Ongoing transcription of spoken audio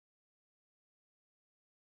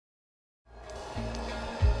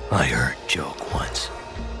I heard joke once.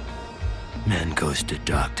 Man goes to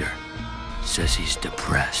doctor, says he's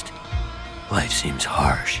depressed. Life seems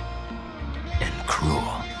harsh and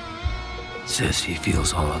cruel. Says he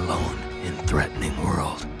feels all alone in threatening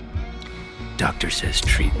world. Doctor says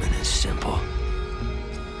treatment is simple.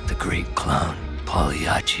 The great clown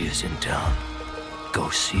Pagliacci is in town. Go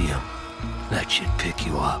see him. That should pick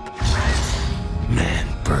you up. Man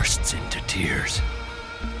bursts into tears.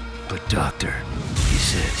 But doctor, he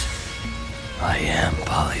says, I am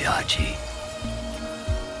Pagliacci.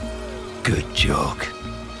 Good joke.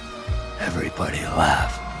 Everybody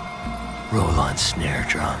laugh. Roll on snare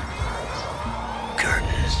drum.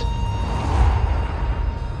 Curtains.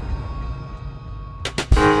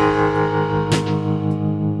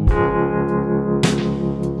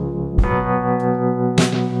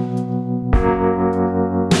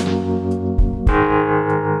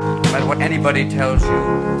 No matter what anybody tells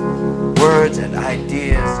you, words and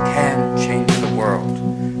ideas can change the world.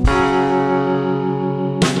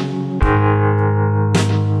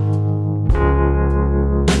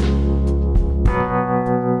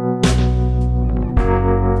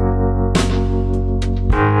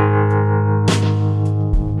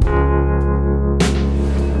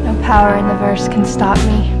 Power in the verse can stop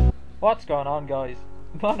me. What's going on, guys?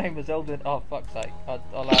 My name is Eldon. Oh, fuck's sake. I'll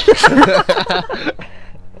laugh.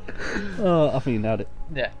 Oh, I think you nailed it.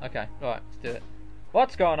 Yeah, okay. Alright, let's do it.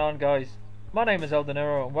 What's going on, guys? My name is Eldon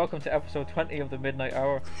Nero, and welcome to episode 20 of the Midnight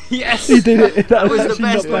Hour. Yes! You did it. That was the actually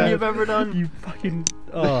best not one bad. you've ever done. You fucking...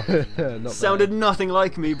 Oh, not Sounded bad. nothing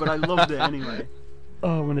like me, but I loved it anyway.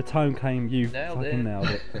 Oh, when the tone came, you Nailed fucking it. nailed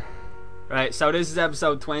it. Right, so this is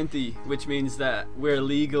episode 20, which means that we're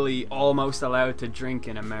legally almost allowed to drink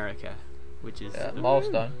in America. Which is... Yeah,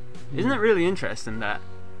 milestone. Isn't it really interesting that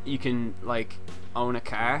you can, like, own a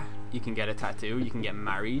car, you can get a tattoo, you can get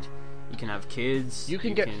married, you can have kids... You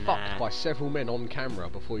can get fucked by several men on camera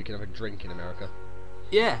before you can have a drink in America.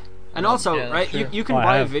 Yeah. And also, yeah, that's right, true. you can I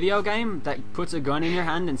buy have. a video game that puts a gun in your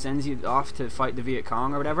hand and sends you off to fight the Viet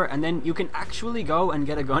Cong or whatever, and then you can actually go and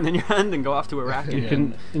get a gun in your hand and go off to Iraq You and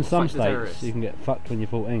can, in some fight the states, terrorists. you can get fucked when you're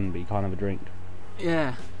 14, but you can't have a drink.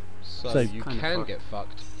 Yeah. So, So you kinda can fucked. get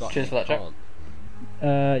fucked, but Cheers you for that, Jack.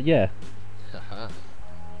 can't. Yeah.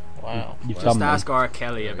 Wow. You've Just done me. ask R.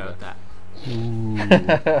 Kelly about that. Ooh.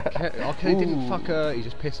 R. Kelly didn't fuck her, he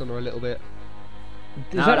just pissed on her a little bit.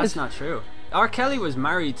 No, that's not true. R. Kelly was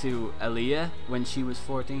married to Aaliyah when she was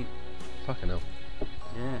 14. Fucking hell.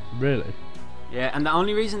 Yeah. Really? Yeah, and the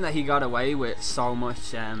only reason that he got away with so much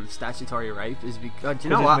statutory rape is because... Do you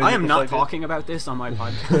know his what? I music am was not so good. talking about this on my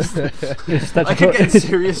podcast. It's I could get in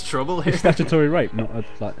serious trouble here. statutory rape, not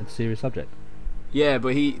like a serious subject. Yeah,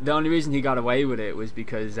 but the only reason he got away with it was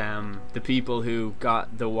because the people who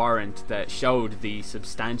got the warrant that showed the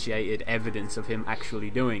substantiated evidence of him actually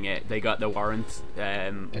doing it, they got the warrant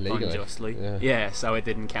Illegally. unjustly. Yeah. So it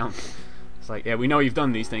didn't count. It's like, yeah, we know you've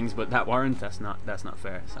done these things, but that warrant, that's not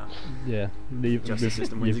fair. So Yeah. Justice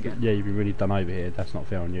system wins again. Yeah, you've been really done over here. That's not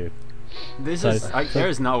fair on you. this So- is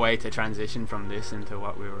there's no way to transition from this into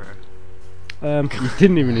what we were. You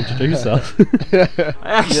didn't even introduce us. I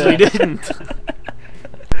actually didn't.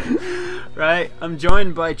 Right, I'm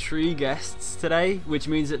joined by 3 guests today, which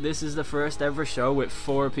means that this is the first ever show with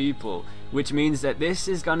 4 people, which means that this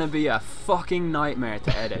is gonna be a fucking nightmare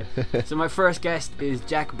to edit. So my first guest is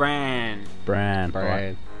Jack Brand Bran.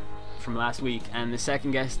 Brian. from last week, and the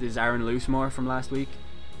second guest is Aaron Loosemore from last week,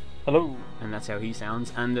 Hello. and that's how he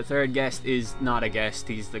sounds. And the third guest is not a guest,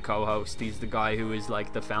 he's the co-host, he's the guy who is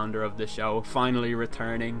like the founder of the show, finally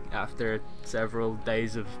returning after several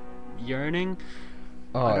days of yearning.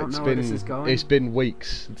 I don't know where this is going. It's been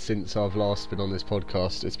weeks since I've last been on this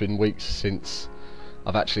podcast. It's been weeks since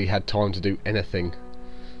I've actually had time to do anything,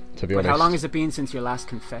 to be But honest. how long has it been since your last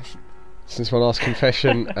confession? Since my last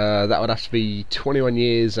confession, that would have to be 21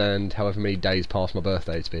 years and however many days past my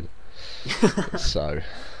birthday it's been. So,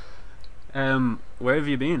 Where have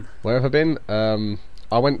you been? where have I been?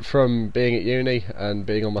 I went from being at uni and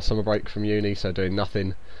being on my summer break from uni, so doing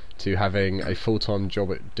nothing, to having a full-time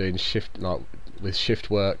job at doing with shift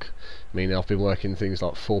work, meaning I've been working things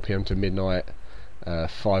like 4 PM to midnight,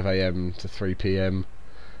 5 AM to 3 PM,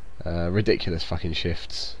 ridiculous fucking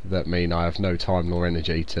shifts that mean I have no time nor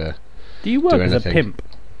energy to Do you work as a anything. pimp?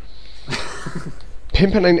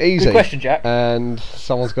 pimping ain't easy. Good question, Jack. And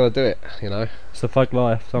someone's got to do it, you know. It's a thug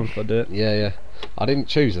life. Someone's got to do it. Yeah. I didn't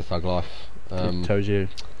choose a thug life. It chose you.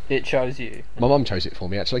 It chose you. My mum chose it for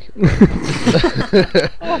me, actually.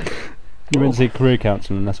 You went to see a career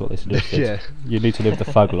counsellor, and that's what they suggested. Yeah. You need to live the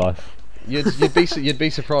thug life. You'd be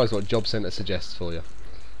surprised what job centre suggests for you.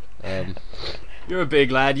 You're a big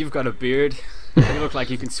lad, you've got a beard. You look like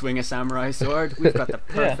you can swing a samurai sword. We've got the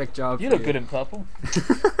perfect job You for look good in purple.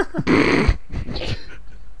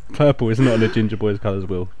 Purple is not in a ginger boy's colours,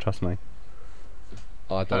 Will. Trust me.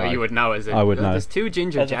 I don't Oh, know. you would know, is it? I would know. There's two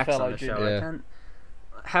ginger As a jacks fellow on the show. ginger.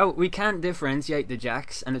 We can't differentiate the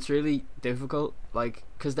jacks, and it's really difficult. Like,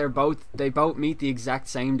 because they both meet the exact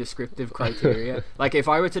same descriptive criteria. Like, if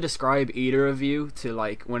I were to describe either of you to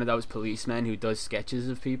like one of those policemen who does sketches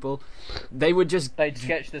of people, they would just They'd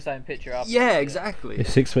sketch the same picture up. yeah, exactly.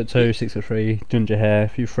 It's 6'2", 6'3", ginger hair, a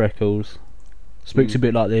few freckles. Speaks a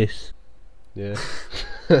bit like this. Yeah.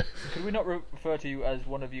 Could we not refer to you as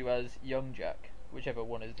one of you as Young Jack, whichever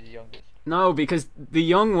one is the youngest? No, because the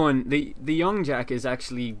young one, the young Jack is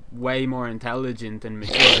actually way more intelligent and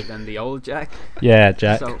mature than the old Jack. Yeah,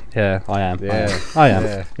 Jack. So- Yeah, I am. Yeah. I am.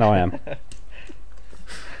 Yeah. No, I am.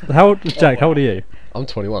 How old, Jack? How old are you? I'm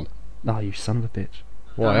 21. Oh, you son of a bitch.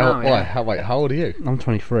 Why? no, Why? yeah. Wait, how old are you? I'm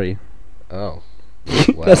 23. Oh.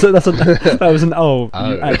 Wow. That was an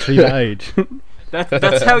you actually that age.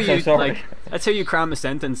 That's how you sorry. like. That's how you cram a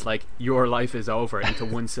sentence like "your life is over" into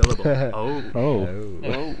one syllable. Oh, Oh,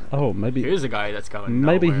 No. oh, maybe here's a guy that's going.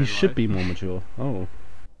 maybe nowhere he in should life. be more mature. Oh,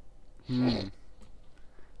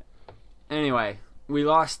 Anyway, we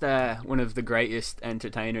lost one of the greatest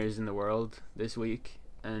entertainers in the world this week,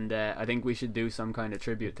 and I think we should do some kind of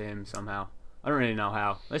tribute to him somehow. I don't really know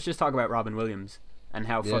how. Let's just talk about Robin Williams and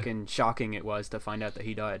how Yeah. fucking shocking it was to find out that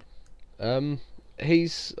he died. I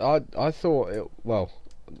thought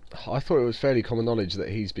it was fairly common knowledge that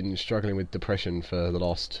he's been struggling with depression for the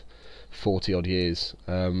last 40 odd years.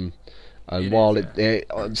 And It while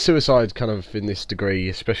is, suicide kind of in this degree,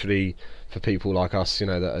 especially for people like us, you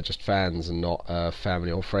know, that are just fans and not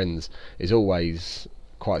family or friends, is always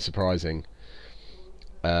quite surprising.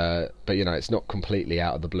 But you know, it's not completely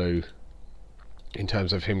out of the blue in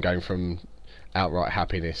terms of him going from outright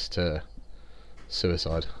happiness to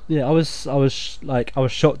suicide. yeah. I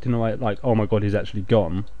was shocked in a way, like, oh my god, he's actually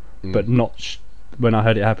gone. But not when I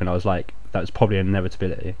heard it happen. I was like, that's probably an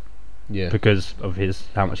inevitability Yeah. because of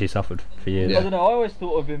how much he suffered for years. Yeah. I don't know. I always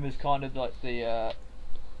thought of him as kind of like the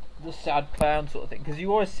sad clown sort of thing, because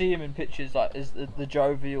you always see him in pictures like as the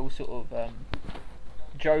jovial sort of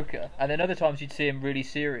Joker, and then other times you'd see him really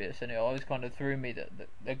serious, and it always kind of threw me that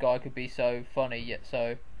a guy could be so funny yet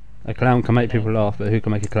so. A clown can make people laugh, but who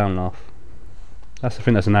can make a clown laugh? That's the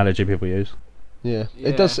thing. That's an analogy people use. Yeah, Yeah,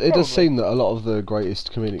 it does probably. seem that a lot of the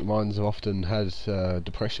greatest comedic minds have often had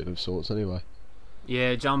depression of sorts anyway.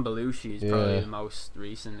 Yeah, John Belushi is probably Yeah. the most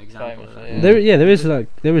recent example of that. Famously,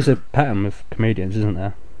 There is a pattern with comedians, isn't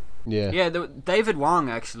there? Yeah. Yeah, David Wong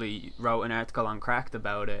actually wrote an article on Cracked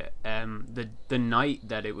about it. The night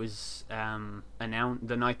that it was announced,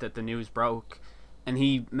 the night that the news broke, and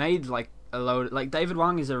he made like a load. Like, David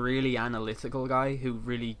Wong is a really analytical guy who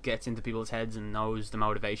really gets into people's heads and knows the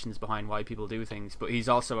motivations behind why people do things. But he's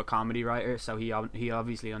also a comedy writer, so he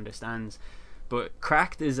obviously understands. But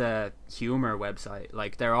Cracked is a humor website.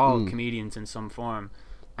 Like, they're all comedians in some form.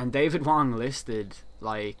 And David Wong listed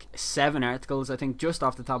like 7 articles, I think, just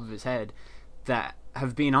off the top of his head, that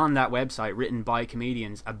have been on that website written by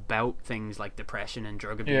comedians about things like depression and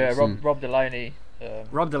drug abuse. Yeah, Rob Delaney.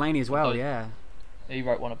 Rob Delaney as well, yeah. He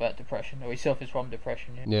wrote one about depression, or he suffers from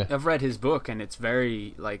depression. Yeah. Yeah. I've read his book, and it's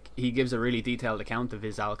very, like, he gives a really detailed account of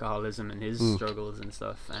his alcoholism and his struggles and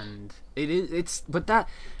stuff. And but that,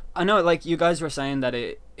 I know, like, you guys were saying that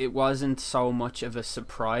it wasn't so much of a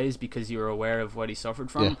surprise because you were aware of what he suffered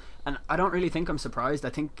from. Yeah. And I don't really think I'm surprised. I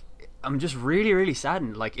think I'm just really, really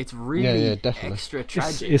saddened. Like, it's really Yeah, definitely. extra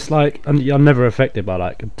tragic. It's like I'm never affected by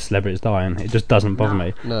like celebrities dying. It just doesn't bother No.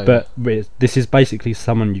 me. No, But this is basically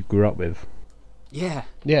someone you grew up with. Yeah.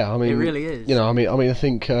 Yeah, I mean, It really is. You know, I mean, I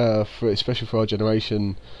think especially for our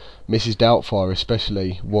generation, Mrs. Doubtfire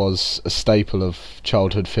especially was a staple of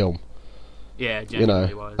childhood film. Yeah, You know,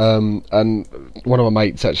 genuinely was. and one of my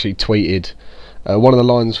mates actually tweeted one of the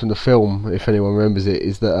lines from the film, if anyone remembers it,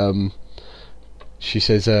 is that she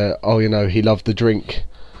says, "Oh, you know, he loved the drink.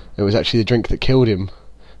 It was actually the drink that killed him."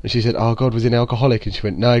 And she said, "Oh God, was he an alcoholic?" And she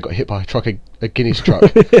went, "No, he got hit by a Guinness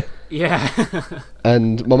truck." Yeah.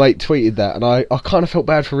 And my mate tweeted that, and I kind of felt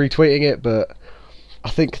bad for retweeting it, but I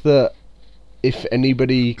think that if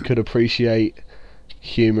anybody could appreciate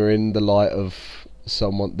humour in the light of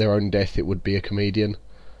their own death, it would be a comedian,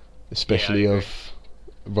 especially agree. of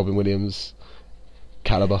Robin Williams'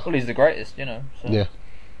 calibre. Well, he's the greatest, you know. So. Yeah.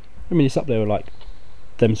 I mean, it's up there with like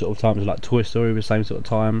them sort of times, like Toy Story was the same sort of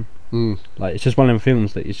time. Mm. Like, it's just one of them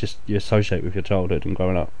films that it's just you associate with your childhood and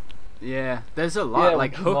growing up. Yeah, there's a lot, Yeah,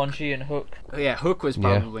 like Hook. Jumanji and Hook. Yeah, Hook was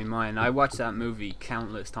Yeah. probably mine. I watched that movie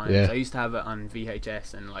countless times. Yeah. I used to have it on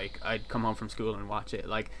VHS, and like I'd come home from school and watch it.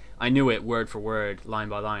 Like I knew it word for word, line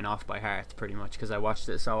by line, off by heart, pretty much, because I watched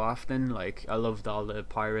it so often. Like I loved all the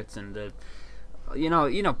pirates and the, you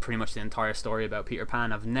know, pretty much the entire story about Peter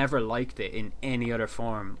Pan. I've never liked it in any other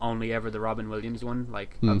form, only ever the Robin Williams one.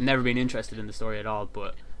 Like I've never been interested in the story at all,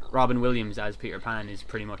 but Robin Williams as Peter Pan is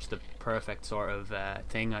pretty much the perfect sort of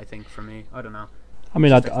thing, I think, for me. I don't know. I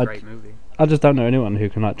mean, It's just a great movie. I just don't know anyone who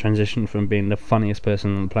can like transition from being the funniest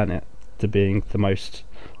person on the planet to being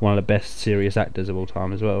one of the best serious actors of all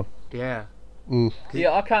time as well. Yeah.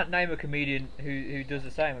 Yeah, I can't name a comedian who does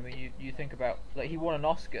the same. I mean, you think about, like, he won an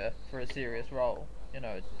Oscar for a serious role. You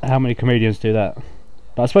know, How many comedians do that?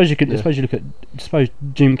 But I suppose you could. I suppose you look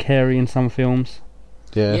at. Jim Carrey in some films.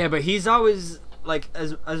 Yeah, but he's always like,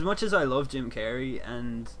 as much as I love Jim Carrey,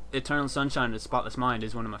 and Eternal Sunshine of the Spotless Mind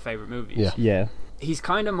is one of my favorite movies. Yeah. Yeah. He's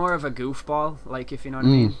kind of more of a goofball, like, if you know what I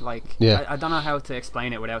mean. Like, Yeah. I don't know how to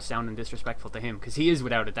explain it without sounding disrespectful to him, because he is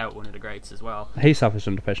without a doubt one of the greats as well. He suffers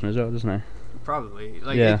from depression as well, doesn't he? Probably.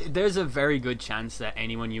 Like, Yeah. there's a very good chance that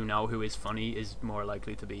anyone you know who is funny is more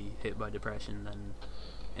likely to be hit by depression than,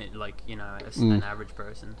 like, you know, an average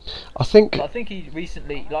person. I think. I think he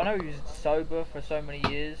recently, like, I know he was sober for so many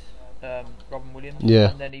years, Robin Williams.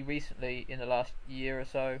 Yeah. And then he recently, in the last year or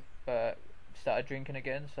so, started drinking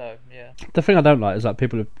again. So yeah. The thing I don't like is that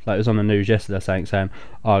people have, like, it was on the news yesterday saying,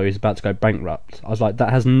 oh, he's about to go bankrupt. I was like,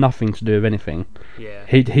 that has nothing to do with anything. Yeah.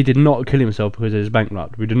 He did not kill himself because he was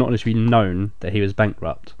bankrupt. We did not actually known that he was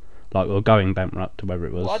bankrupt, like, or going bankrupt, or whatever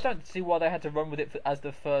it was. Well, I don't see why they had to run with it as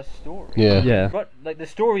the first story. Yeah. Yeah. But, like, the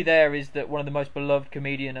story there is that one of the most beloved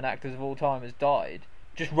comedian and actors of all time has died.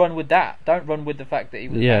 Just run with that. Don't run with the fact that he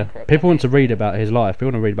was Yeah. bankrupt. People want to read about his life. People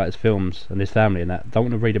want to read about his films and his family and that. Don't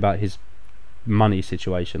want to read about his money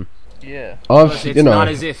situation. Yeah. Plus, it's you know. not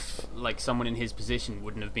as if, like, someone in his position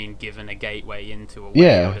wouldn't have been given a gateway into a way out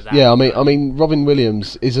Yeah, of that. yeah. I mean, Robin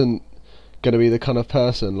Williams isn't going to be the kind of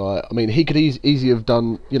person, like. I mean, he could easily have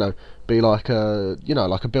done, you know, be like a, you know,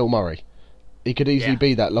 like a Bill Murray. He could easily Yeah.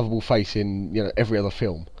 be that lovable face in, you know, every other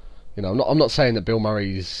film. You know, I'm not saying that Bill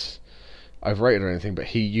Murray's overrated or anything,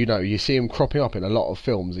 but you know, you see him cropping up in a lot of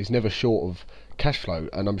films. He's never short of cash flow,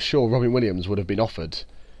 and I'm sure Robin Williams would have been offered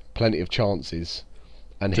plenty of chances,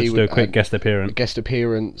 and Just he do would a quick guest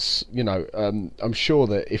appearance. You know, I'm sure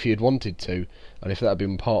that if he had wanted to, and if that had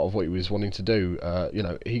been part of what he was wanting to do, you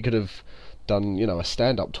know, he could have done, you know, a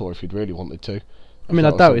stand-up tour if he'd really wanted to. I mean,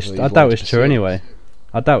 I doubt it's true anyway.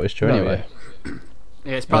 I doubt it's true anyway.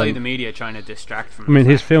 Yeah, it's probably the media trying to distract from. I mean, the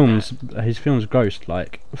his fact films that- grossed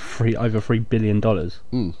like over $3 billion.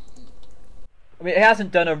 I mean, he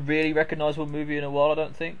hasn't done a really recognisable movie in a while, I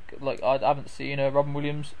don't think. Like, I haven't seen Robin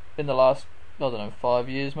Williams in the last, I don't know, 5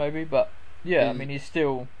 years maybe. But yeah, I mean, he's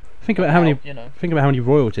still. Think about how many. You know. Think about how many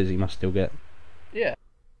royalties he must still get. Yeah.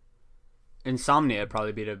 Insomnia would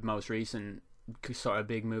probably be the most recent sort of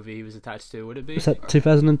big movie he was attached to. Would it be? Was that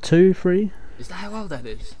 2002, 3? Is that how old that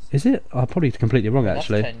is? Is it? I'm probably completely wrong That's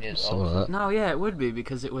actually. 10 years Something old. like that. No, yeah, it would be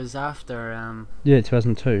because it was after. Yeah,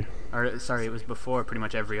 2002. Or sorry, it was before pretty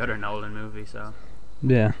much every other Nolan movie. So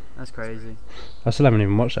Yeah, that's crazy. I still haven't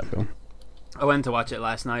even watched that film. I went to watch it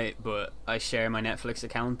last night, but I share my Netflix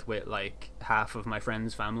account with like half of my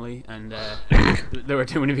friends' family, and there were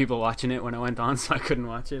too many people watching it when I went on, so I couldn't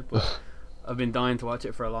watch it. But I've been dying to watch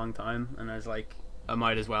it for a long time, and I was like, I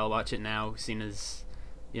might as well watch it now, seeing as,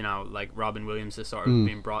 you know, like Robin Williams has sort of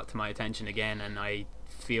been brought to my attention again, and I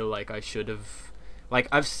feel like I should have, like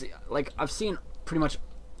I've seen pretty much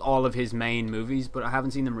all of his main movies, but I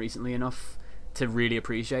haven't seen them recently enough to really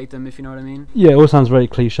appreciate them, if you know what I mean. Yeah, it all sounds very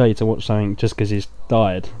cliche to watch something just because he's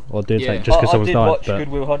died, or do Yeah. something just because I someone's did died. watch But Good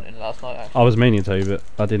Will Hunting last night, actually. I was meaning to, but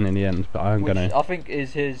I didn't in the end. But I am Which gonna. I think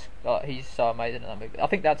is his. He's so amazing in that movie. I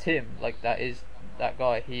think that's him. Like, that is that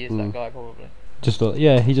guy. He is that guy, probably. Just thought,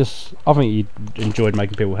 yeah, he just. I think he enjoyed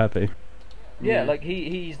making people happy. Yeah, like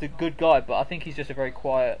he's the good guy, but I think he's just a very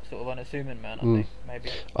quiet, sort of unassuming man. I think maybe.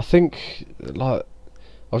 I think, like,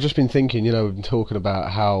 I've just been thinking, you know, we've been talking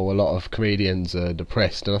about how a lot of comedians are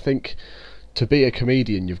depressed, and I think to be a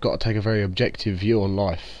comedian, you've got to take a very objective view on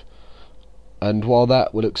life. And while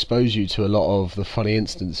that will expose you to a lot of the funny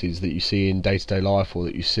instances that you see in day-to-day life, or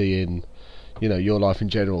that you see in, you know, your life in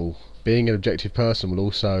general, being an objective person will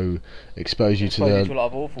also expose you to Expose you to a lot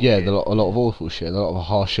of awful shit. a lot of awful shit, and a lot of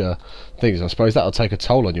harsher things. I suppose that'll take a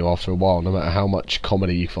toll on you after a while, no matter how much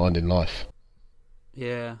comedy you find in life.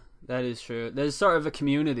 Yeah, that is true. There's sort of a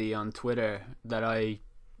community on Twitter that I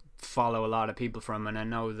follow a lot of people from, and I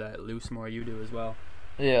know that Loosemore, you do as well.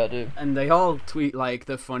 Yeah, I do. And they all tweet like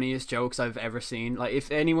the funniest jokes I've ever seen. Like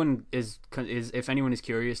if anyone is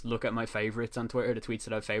curious, look at my favorites on Twitter, the tweets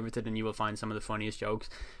that I've favorited, and you will find some of the funniest jokes.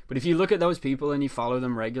 But if you look at those people and you follow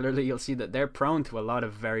them regularly, you'll see that they're prone to a lot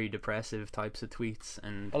of very depressive types of tweets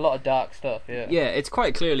and A lot of dark stuff. Yeah. yeah, it's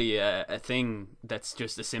quite clearly a thing that's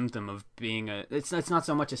just a symptom of being a. It's not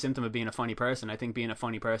so much a symptom of being a funny person. I think being a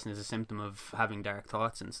funny person is a symptom of having dark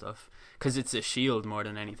thoughts and stuff, because it's a shield more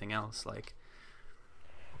than anything else. Like.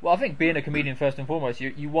 Well, I think being a comedian first and foremost,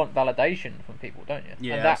 you want validation from people, don't you?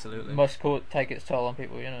 Yeah, and that absolutely. must take its toll on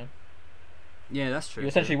people, you know. Yeah, that's true. You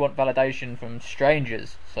essentially want validation from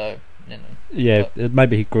strangers, so you know. Yeah,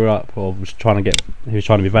 maybe he grew up or was trying to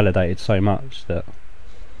be validated so much that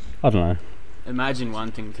I don't know. Imagine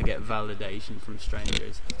wanting to get validation from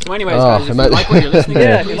strangers. So anyways, Oh, guys, if you like what you're listening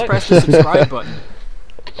Yeah, to, please like- press the subscribe button.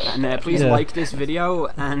 And please Yeah. like this video,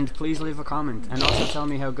 and please leave a comment. And also tell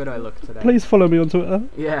me how good I look today. Please follow me on Twitter.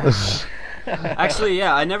 Yeah. Actually,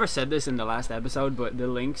 yeah, I never said this in the last episode, but the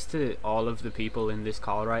links to all of the people in this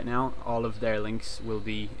call right now, all of their links will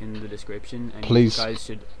be in the description, and Please. you guys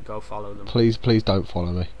should go follow them. Please don't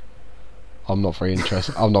follow me. I'm not very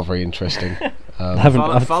interesting. I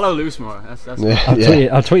haven't. Follow Loosemore. That's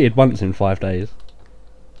Yeah. I tweeted once in 5 days.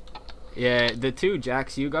 Yeah, the two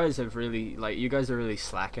Jacks, you guys are really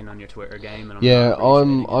slacking on your Twitter game, and I'm Yeah, not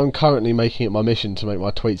appreciating I'm currently making it my mission to make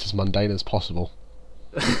my tweets as mundane as possible.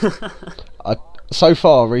 So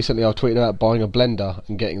far, recently, I've tweeted about buying a blender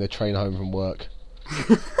and getting the train home from work.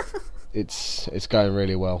 It's going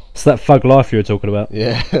really well. It's that thug life you were talking about.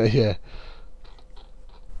 Yeah, yeah.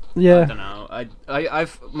 I Yeah. don't know.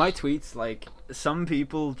 I've my tweets, like, some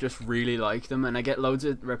people just really like them, and I get loads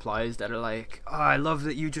of replies that are like, "Oh, I love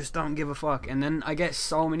that you just don't give a fuck," and then I get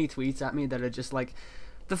so many tweets at me that are just like,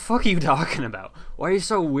 "The fuck are you talking about? Why are you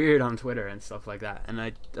so weird on Twitter?" and stuff like that. And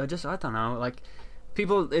I don't know, like,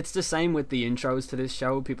 people. It's the same with the intros to this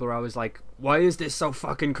show. People are always like, "Why is this so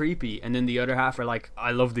fucking creepy?" And then the other half are like,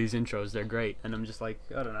 "I love these intros. They're great." And I'm just like,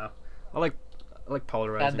 I don't know. I like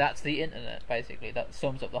polarizing. And that's the internet, basically. That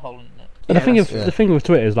sums up the whole internet. But Yeah, the thing with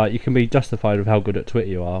Twitter is like you can be justified with how good at Twitter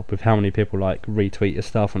you are, with how many people like retweet your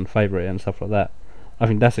stuff and favourite it and stuff like that. I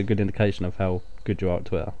think that's a good indication of how good you are at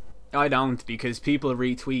Twitter. I don't, because people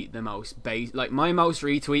retweet the most like, my most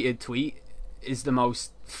retweeted tweet is the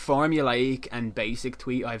most formulaic and basic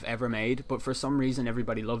tweet I've ever made, but for some reason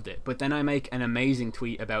everybody loved it. But then I make an amazing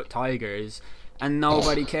tweet about tigers and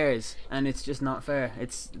nobody cares, and it's just not fair.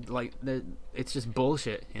 It's like it's just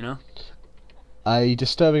bullshit, you know? A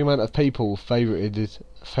disturbing amount of people favorited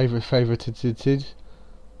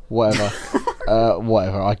whatever.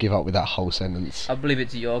 Whatever. I give up with that whole sentence. I believe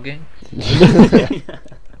it's jogging.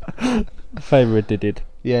 Favorited.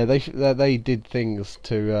 Yeah, they did things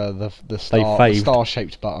to the faved.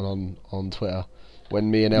 star-shaped button on Twitter when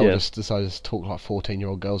me and El Yeah. just decided to talk like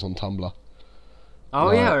 14-year-old girls on Tumblr. Oh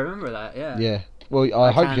Right. yeah, I remember that, yeah. Yeah. Well,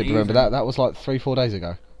 I hope can't you'd remember even. that. That was like 3-4 days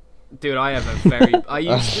ago. Dude, I have a very... I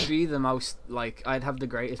used to be the most, like, I'd have the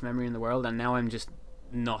greatest memory in the world, and now I'm just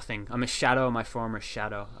nothing. I'm a shadow of my former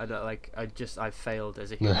shadow. I failed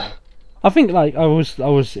as a human. I think like I was.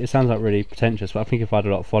 It sounds like really pretentious, but I think if I had a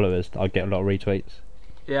lot of followers, I'd get a lot of retweets.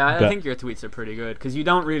 Yeah, I But- think your tweets are pretty good, because you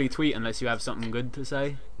don't really tweet unless you have something good to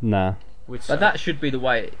say. Nah, Which But that should be the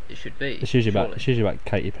way it should be. it's usually surely. about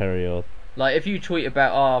Katy Perry or. Like, if you tweet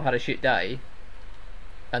about, "Oh, I've had a shit day,"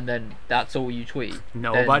 and then that's all you tweet,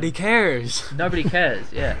 nobody cares. then nobody cares.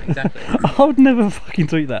 Yeah, exactly. I would never fucking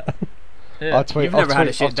tweet that. Yeah. I've You've never had a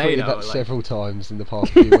I've shit day, tweeted though, that like- several times in the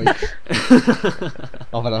past few weeks.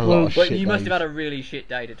 I've had a lot of But shit you must have days. had a really shit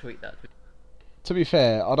day to tweet that. To be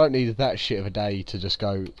fair, I don't need that shit of a day to just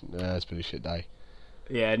go, it's been a shit day.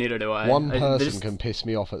 Yeah, neither do I. One I- person there's- can piss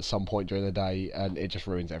me off at some point during the day and it just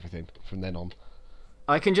ruins everything from then on.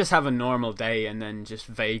 I can just have a normal day and then just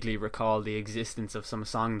vaguely recall the existence of some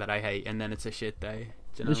song that I hate, and then it's a shit day.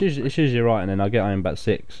 Do you know? It's usually right, and then I get home about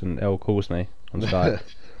 6, and Elle calls me on Skype.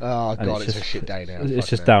 Oh And god, it's it's a just- shit day now. It's fucking just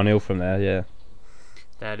hell. downhill from there. Yeah,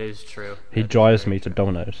 That is true. he That is drives very me to true.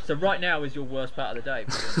 Domino's. So right now is your worst part of the day.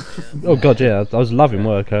 presumably, Oh god, yeah, I was loving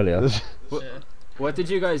work earlier. yeah. What did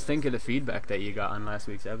you guys think of the feedback that you got on last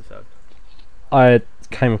week's episode? I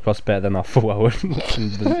came across better than I thought I would,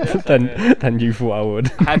 than you thought I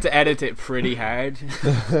would. I had to edit it pretty hard.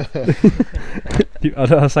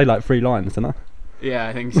 I say like 3 lines, didn't I? Yeah,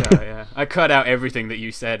 I think so, yeah. I cut out everything that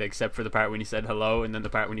you said except for the part when you said hello and then the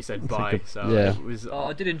part when you said bye. So Yeah. it was... Oh,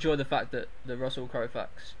 I did enjoy the fact that the Russell Crowe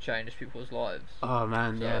facts changed people's lives. Oh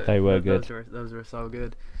man, yeah. They were Those were so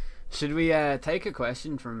good. Should we take a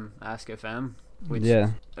question from Ask FM, which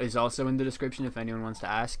Yeah. is also in the description if anyone wants to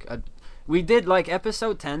ask? We did, like,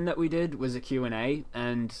 episode 10 that we did was a Q&A,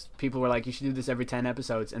 and people were like, you should do this every 10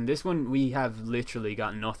 episodes. And this one, we have literally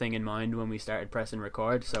got nothing in mind when we started pressing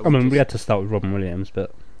record. So I mean, we had to start with Robin Williams,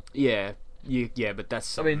 but yeah, but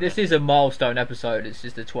that's. I mean, this is a milestone episode. It's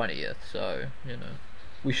just the 20th, so you know,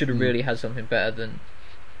 we should have really had something better than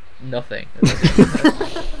nothing.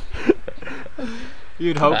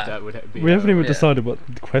 You'd hope that would be. we haven't even yeah. decided what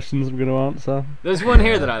questions we're going to answer. There's one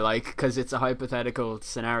here that I like because it's a hypothetical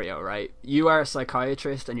scenario, right? You are a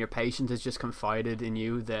psychiatrist and your patient has just confided in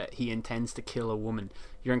you that he intends to kill a woman.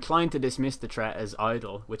 You're inclined to dismiss the threat as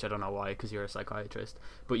idle, which I don't know why because you're a psychiatrist,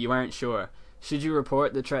 but you aren't sure. Should you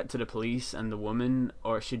report the threat to the police and the woman,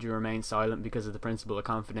 or should you remain silent because of the principle of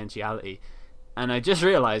confidentiality? And I just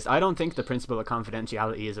realised I don't think the principle of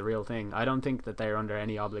confidentiality is a real thing. I don't think that they're under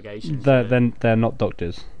any obligation. They're not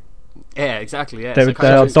doctors. Yeah, exactly. Yeah, They are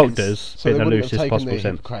Psychiatrists can- doctors So in they the wouldn't loosest have taken possible the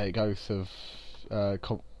sense. Hippocratic oath of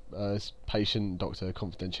patient-doctor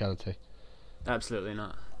confidentiality. Absolutely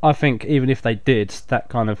not. I think even if they did, that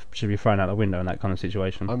kind of should be thrown out the window in that kind of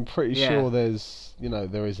situation. I'm pretty Yeah. sure there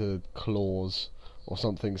is a clause or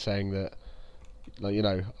something saying that, like,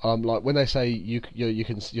 like when they say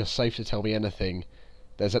you're safe to tell me anything,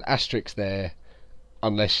 there's an asterisk there,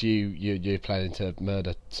 unless you're planning to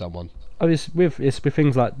murder someone. Oh, it's with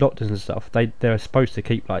things like doctors and stuff. They're supposed to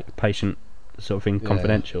keep like patient sort of thing Yeah.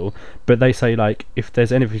 confidential, but they say like if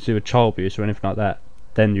there's anything to do with child abuse or anything like that,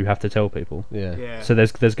 then you have to tell people. Yeah. Yeah. So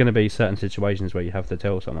there's going to be certain situations where you have to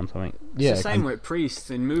tell someone something. It's Yeah. the same with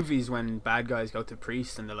priests in movies when bad guys go to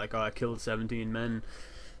priests and they're like, "Oh, I killed 17 men."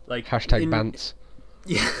 Like Hashtag bants.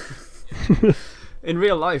 Yeah. In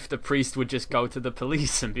real life, the priest would just go to the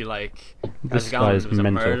police and be like, "How's This it guy going? is There was a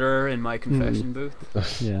mental." murderer in my confession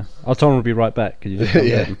booth." Yeah, I'll tell him to be right back. Cause you just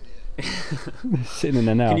Yeah. He's sitting in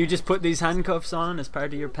there now. Can you just put these handcuffs on as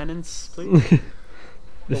part of your penance, please?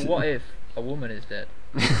 But what if a woman is dead?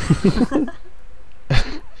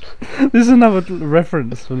 This is another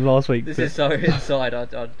reference from last week. This is so inside. I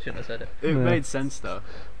shouldn't have said it. It Yeah. made sense though.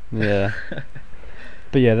 Yeah.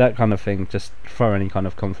 But yeah, that kind of thing, just throw any kind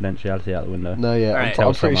of confidentiality out the window. No, yeah. Right.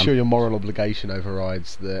 I'm pretty Someone. sure your moral obligation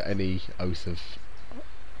overrides any oath of.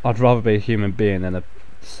 I'd rather be a human being than a I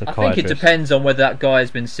psychiatrist. think it depends on whether that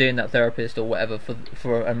guy's been seeing that therapist or whatever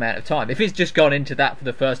for an amount of time. If he's just gone into that for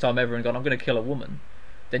the first time ever and gone, I'm going to kill a woman,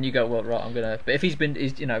 then you go, well, right, I'm going to. But if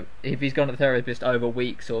if he's gone to the therapist over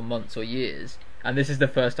weeks or months or years, and this is the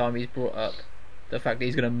first time he's brought up the fact that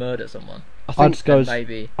he's going to murder someone, I'd go as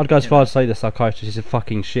maybe far as to say the psychiatrist is a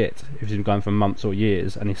fucking shit if he's been going for months or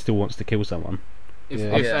years and he still wants to kill someone. If,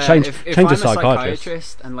 Yeah. if, Change- if change I'm the a psychiatrist.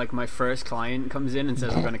 psychiatrist and like my first client comes in and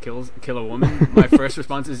says I'm going to kill a woman, my first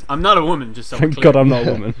response is I'm not a woman. Just so we're Thank clear. God I'm not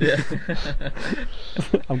a woman. Yeah.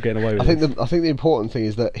 I'm getting away with I it. think the important thing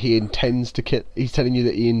is that he intends to kill. He's telling you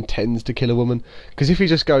that he intends to kill a woman. Because if he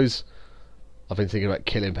just goes, I've been thinking about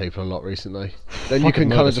killing people a lot recently, then you Fucking can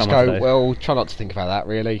kind murder of just someone go, today. well, try not to think about that.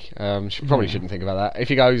 Really, probably shouldn't think about that. If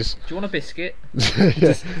he goes, Do you want a biscuit?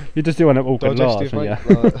 yeah, You just do an awkward laugh, digestive, and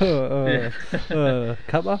mate. yeah. Yeah.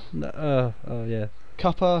 Cutler? No, yeah.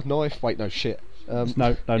 cuppa, knife. Wait, no shit. No,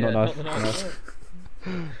 Yeah, not not knife. the knife.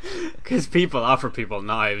 Because people offer people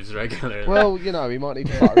knives regularly. Well, he might need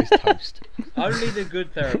to butter his toast. Only the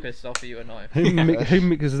good therapists offer you a knife.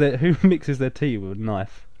 Who mixes their tea with a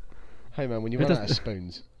knife? Hey man, when you It run out doesn't- of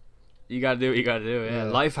spoons, You gotta do what you gotta do. Yeah. Yeah.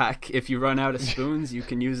 Life hack: if you run out of spoons, you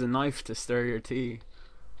can use a knife to stir your tea.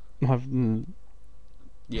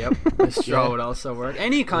 Yep, a straw would also work.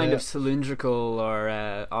 Any kind Yeah. of cylindrical or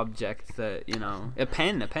object that a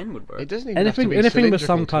pen would work. it doesn't even have to Anything be with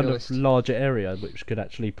some cylindrical, to kind be of honest. larger area which could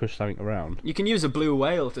actually push something around. You can use a blue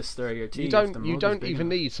whale to stir your tea. You if don't. the You mug is don't big even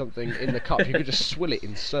enough. need something in the cup. You could just swill it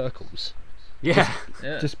in circles. Yeah,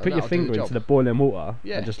 Yeah. Just And put your that'll do finger the into job. the boiling water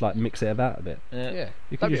Yeah. and just like mix it about a bit. Yeah. Yeah.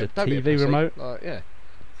 You could Don't use be a don't be TV pussy. remote. Yeah.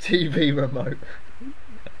 TV remote.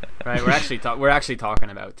 right. We're actually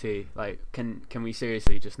talking about tea. Like, can we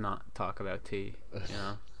seriously just not talk about tea?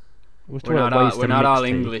 We're We're not ways all, to we're not mix all tea.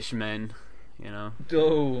 English men. Oh, I only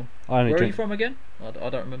where are you drink. from again? I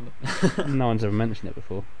don't remember. No one's ever mentioned it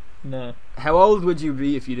before. No. How old would you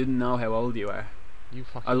be if you didn't know how old you are? You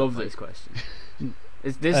fucking. I love mate. this question.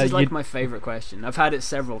 This is like my favourite question. I've had it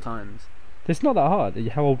several times. It's not that hard.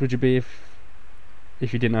 How old would you be if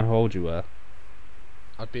you didn't know how old you were?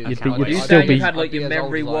 I'd be. You'd can't be- wait. you'd You still saying be- you've had like I'd be your as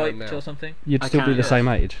old memory as I am wiped now. or something? You'd I still be can't- the same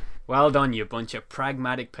age. Well done, you bunch of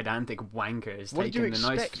pragmatic, pedantic wankers. What did you taking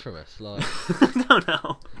the expect nice... from us? Like, I don't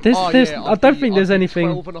know. I don't think there's anything.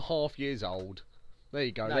 12 and a half years old. There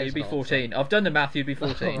you go. No, there's you'd be an 14. I've done the math. You'd be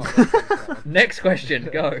 14. answer. Next question.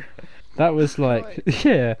 Go. That was like,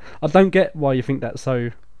 yeah. I don't get why you think that's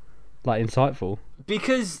so, like, insightful.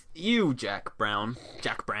 Because you, Jack Brand,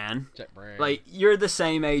 Jack Brand. like, you're the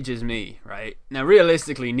same age as me, right? Now,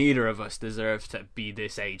 realistically, neither of us deserve to be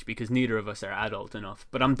this age because neither of us are adult enough.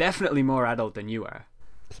 But I'm definitely more adult than you are.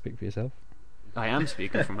 Speak for yourself. I am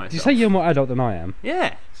speaking for myself. Did you say you're more adult than I am?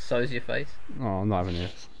 Yeah. So's your face. Oh, I'm not having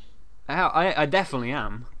this. I definitely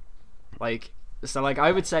am. Like, so, like,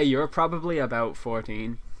 I would say you're probably about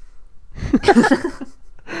 14.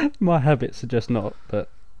 My habits suggest not, but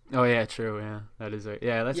Oh, yeah, true, yeah. That is it.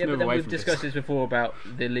 Yeah, let's Yeah, move but then away we've from discussed this. this before about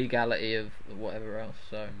the legality of whatever else.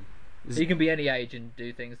 So you can be any age and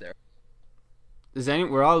do things that.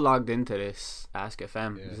 We're all logged into this Ask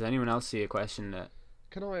FM. Yeah. Does anyone else see a question that...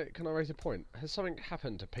 Can I raise a point? Has something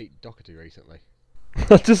happened to Pete Doherty recently?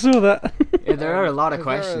 I just saw that. Yeah, there are a lot of 'Cause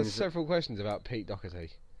there are questions. several questions about Pete Doherty.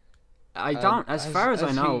 I don't, as far as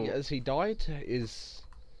I know... Has he died? Is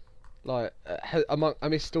like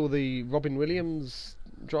amidst all the Robin Williams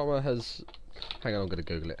drama has. Hang on, I'm gonna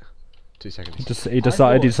Google it. 2 seconds. He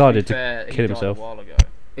decided to he kill died himself. a while ago.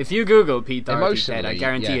 If you Google Pete Doherty's dead, I Emotionally,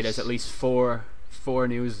 guarantee you yes. there's at least four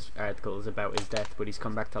news articles about his death, but he's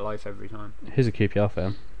come back to life every time. He's a QPR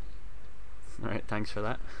fan. Alright, thanks for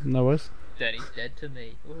that. No worries. Then he's dead to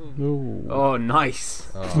me. Ooh. Ooh. Oh, nice.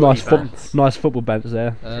 Oh. Nice football banter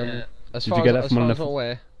there. Yeah. As Did far you get as, that as from far one as of I'm the-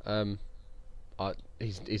 aware,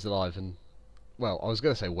 he's alive and well. I was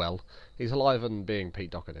gonna say he's alive and being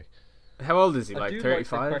Pete Doherty. How old is he? I Like do like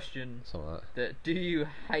 35? the question Something like that. that do you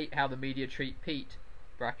hate how the media treat Pete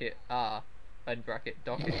bracket R and bracket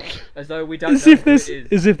Doherty as though we don't As know if who there's it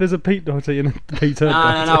is. as if there's a Pete Doherty and a Peter. No,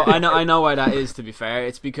 Doherty. I know why that is, to be fair.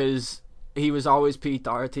 It's because he was always Pete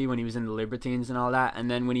Doherty when he was in the Libertines and all that, and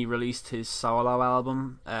then when he released his solo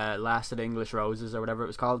album, Last of the English Roses or whatever it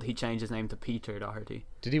was called, he changed his name to Peter Doherty.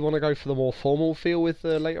 Did he want to go for the more formal feel with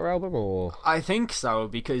the later album, or I think so,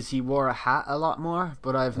 because he wore a hat a lot more,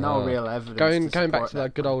 but I've no real evidence. going back support to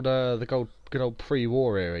that good old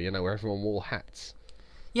pre-war era, you know, where everyone wore hats?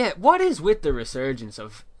 Yeah, what is with the resurgence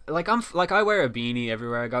of I wear a beanie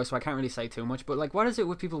everywhere I go, so I can't really say too much. But like, what is it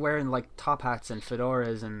with people wearing like top hats and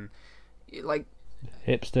fedoras and like,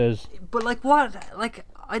 Hipsters. but like what? Like,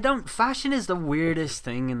 I don't. Fashion is the weirdest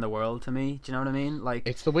thing in the world to me. Do you know what I mean? Like,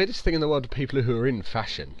 It's the weirdest thing in the world to people who are in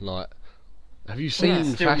fashion. Like, have you seen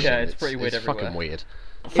still, fashion? yeah, it's pretty weird It's fucking everywhere. weird.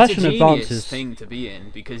 Fashion it's a genius advances. thing to be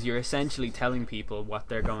in because you're essentially telling people what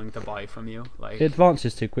they're going to buy from you. Like, It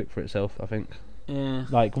advances too quick for itself, I think. yeah.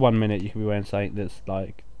 Like 1 minute you can be wearing something that's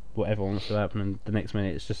like what everyone wants to happen, and the next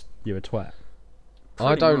minute it's just you're a twat.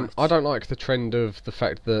 I Pretty don't much. like the trend of the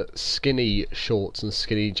fact that skinny shorts and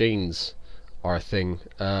skinny jeans are a thing.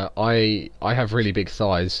 I have really big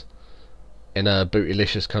thighs in a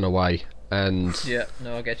bootylicious kind of way, and Yeah,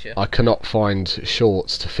 no, I get you. I cannot find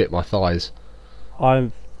shorts to fit my thighs.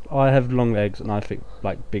 I have long legs and I think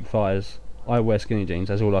like big thighs. I wear skinny jeans.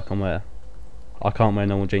 That's all I can wear. I can't wear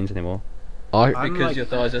normal jeans anymore. I'm I'm Because like- your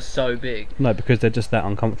thighs are so big. No, because they're just that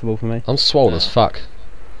uncomfortable for me. swole as fuck.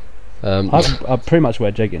 I pretty much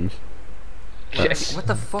wear jeggings. That's- What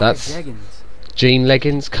the fuck that's- is jeggings? jean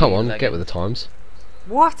leggings. Come Jean on, get leggings. with the times.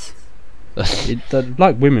 What?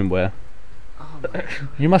 Like women wear. Oh my.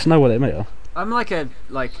 You must know what they mean. I'm I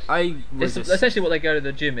was It's a- essentially what they go to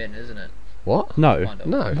the gym in, isn't it? What? No. Kind of.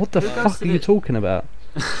 No. What the Who goes fuck to are you the- talking about?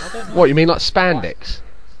 I don't know. What, you mean like spandex?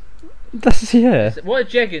 That's yeah. What are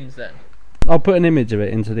jeggings then? I'll put an image of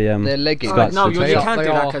it into the They're leggings. Skype no, stream. you They can't are- do they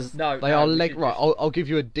that are- because No, They no, are we leg should right. just- I'll give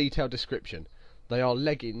you a detailed description. They are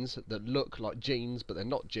leggings that look like jeans, but they're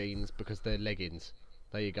not jeans because they're leggings.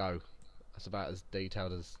 There you go. That's about as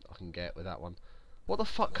detailed as I can get with that one. What the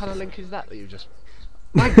fuck kind of link is that you just?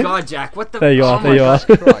 my God, Jack, what the? There you oh are. my There you are.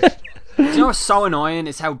 God. Christ. Do you know what's so annoying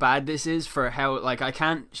is how bad this is for how I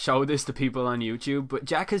can't show this to people on YouTube, but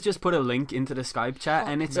Jack has just put a link into the Skype chat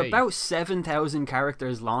and it's me. about 7,000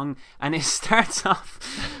 characters long and it starts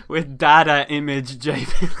off with data image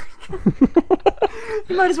JPEG.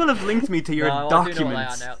 You might as well have linked me to your No, I do know documents.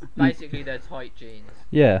 what they are now. Basically, they're tight jeans.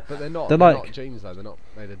 Yeah. But they're not. They're They're like- not jeans though. They're not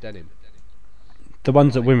made of denim. The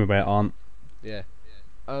ones that women wear aren't. Yeah.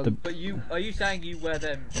 But are you saying you wear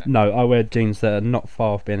them? Jack? No, I wear jeans that are not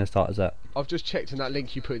far off being as tight as that. I've just checked, and that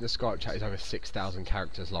link you put in the Skype chat is over 6,000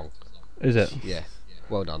 characters long. Is it? Yeah.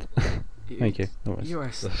 Well done. Thank you. No worries. You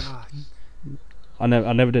are. Oh. I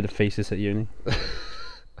never did a thesis at uni.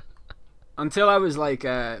 Until I was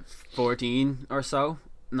 14 or so.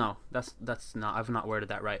 No, that's not. I've not worded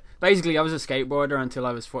that right. Basically, I was a skateboarder until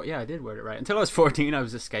I was 4. Yeah, I did word it right. Until I was 14, I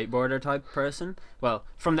was a skateboarder type person. Well,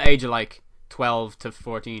 from the age of 12 to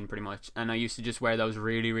 14, pretty much. And I used to just wear those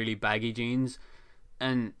really, really baggy jeans.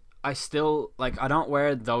 And I still I don't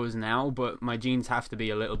wear those now, but my jeans have to be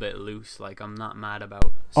a little bit loose. I'm not mad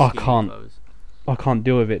about. Oh, I skinny can't. clothes. I can't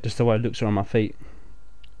deal with it. Just the way it looks around my feet.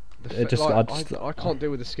 The It just- I can't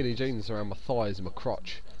deal with the skinny jeans around my thighs and my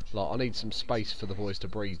crotch. Like, I need some space for the boys to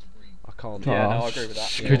breathe. I can't. Yeah, no, Oh, I agree with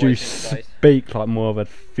that. You Could you always need space. speak like more of a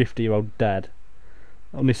 50-year-old dad?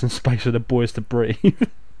 I need some space for the boys to breathe.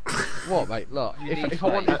 What, mate? Look, You need if I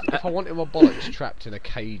wanted my bollocks trapped in a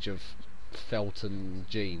cage of felt and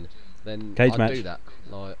jean, then Cage I'd match. do that.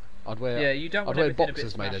 Like, I'd wear. Yeah, you don't I'd want wear everything a bit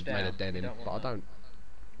boxers made of smashed down. You denim, don't but I want that.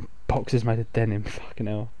 don't. Boxes made of denim. Fucking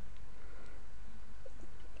hell.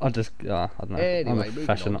 I don't know. Anyway, I'm a moving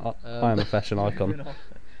fashion. on. I am a fashion icon.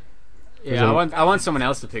 Yeah, I want someone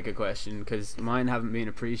else to pick a question because mine haven't been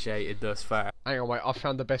appreciated thus far. Hang on, wait. I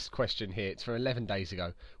found the best question here. It's from 11 days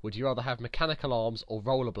ago. Would you rather have mechanical arms or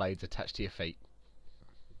rollerblades attached to your feet?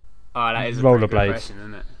 Oh, that is a pretty good Rollerblades. question,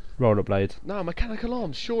 isn't it? Rollerblade. No, mechanical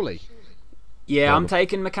arms, surely. Yeah, I'm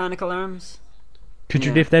taking mechanical arms. Could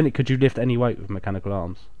you Yeah. lift any? Could you lift any weight with mechanical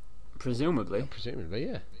arms? Presumably. Presumably,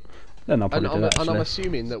 yeah. Then I'll And probably do that. I'm Actually.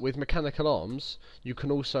 assuming that with mechanical arms, you can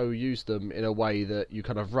also use them in a way that you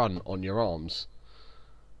kind of run on your arms.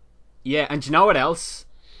 Yeah, and do you know what else?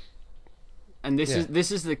 And Yeah. this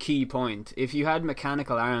is the key point. If you had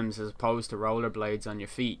mechanical arms as opposed to rollerblades on your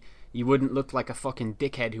feet, you wouldn't look like a fucking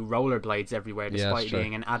dickhead who rollerblades everywhere Yeah, that's despite true.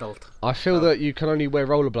 being an adult. I feel that you can only wear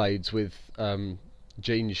rollerblades with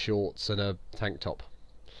jeans, shorts, and a tank top.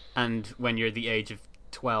 And when you're the age of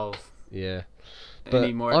 12 Yeah.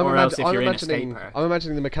 anymore, or else if you're in a state imagining, park. I'm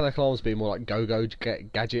imagining the mechanical arms being more like go-go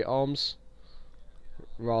gadget arms,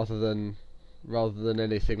 rather than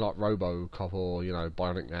anything like RoboCop or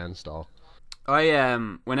Bionic Man style.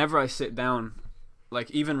 Whenever I sit down,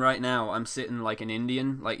 like even right now, I'm sitting like an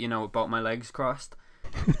Indian, like with both my legs crossed.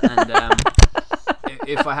 And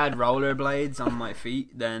if I had rollerblades on my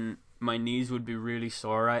feet, then my knees would be really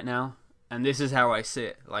sore right now. And this is how I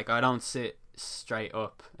sit. Like I don't sit straight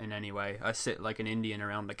up in any way. I sit like an Indian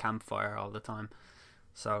around the campfire all the time.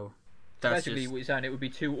 So that's Basically, just... what you're saying, it would be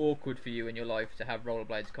too awkward for you in your life to have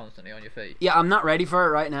rollerblades constantly on your feet. Yeah, I'm not ready for it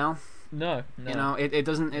right now. No. It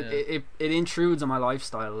doesn't. Yeah. It intrudes on my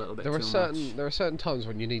lifestyle a little bit. There are too certain much. there are certain times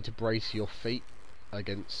when you need to brace your feet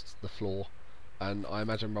against the floor, and I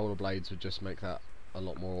imagine rollerblades would just make that a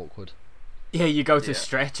lot more awkward. Yeah, you go to Yeah.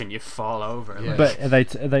 stretch and you fall over. Yeah.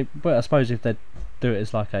 But but I suppose if they do it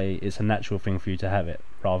as like it's a natural thing for you to have it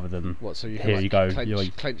rather than What? So you Here can you go, clench, you're-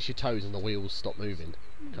 clench your toes and the wheels stop moving.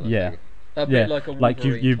 Kind of Yeah. thing. A bit yeah, like a like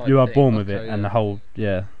you Wolverine type you are thing. born with it Okay, and yeah. the whole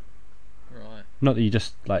Right. not that you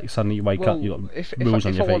just like suddenly you wake Well, up you got if wheels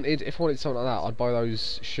on I your feet. wanted something like that, I'd buy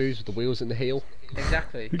those shoes with the wheels in the heel,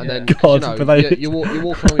 Exactly. and yeah. then God, but they- you walk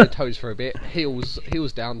along your toes for a bit, heels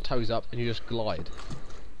down, toes up, and you just glide.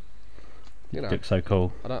 Look so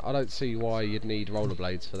cool. I don't see why you'd need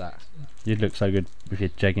rollerblades for that. You'd look so good with your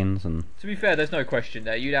jeggings and To be fair, there's no question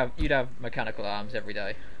there. You'd have mechanical arms every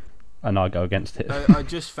day. I go against it. I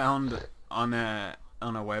just found on a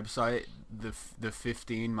website the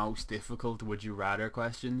 15 most difficult would you rather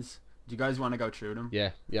questions. Do you guys want to go through them? Yeah.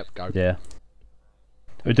 Yep. Go. Yeah.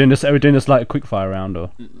 Are we doing this like a quick fire round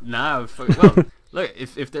or? No. Well, look,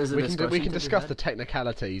 if there's a We discussion can to be discuss had. the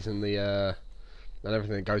technicalities and the and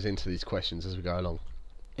everything that goes into these questions as we go along.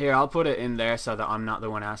 Here, I'll put it in there so that I'm not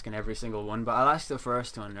the one asking every single one. But I'll ask the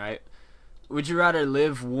first one, right? Would you rather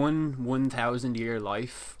live one 1,000-year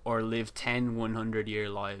life or live 10 100-year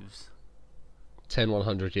lives? 10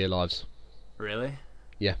 100-year lives. Really?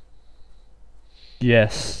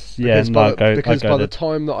 Yes. Yeah. Because No. by, I go. because I by go the the,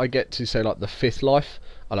 time that I get to say like the 5th life,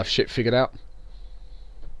 I'll have shit figured out.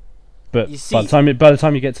 but You by see- the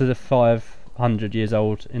time you get to the 500 years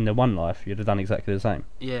old in the one life, you'd have done exactly the same.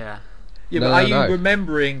 Yeah. Yeah, No, but are no. you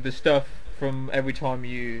remembering the stuff from every time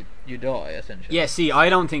you die, essentially? Yeah, see, I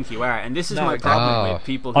don't think you are, and this is No, my exactly. problem Oh. with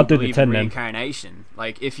people who I'll do the believe 10 in then. reincarnation.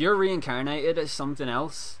 Like, if you're reincarnated as something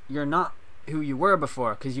else, you're not who you were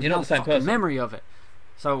before because you've You're no not the same fucking person. memory of it.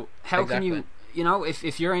 So how can you, Exactly.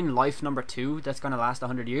 if you're in life number 2 that's gonna last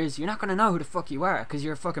 100 years, you're not gonna know who the fuck you are because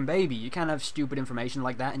you're a fucking baby. You can't have stupid information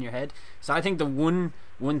like that in your head. So I think the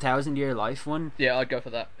 1,000-year life one. Yeah, I'd go for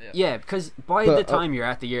that. Yeah. Yeah, because by But, the time you're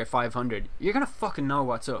at the year 500, you're gonna fucking know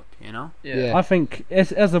what's up, you know? Yeah. I think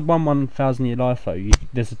as a 1,000 year life though,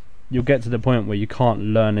 you'll get to the point where you can't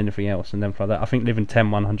learn anything else, and then for that, I think living 10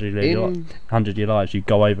 100-year lives, you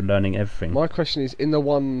go over learning everything. My question is, in the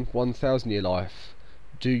 1,000-year life,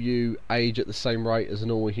 do you age at the same rate as a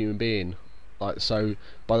normal human being? Like, so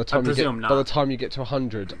by the time presume by the not. time you get to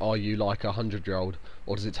 100, are you like a 100-year-old,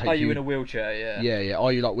 or does it take Are you in a wheelchair? Yeah. Yeah.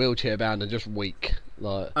 Are you like wheelchair bound and just weak?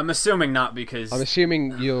 Like, I'm assuming not because I'm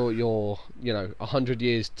assuming you're 100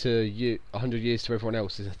 years to you, 100 years to everyone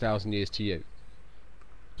else is 1,000 years to you.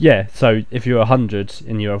 Yeah, so if you're 100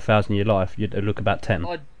 in your 1,000-year life, you'd look about 10.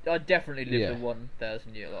 I'd definitely live Yeah. the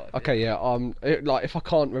 1,000-year life. Okay, yeah. Like if I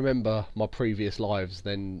can't remember my previous lives,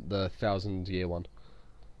 then the 1,000-year one.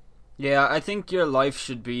 Yeah, I think your life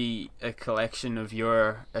should be a collection of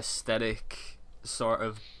your aesthetic sort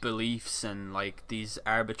of beliefs and like these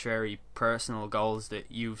arbitrary personal goals that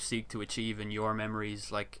you seek to achieve in your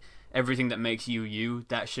memories. Like everything that makes you you,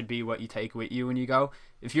 that should be what you take with you when you go.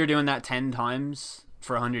 If you're doing that 10 times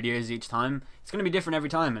for 100 years each time, it's going to be different every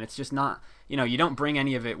time, and it's just not, you know, you don't bring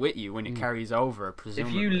any of it with you when it carries over, If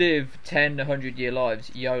presumably. you live 10 100-year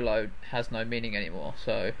lives, YOLO has no meaning anymore.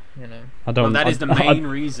 So, you know. I don't. Well, that is the I- main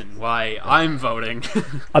reason why I'm voting.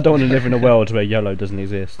 I don't want to live in a world where YOLO doesn't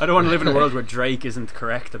exist. I don't want to live in a world where Drake isn't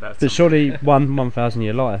correct about But something. surely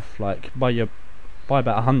 1,000-year life, like by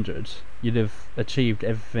about 100, you'd have achieved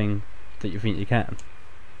everything that you think you can.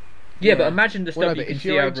 Yeah, but imagine the Well, stuff no, you but can if see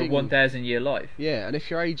you're over a aging- 1,000-year life. Yeah, and if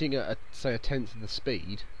you're aging at say a tenth of the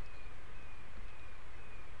speed.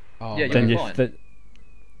 Oh, Yeah, Then you're you. fine.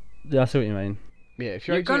 Yeah, I see what you mean. yeah, if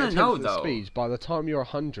you're You're aging at gonna a tenth know, of the though. speed, by the time you're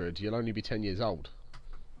 100, you'll only be 10 years old.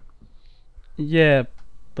 Yeah,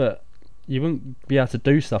 but you wouldn't be able to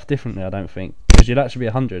do stuff differently, I don't think, because you'd actually be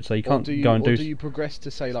 100, so you can't go and or do. do you progress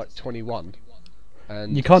to say like 21?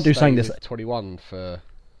 And You can't do stay something with that's- 21 for.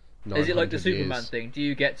 Is it like the 900 Superman years? thing? Do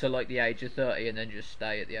you get to like the age of 30 and then just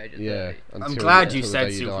stay at the age of 30? Yeah. I'm until- glad you until the said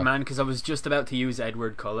day die. Superman, because I was just about to use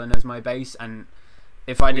Edward Cullen as my base, and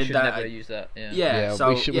if I We did should that, never use that. Yeah. yeah, so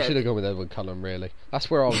we should yeah, have gone with Edward Cullen, really.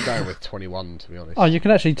 That's where I was going with 21, to be honest. Oh, you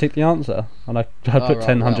can actually tick the answer, and I put Oh,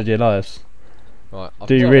 10 right, 100-year lives. Right, I've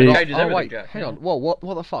Do you got- really- Oh, Changes everything, wait, Jack, hang yeah. on. Well, what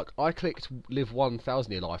the fuck? I clicked live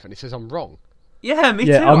 1,000-year life, and it says I'm wrong. yeah, me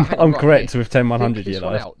Yeah, too. I'm Right, correct here. with 10 Think 100-year this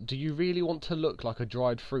one lives. out. Do you really want to look like a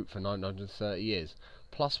dried fruit for 930 years?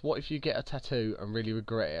 Plus, what if you get a tattoo and really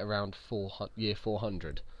regret it around year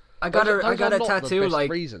 400? I got Those a are not the tattoo best like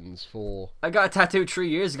reasons for. I got a tattoo 3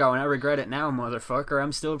 years ago, and I regret it now, motherfucker.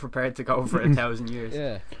 I'm still prepared to go for 1,000 years.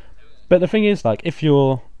 Yeah. But the thing is, like, if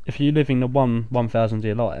you're living the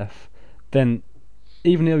 1,000-year life, then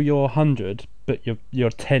even though you're 100, but you're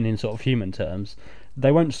 10 in sort of human terms,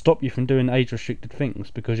 they won't stop you from doing age-restricted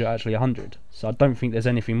things because you're actually 100. So I don't think there's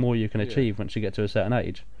anything more you can achieve once you get to a certain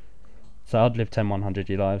age. So I'd live 10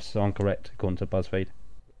 100-year lives, so I'm correct according to BuzzFeed.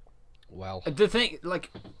 Well, The thing, like,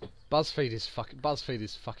 BuzzFeed is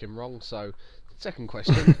fucking wrong. So, second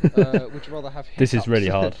question: would you rather have hiccups? This is really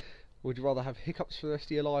hard. Would you rather have hiccups for the rest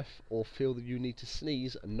of your life, or feel that you need to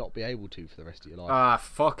sneeze and not be able to for the rest of your life?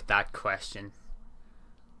 fuck that question.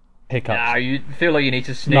 Hiccups. Nah, you feel like you need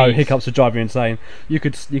to sneeze. No, hiccups would drive you insane. You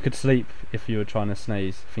could sleep if you were trying to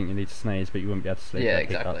sneeze, think you need to sneeze, but you wouldn't be able to sleep. Yeah, without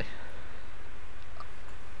hiccups. exactly.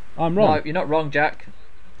 I'm wrong. No, you're not wrong, Jack.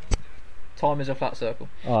 Time is a flat circle.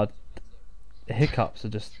 Oh, hiccups are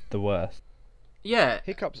just the worst. Yeah,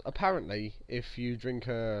 Hiccups. Apparently, if you drink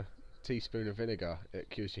a teaspoon of vinegar, it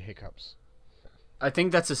cures your hiccups. I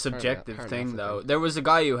think that's a subjective apparently thing, that's the though. thing. There was a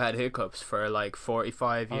guy who had hiccups for like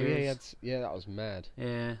 45 Oh years. yeah, that was mad.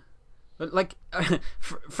 Yeah. But like,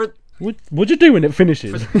 for What'd you do when it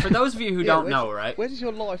finishes? for those of you who Yeah, don't where know, does- right? Where does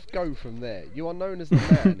your life go from there? You are known as the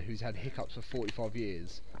man who's had hiccups for 45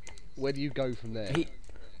 years. Where do you go from there? He-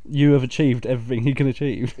 You have achieved everything you can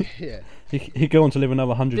achieve. Yeah. He'd go on to live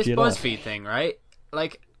another This 100-year life. BuzzFeed thing, right?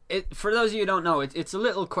 Like, for those of you who don't know, it's a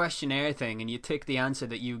little questionnaire thing, and you tick the answer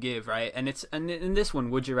that you give, right? And in this one,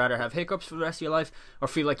 would you rather have hiccups for the rest of your life, or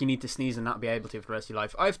feel like you need to sneeze and not be able to for the rest of your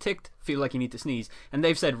life? I've ticked feel like you need to sneeze, and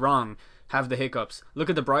they've said wrong. Have the hiccups. Look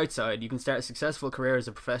at the bright side. You can start a successful career as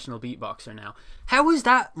a professional beatboxer now. How is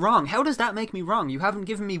that wrong? How does that make me wrong? You haven't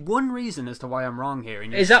given me one reason as to why I'm wrong here.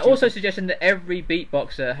 And you're Is that also stupid. suggesting that every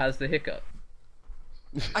beatboxer has the hiccup?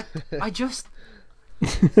 I just.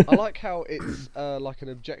 I like how it's like an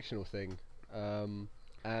objectional thing,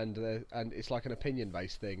 and it's like an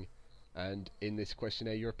opinion-based thing. And in this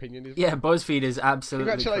questionnaire, your opinion is Yeah, BuzzFeed is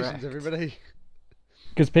absolutely Congratulations, correct. everybody.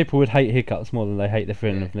 Because people would hate hiccups more than they hate the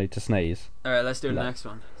feeling of need to sneeze. Alright, let's do the next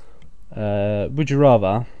one. Would you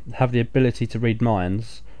rather have the ability to read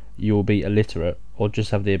minds, you will be illiterate, or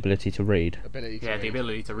just have the ability to read? Ability to Yeah, the read.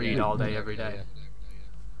 ability to read all day, every day.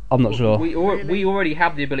 I'm not sure. We already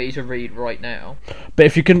have the ability to read right now. But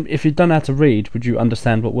if you don't know how to read, would you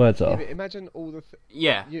understand what words Yeah, are? but imagine all the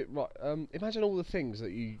Yeah. imagine all the things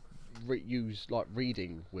that you use like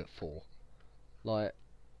reading for. Like,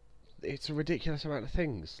 it's a ridiculous amount of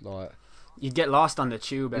things. Like, You'd get lost on the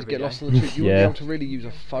tube you every get day. lost on the tube. You Yeah. wouldn't be able to really use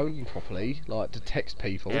a phone properly, like to text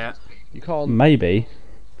people. Yeah. You can't. Maybe.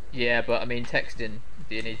 Yeah, but I mean, texting.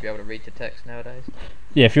 Do you need to be able to read to text nowadays?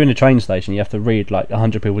 Yeah, if you're in a train station, you have to read like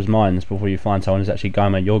 100 people's minds before you find someone who's actually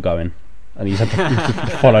going where you're going. and he's had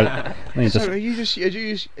to follow. And he So just,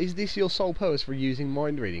 is this your sole purpose for using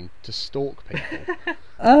mind reading to stalk people?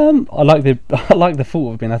 I like the I like the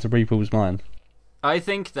thought of being able to read people's minds. I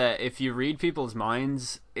think that if you read people's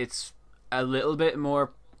minds, it's a little bit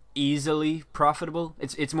more easily profitable.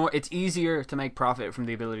 It's easier to make profit from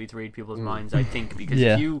the ability to read people's minds, I think, because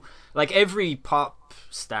Yeah. if you, like, every pop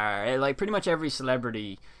star, like pretty much every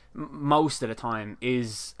celebrity, most of the time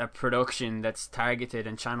is a production that's targeted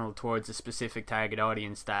and channeled towards a specific target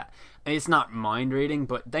audience. That it's not mind reading,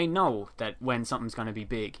 but they know that when something's going to be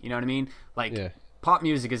big, you know what I mean? Like, Yeah. pop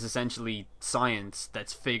music is essentially science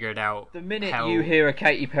that's figured out. The minute how... you hear a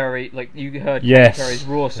Katy Perry, like you heard Yes. Katy Perry's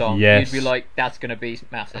Raw song, Yes. you'd be like, "That's gonna be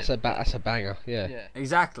massive." That's a banger. Yeah. Yeah.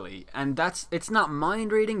 Exactly, and it's not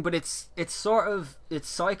mind reading, but it's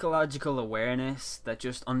psychological awareness that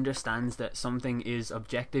just understands that something is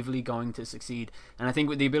objectively going to succeed. And I think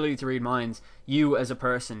with the ability to read minds, you as a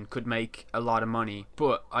person could make a lot of money.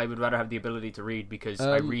 But I would rather have the ability to read because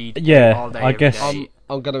I read yeah, all day. I every guess- day.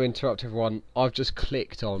 I'm going to interrupt everyone. I've just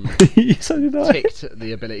clicked on So did I. ticked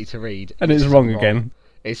the ability to read, And it's says wrong again.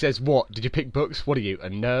 It says, "What? Did you pick books? What are you, a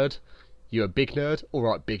nerd? You a big nerd? All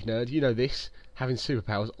right, big nerd. You know this. Having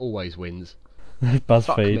superpowers always wins. Fuck me,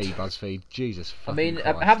 BuzzFeed. BuzzFeed. Jesus I fucking mean,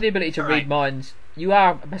 Christ. have the ability to read Right. minds. You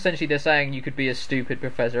are essentially they're saying you could be a stupid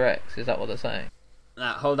Professor X. Is that what they're saying?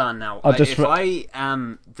 Hold on now. I just If I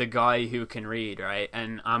am the guy who can read, right,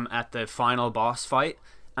 and I'm at the final boss fight,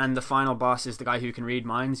 and the final boss is the guy who can read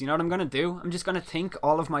minds, you know what I'm gonna do? I'm just gonna think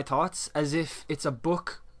all of my thoughts as if it's a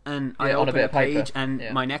book, and I Yeah, on a open bit a of paper. page, and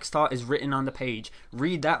Yeah. my next thought is written on the page.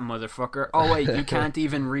 Read that, motherfucker. Oh wait, you can't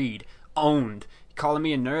even read. Owned. Calling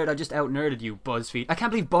me a nerd? I just out-nerded you, BuzzFeed. I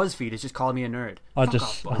can't believe BuzzFeed is just calling me a nerd. I Fuck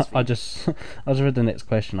just off, I BuzzFeed. just I just read the next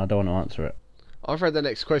question. I don't want to answer it. I've read the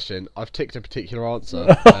next question. I've ticked a particular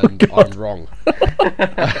answer, and I'm wrong.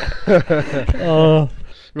 Oh,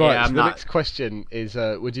 Right, Yeah, so I'm the not- next question is,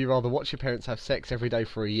 would you rather watch your parents have sex every day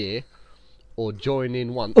for a year, or join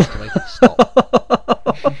in once to make it stop?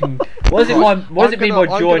 What does it Right, mean? What does it mean by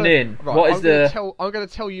I'm join gonna- in? Right, What is I'm gonna the? I'm going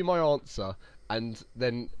to tell you my answer, and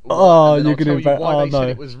then Oh, and then you're I'll tell gonna you ba- why oh, they said no.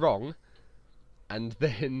 it was wrong, and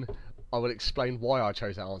then I will explain why I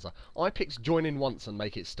chose that answer. I picked join in once and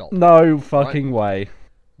make it stop. no fucking way.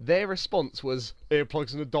 Their response was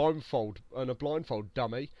earplugs and a blindfold,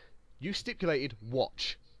 dummy. You stipulated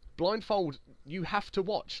watch. Blindfold, you have to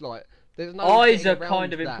watch. Like, there's no Eyes are getting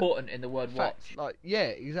kind of around that. important in the word Fact, watch. like, yeah,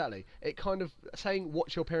 exactly. It kind of saying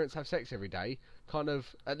watch your parents have sex every day. Kind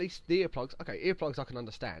of, at least the earplugs. Okay, earplugs I can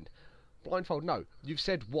understand. Blindfold, no. You've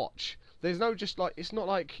said watch. There's no just like, it's not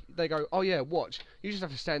like they go, oh yeah, watch. You just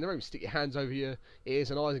have to stay in the room, stick your hands over your ears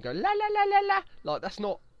and eyes and go la la la la la. Like, that's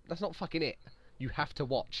not fucking it. You have to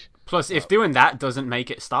watch. Plus, if doing that doesn't make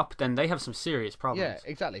it stop, then they have some serious problems. Yeah,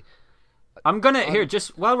 exactly. I'm gonna here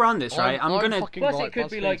just while we're on this, right? I'm I'm gonna fucking Plus, right, it could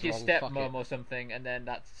be BuzzFeed's like your wrong, fuck stepmom it. or something, and then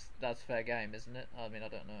that's fair game, isn't it? I mean, I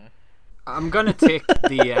don't know. I'm gonna tick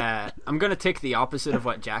the opposite of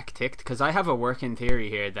what Jack ticked, because I have a working theory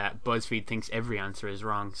here that BuzzFeed thinks every answer is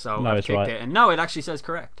wrong. So No, I've it's ticked right. it, and no, it actually says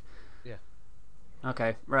correct. Yeah.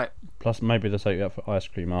 Okay, right. Plus, maybe they'll take you out for ice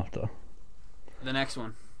cream after. The next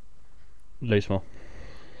one. Lose more.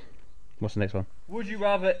 What's the next one? Would you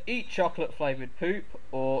rather eat chocolate flavored poop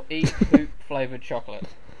or eat poop flavored chocolate?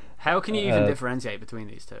 How can you even differentiate between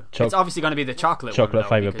these two? choc- It's obviously going to be the chocolate chocolate one, though,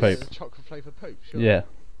 flavoured because- poop. Chocolate flavoured poop, sure. Yeah.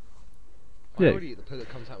 I Yeah. already eat the poo that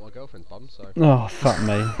comes out of my girlfriend's bum, so. Oh fuck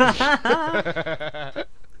me.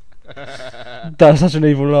 That's such an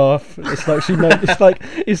evil laugh. It's like she know.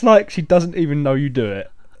 It's like she doesn't even know you do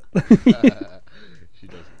it. She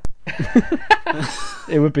does.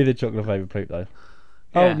 It would be the chocolate flavoured poop though.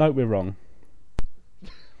 Yeah. Oh no, we're wrong.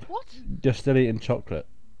 What? You're still eating chocolate.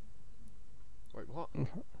 Wait, what?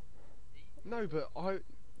 No, but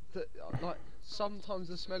like, sometimes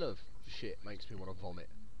the smell of shit makes me want to vomit.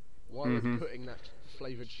 Why are they putting that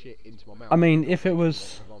flavoured shit into my mouth? I mean, if it Makes me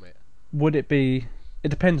was, want to vomit. would it be? It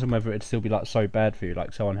depends on whether it'd still be like so bad for you,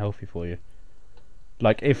 like so unhealthy for you.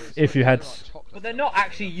 Like if you had. Like chocolate But they're not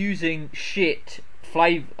actually using shit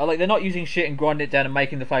flavor. Like they're not using shit and grinding it down and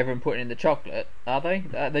making the flavor and putting it in the chocolate, are they?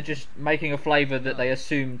 They're just making a flavor that they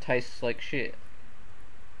assume tastes like shit.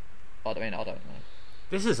 I don't know.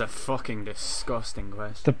 This is a fucking disgusting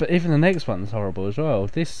question. But even the next one's horrible as well.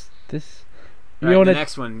 This. Right, You're on the a-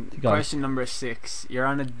 next one, Go on. question number 6. You're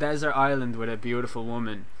on a desert island with a beautiful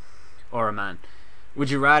woman or a man. Would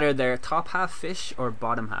you rather their top half fish or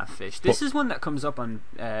bottom half fish? This is one that comes up on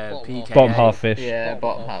PKA. Bottom half fish. Yeah,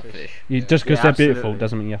 bottom half half fish. You, just because Yeah, they're beautiful absolutely.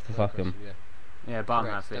 doesn't mean you have to fuck them. Yeah, Yeah, bottom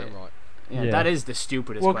correct, half fish. damn right. Yeah, Yeah. that is the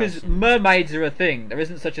stupidest Well, because question. mermaids are a thing. There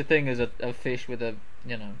isn't such a thing as a fish with a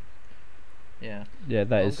Yeah. Yeah,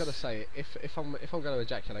 that I'm is. gonna say if I'm going to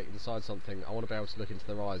ejaculate inside something, I want to be able to look into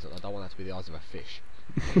their eyes, and I don't want that to be the eyes of a fish.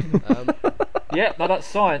 Yeah, no, that's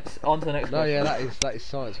science. On to the next No, question. yeah, that is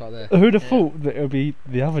science right there. Who'd have Yeah. thought that it would be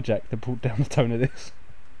the other Jack that brought down the tone of this?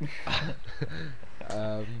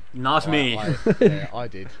 Not me. Yeah, I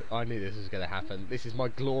did. I knew this was going to happen. This is my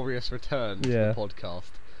glorious return to Yeah. the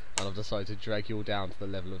podcast, and I've decided to drag you all down to the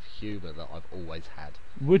level of humour that I've always had.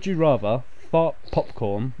 Would you rather fart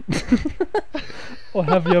popcorn or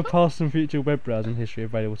have your past and future web browsing history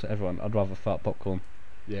available to everyone? I'd rather fart popcorn.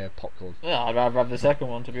 Yeah, popcorn. Yeah, I'd rather have the second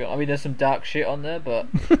one, to be honest. I mean, there's some dark shit on there, but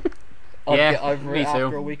I'd Yeah, get over me it after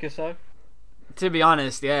too. a week or so. To be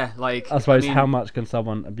honest, yeah, like I suppose mean, how much can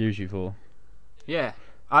someone abuse you for? Yeah,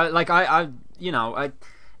 you know,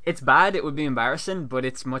 it's bad. It would be embarrassing, but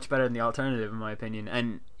it's much better than the alternative, in my opinion.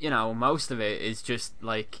 And you know, most of it is just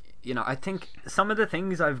like, you know, I think some of the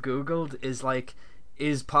things I've googled is like,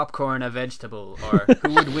 is popcorn a vegetable, or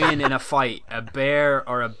who would win in a fight, a bear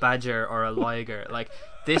or a badger or a liger? Like,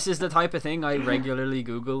 this is the type of thing I regularly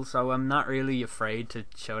Google, so I'm not really afraid to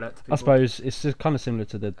show that to people. I suppose it's just kind of similar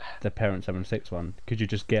to the parents having sex one. Could you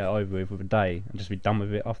just get it over with a day and just be done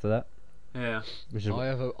with it after that? Yeah. Which is I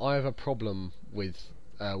have a problem with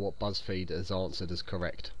what BuzzFeed has answered as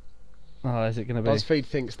correct. oh, is it going to be? BuzzFeed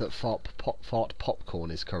thinks that fart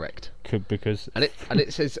popcorn is correct, Could because and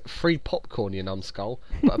it says free popcorn, you numbskull.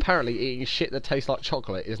 But apparently, eating shit that tastes like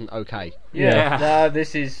chocolate isn't okay. Yeah. No,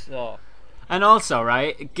 this is. Oh. And also,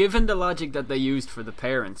 right, given the logic that they used for the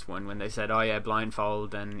parents one when they said, "Oh yeah,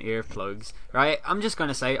 blindfold and earplugs," right? I'm just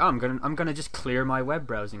gonna say, I'm gonna just clear my web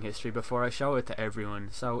browsing history before I show it to everyone.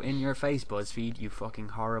 So in your face, BuzzFeed, you fucking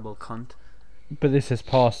horrible cunt. but this is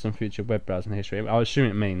past and future web browsing history. I assume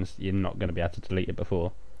it means you're not going to be able to delete it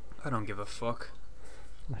before. I don't give a fuck.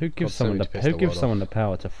 Who gives God, someone sorry the to piss who the gives world someone the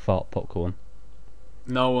power to fart popcorn?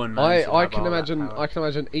 No one. Man, should I have can all that imagine power. I can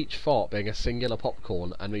imagine each fart being a singular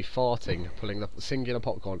popcorn, and me farting, pulling the singular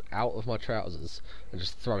popcorn out of my trousers and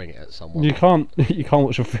just throwing it at someone. You can't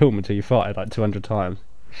watch a film until you farted like 200 times.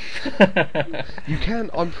 You can.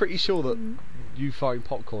 I'm pretty sure that you farting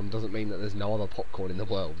popcorn doesn't mean that there's no other popcorn in the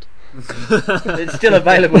world. It's still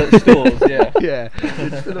available at stores, yeah. Yeah,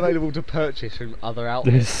 it's still available to purchase from other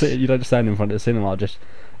outlets. You don't stand in front of the cinema just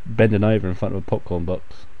bending over in front of a popcorn box.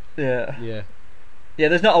 Yeah. Yeah. Yeah,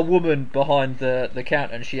 there's not a woman behind the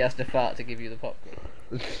counter and she has to fart to give you the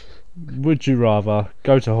popcorn. Would you rather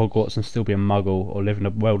go to Hogwarts and still be a muggle, or live in a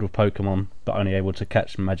world of Pokemon but only able to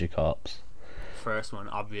catch Magikarps? First one,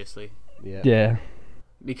 obviously. Yeah. Yeah.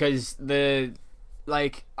 Because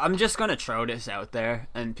I'm just gonna throw this out there,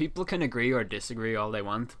 and people can agree or disagree all they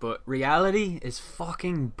want, but reality is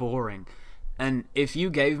fucking boring. And if you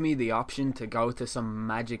gave me the option to go to some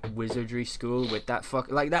magic wizardry school with that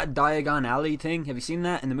like that Diagon Alley thing, have you seen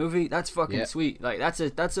that in the movie? That's fucking Yeah. sweet. Like that's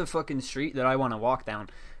a fucking street that I want to walk down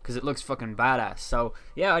because it looks fucking badass. So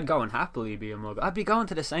yeah, I'd go and happily be a muggle. I'd be going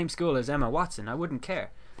to the same school as Emma Watson. I wouldn't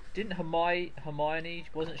care. Didn't Hermione,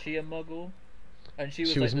 wasn't she a muggle? And she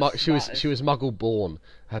was She was like she was Muggle born.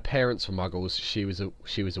 Her parents were Muggles. She was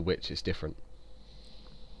a witch. It's different.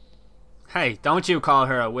 Hey, don't you call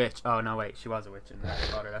her a witch? Oh no, wait, she was a witch in Harry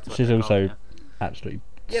Potter. That's what She's they call also her. absolutely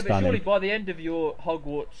Yeah, but stunning. surely by the end of your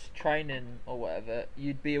Hogwarts training or whatever,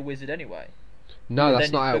 you'd be a wizard anyway. No, Yeah, that's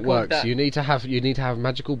then not how it because works. that- You need to have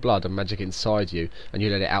magical blood and magic inside you, and you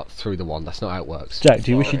let it out through the wand. That's not how it works. Jack,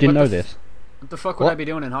 do you wish you didn't know this? What the fuck would What? I be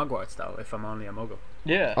doing in Hogwarts though if I'm only a muggle?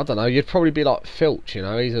 Yeah. I don't know. You'd probably be like Filch. You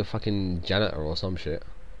know, he's a fucking janitor or some shit.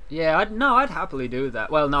 Yeah, I'd happily do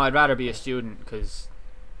that. Well, no, I'd rather be a student because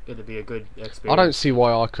it'd be a good experience. I don't see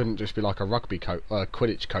why I couldn't just be like a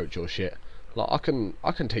Quidditch coach or shit. Like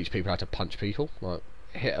I can teach people how to punch people. Like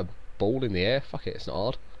hit a ball in the air. Fuck it, it's not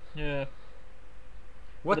hard. Yeah.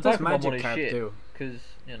 What The does Pokemon one is Magikarp shit, do? because,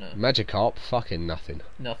 you know, Magikarp, fucking nothing.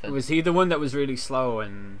 nothing. Was he the one that was really slow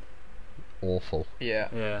and Awful. Yeah.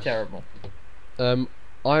 Yeah. Terrible.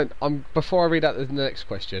 I'm before I read out the next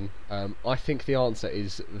question. I think the answer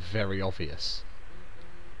is very obvious.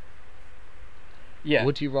 Yeah.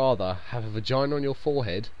 Would you rather have a vagina on your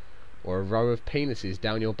forehead or a row of penises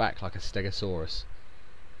down your back like a stegosaurus?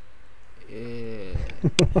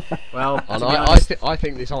 well, to And be I honest, I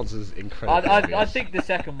think this answer's incredibly I obvious. think the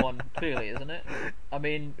second one, clearly, isn't it? I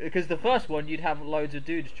mean, because the first one, you'd have loads of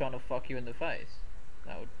dudes trying to fuck you in the face.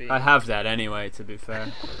 That would be... I have that anyway. To be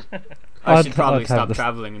fair, I I'd- should probably I'd have stop the-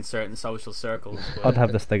 traveling in certain social circles. But I'd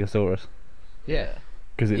have the Stegosaurus Yeah.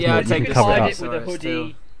 because it's Yeah, not, I'd you take can You could the cover it hide up. it with a Stegosaurus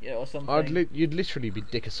hoodie, too. yeah, or something. You'd literally be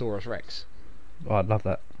Dickosaurus Rex. Oh, I'd love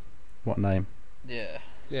that. What name? Yeah.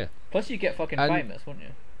 Yeah. Plus, you get fucking And- famous, wouldn't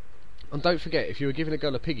you? And don't forget, if you were giving a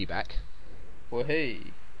girl a piggyback, Well, hey.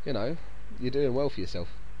 you know, You're doing well for yourself.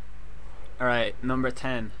 Alright, number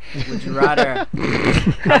 10. Would you rather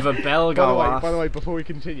have a bell go off? By the way, before we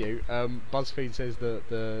continue, BuzzFeed says that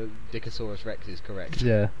the Dickosaurus Rex is correct.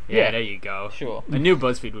 Yeah, Yeah, there you go. Sure. I knew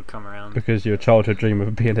BuzzFeed would come around. because your childhood dream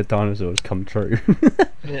of being a dinosaur has come true.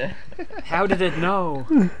 Yeah. How did it know?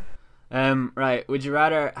 Right, would you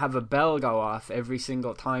rather have a bell go off every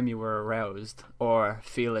single time you were aroused, or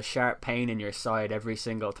feel a sharp pain in your side every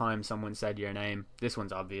single time someone said your name? This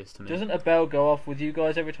one's obvious to me. Doesn't a bell go off with you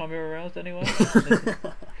guys every time you're aroused anyway?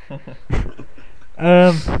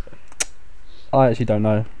 I actually don't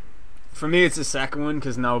know. For me, it's the second one,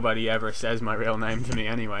 because nobody ever says my real name to me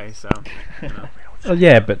anyway, so, you know. Oh,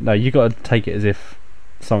 yeah, but no, you got to take it as if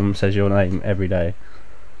someone says your name every day.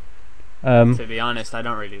 To be honest, I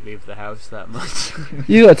don't really leave the house that much.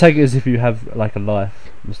 You got to take it as if you have like a life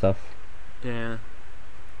and stuff. Yeah.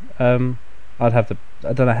 I'd have the.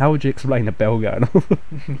 I don't know. How would you explain a bell going off?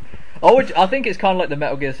 I think it's kind of like the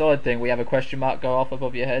Metal Gear Solid thing. We have a question mark go off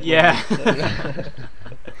above your head. Yeah.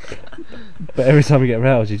 But every time you get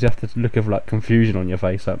aroused, you just have to look of like confusion on your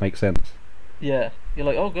face. That makes sense. Yeah. You're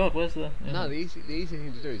like, oh god, where's the? Yeah. No, the easy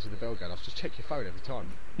thing to do is with the bell going off, just check your phone every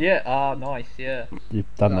time. Yeah. Ah, nice. Yeah. You've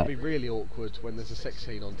done That'd that. be really awkward when there's a sex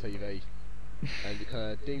scene on TV, and you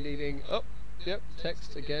kind of ding ding ding. Oh, yep,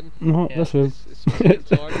 text again. No, Yeah. that's weird. It's split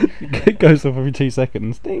time. It goes off every 2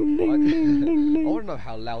 seconds. Ding ding ding ding I ding. want to know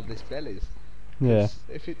how loud this bell is. Yeah. 'Cause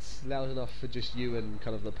if it's loud enough for just you and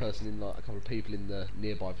kind of the person in like a couple of people in the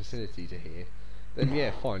nearby vicinity to hear, then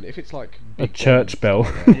yeah, fine. If it's like A Big church Ben and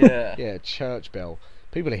bell. stuff like that, Yeah. yeah, church bell.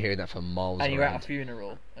 People are hearing that for miles And you're at a around.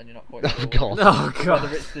 funeral, and you're not quite Oh sure god. Oh, God.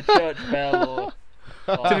 whether it's the church bell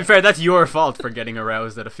or. To be fair, that's your fault for getting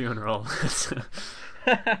aroused at a funeral.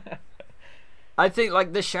 I think,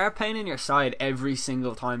 like, the sharp pain in your side every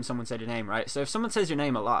single time someone said your name, right? So if someone says your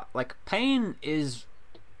name a lot, like, pain is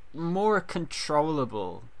more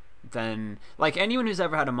controllable than... Like, anyone who's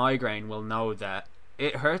ever had a migraine will know that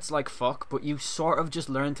it hurts like fuck, but you sort of just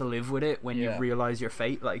learn to live with it when Yeah. you realise your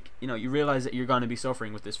fate. Like, you know, you realise that you're going to be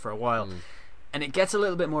suffering with this for a while. And it gets a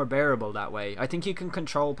little bit more bearable that way. I think you can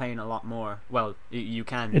control pain a lot more. Well, you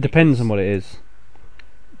can. It depends on what it is.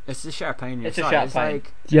 It's the sharp pain in your It's a side. sharp It's pain.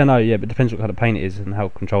 like... Yeah, no, yeah, but it depends what kind of pain it is and how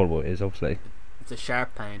controllable it is, obviously. It's a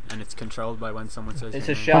sharp pain, and it's controlled by when someone says It's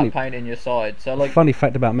your a name. sharp Funny- pain in your side. So like, Funny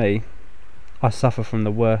fact about me, I suffer from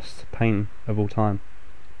the worst pain of all time.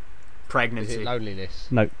 Is Pregnancy. it loneliness?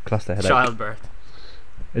 No, cluster headache. Childbirth.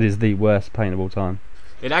 It is the worst pain of all time.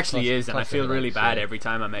 It actually Cluster- is, and I cluster feel really headaches, bad yeah. every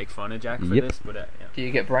time I make fun of Jack for Yep. this, but yeah. do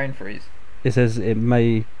you get brain freeze? It says it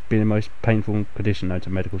may be the most painful condition known to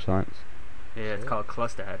medical science. Yeah, it's called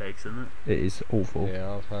cluster headaches, isn't it? It is awful.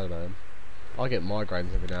 Yeah, I've heard about them. I get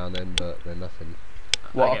migraines every now and then, but they're nothing. I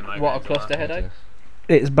What? get What a migraines lot. cluster headache?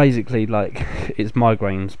 It's basically like it's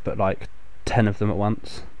migraines, but like 10 of them at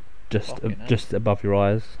once, Fucking hell. just above your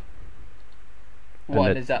eyes.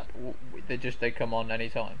 What And is that? They come on any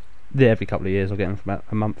time. Yeah, every couple of years I get them for about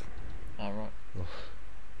a month. Oh right.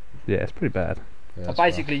 Yeah, it's pretty bad. Yeah, So that's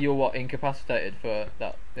basically, you're what, incapacitated for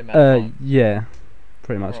that amount of time? Yeah,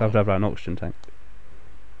 pretty much. I have to Right. have an oxygen tank.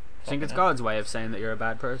 I think it's Fucking hell. God's way of saying that you're a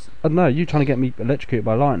bad person. I don't know. You trying to get me electrocuted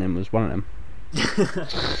by lightning was one of them.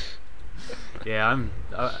 Yeah, I'm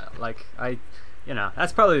you know,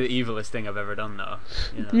 that's probably the evilest thing I've ever done, though.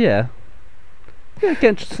 You know? Yeah. Yeah,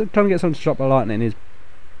 trying to get someone to struck by lightning is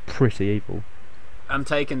pretty evil. I'm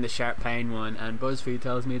taking the sharp pain one, and BuzzFeed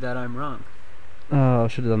tells me that I'm wrong. Oh, I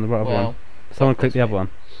should have done the right Well, one. Someone fuck click the BuzzFeed. other one.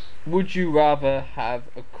 Would you rather have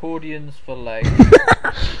accordions for legs,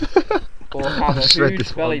 or have a just read huge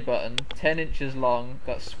this belly one. button 10 inches long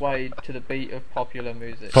that swayed to the beat of popular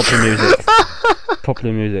music? Popular music.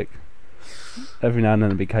 Popular music. Every now and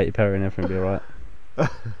then it'll be Katy Perry and everything will be alright.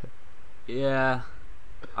 Yeah,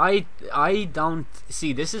 I don't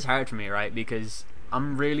see. This is hard for me, right? Because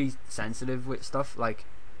I'm really sensitive with stuff like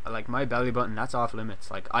my belly button. That's off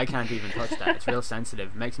limits. Like, I can't even touch that. It's real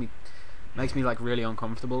sensitive. Makes me like really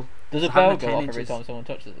uncomfortable. Does a So bell having go 10 off every inches- time someone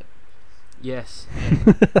touches it? Yes.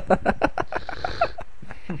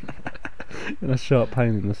 And a sharp pain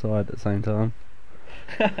in the side at the same time.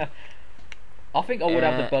 I think I would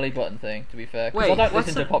have the Uh, belly button thing, to be fair, because I wait, don't what's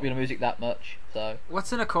listen to the- popular music that much, so...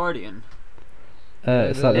 What's an accordion?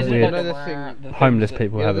 It's like Is the it weird like the thing- things homeless that-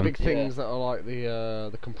 people You know have the them. big things that are like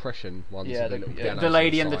the compression ones. Yeah, with the- little yeah. pianos The on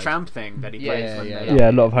Lady and the side. Tramp thing that he Yeah, plays. when yeah, they-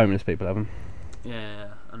 Yeah, a lot of homeless people have them. Yeah,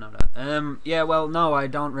 I know that. Yeah, well, no, I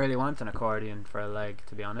don't really want an accordion for a leg,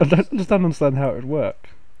 to be I honest. just don't understand how it would work.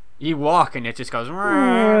 You walk and it just goes. I'm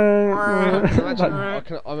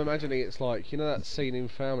imagining it's like, you know that scene in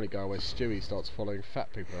Family Guy where Stewie starts following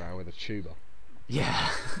fat people around with a tuba. Yeah.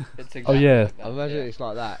 It's Oh exactly yeah, like that, I imagine yeah. it's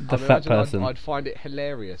like that. The I fat imagine person. I'd find it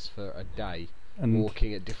hilarious for a day, and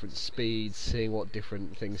walking at different speeds, seeing what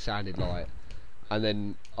different things sounded like, and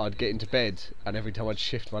then I'd get into bed, and every time I'd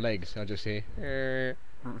shift my legs, I'd just hear. And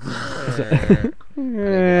it'd be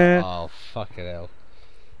like, oh fucking hell!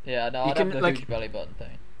 Yeah, no, You I'd can, have the like- huge belly button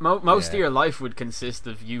thing. Most of Yeah. your life would consist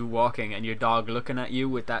of you walking and your dog looking at you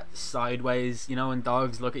with that sideways, you know, when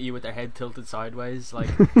dogs look at you with their head tilted sideways, like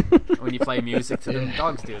when you play music to them.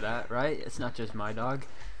 Dogs do that, right? It's not just my dog.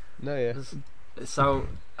 No, yeah. So,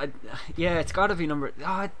 yeah, it's got to be number.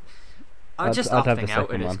 I'd just I'd have the opting out with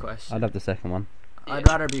second this one. question. I'd have the second one. I'd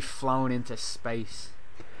rather be flown into space.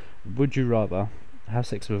 Would you rather have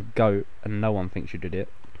sex with a goat and no one thinks you did it,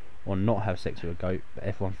 or not have sex with a goat but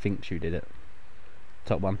everyone thinks you did it?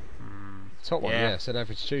 Top one. Top one, Yeah. yeah. St.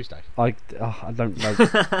 Average Tuesday. I don't know.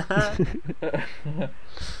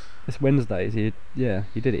 It's Wednesday. So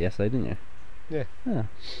you did it yesterday, didn't you? Yeah.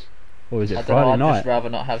 Or is I it don't know, Friday I'd night? just rather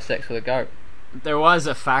not have sex with a goat. There was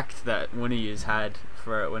a fact that one of yous had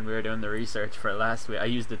for when we were doing the research for it last week. I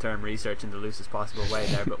used the term research in the loosest possible way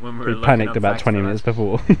there, but when we were We looking panicked up about facts 20 for minutes last-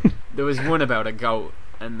 before. there was one about a goat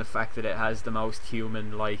and the fact that it has the most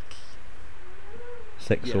human-like.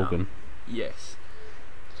 Sex You know. organ. Yes.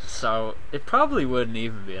 So it probably wouldn't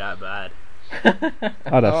even be that bad.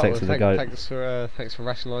 I'd have sex with a goat. Thanks for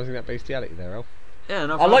rationalising that bestiality there, Al. Yeah,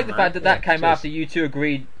 no I problem, like the man. fact that that Yeah, came cheers. after you two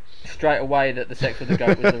agreed straight away that the sex with the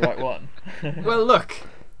goat was the right one. Well, look.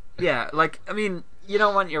 Yeah, like, I mean, you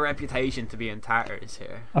don't want your reputation to be in tatters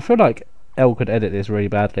here. I feel like Elle could edit this really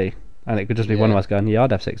badly, and it could just be one of Yeah. us going, "Yeah,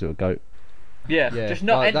 I'd have sex with a goat." Yeah, Yeah, just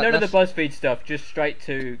not like that- none of the BuzzFeed stuff, just straight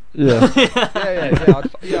to. Yeah,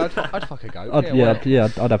 I'd fuck a goat.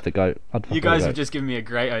 I'd have the goat. I'd fuck You a guys goat. have just given me a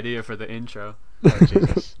great idea for the intro. Oh,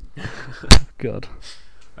 Jesus. God.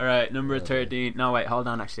 Alright, number 13. No, wait, hold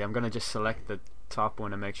on, actually. I'm going to just select the top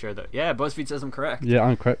one and make sure that. Yeah, BuzzFeed says I'm correct. Yeah,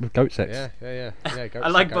 I'm correct with goat sex. Yeah. Goat, I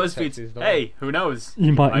like goat sex BuzzFeed's. is the Hey, who knows?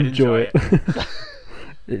 You might enjoy it. it.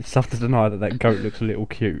 It's tough to deny that goat looks a little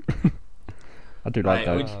cute. I do like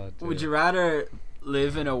Right, goats. would you rather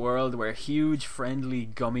live in a world where huge friendly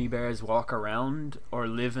gummy bears walk around, or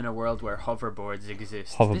live in a world where hoverboards exist? This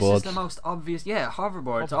is Hoverboards. the most obvious. Yeah,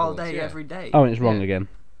 hoverboards all Hoverboards, day, yeah. every day. Oh, and it's wrong Yeah. again.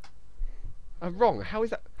 I'm wrong. How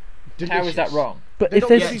is that? How is that delicious? wrong? But They're if not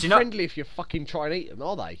there's really do you know- friendly if you fucking try and eat them,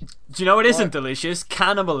 are they? Do you know what isn't Right. delicious?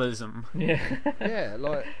 Cannibalism. Yeah. Yeah,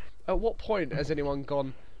 like, at what point has anyone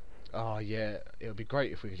gone, oh yeah, it would be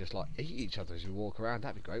great if we could just like eat each other as we walk around,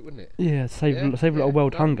 that'd be great, wouldn't it? yeah, save Yeah, a lot of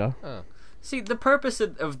world no. hunger. Oh. See, the purpose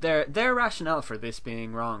of their rationale for this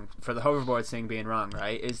being wrong, for the hoverboards thing being wrong,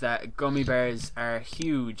 right, is that gummy bears are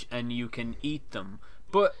huge and you can eat them.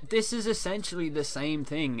 But this is essentially the same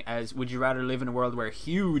thing as would you rather live in a world where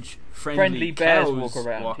huge friendly bears cows walk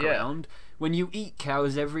around, yeah. when you eat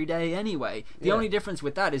cows every day anyway. The Yeah. only difference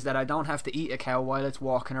with that is that I don't have to eat a cow while it's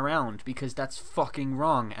walking around, because that's fucking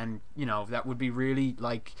wrong, and you know that would be really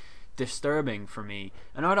like disturbing for me,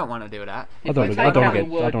 and I don't want to do that. If we I take don't out the get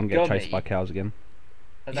word chased gummy, by cows again.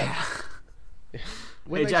 and that-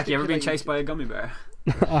 When Hey they Jack, you ever been stipulated- chased by a gummy bear?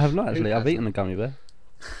 I have not actually. I've hasn't? eaten a gummy bear.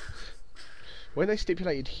 When they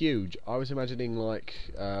stipulated huge, I was imagining like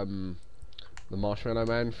the Marshmallow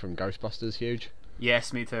Man from Ghostbusters huge.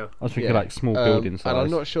 Yes, me too. I was thinking Yeah. like small building size. And I'm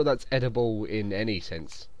not sure that's edible in any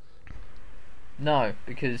sense. no,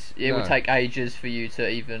 because it No. would take ages for you to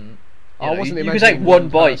even. You I know, wasn't you could imagining take one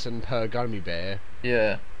bite. person per gummy bear,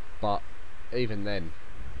 Yeah. but even then,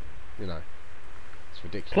 you know, it's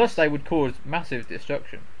ridiculous. Plus, they would cause massive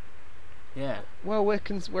destruction. Yeah. Well,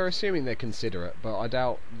 we're assuming they're considerate, but I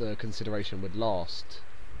doubt the consideration would last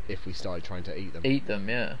if we started trying to eat them. Eat them,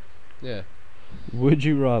 yeah. Yeah. Would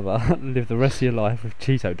you rather live the rest of your life with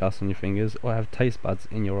Cheeto dust on your fingers, or have taste buds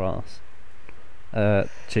in your ass?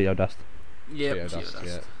 Cheeto dust. Yep, Cheeto dust, Cheeto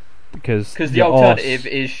yeah. Because Because the your alternative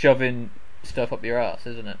arse- is shoving stuff up your ass,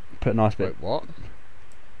 isn't it? put a nice bit. Wait, what?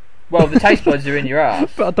 Well, the taste buds are in your ass.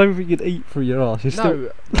 But I don't think you'd eat through your arse. You're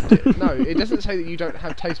still... No, it doesn't say that you don't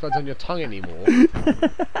have taste buds on your tongue anymore.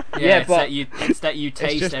 Yeah, but- it's that you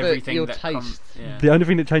taste just that everything you'll that taste. comes. Yeah. The only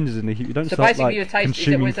thing that changes in the heat, you don't So start basically, like you're tasting. Is that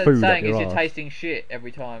consuming what it's food up saying? Is your you're arse. tasting shit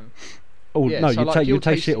every time? Oh Yeah, no, so you like you you'll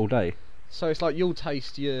taste taste- shit all day. So it's like you'll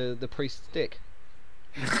taste the priest's dick.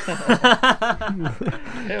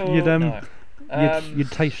 Hell You'd, no.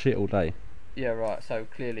 You'd taste shit all day. Yeah, right. So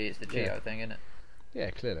clearly, it's the Cheeto Yeah. thing, isn't it? Yeah,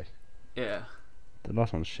 clearly. Yeah. The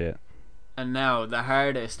last one's shit. And now the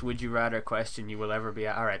hardest would you rather question you will ever be.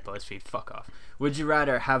 Alright, BuzzFeed, fuck off. Would you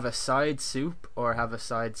rather have a side soup or have a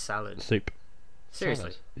side salad? Soup.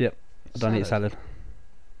 Seriously. Yep. I don't eat salad.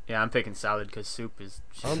 Yeah, I'm picking salad because soup is.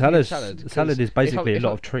 I'm Salad. thinking salad, 'cause Salad is basically if a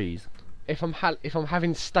lot I- of trees. if I'm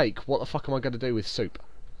having steak, what the fuck am I going to do with soup?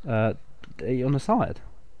 Eat on the side,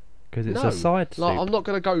 because it's No, a side like, soup. I'm not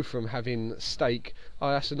going to go from having steak. Oh,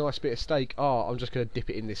 that's a nice bit of steak. Oh, I'm just going to dip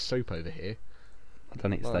it in this soup over here. I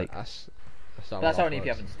don't eat Like, steak. not That's how only it if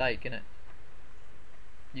you're works. having steak, innit?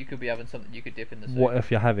 You could be having something you could dip in the soup. What if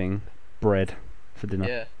you're having bread for dinner?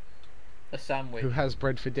 Yeah. A sandwich. Who has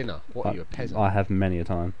bread for dinner? What are you, a peasant? I have many a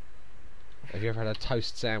time. Have you ever had a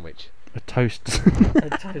toast sandwich? A toast. A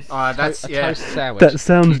toast. That's a yeah. toast sandwich. That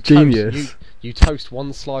sounds You genius. You toast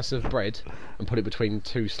one slice of bread and put it between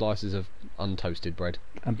two slices of untoasted bread.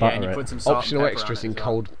 And Yeah, butter and you it. put some salt Optional and pepper extras on it in as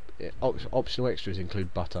well. cold. Optional extras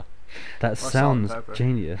include butter. That salt and sounds pepper.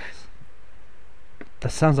 genius.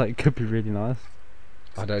 That sounds like it could be really nice.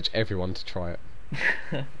 I'd urge everyone to try it.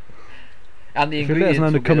 And the If you let us ingredients know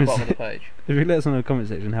in will the be at the comments- bottom of the page. If you let us know in the comment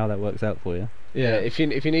section how that works out for you. Yeah, if you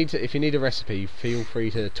need a recipe, feel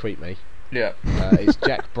free to tweet me. Yeah. It's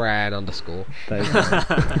Jack Bran _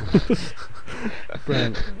 That is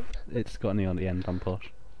Brent, it's got an E on the end, I'm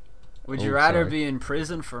posh. Would you Oh, rather sorry. be in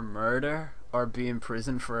prison for murder or be in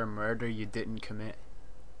prison for a murder you didn't commit?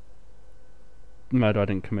 Murder I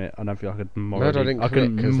didn't commit. I don't feel I could morally. Murder I didn't I commit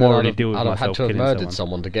couldn't because morally deal with I'd have myself had to have killing murdered someone.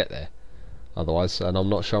 someone to get there. Otherwise, and I'm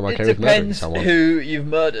not sure I'm okay It with murdering depends someone. who you've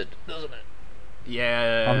murdered, doesn't it?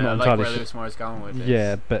 Yeah, I'm not I like entirely where sure. Lewis Moore's going with this.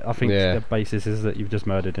 Yeah, but I think Yeah. the basis is that you've just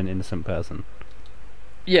murdered an innocent person.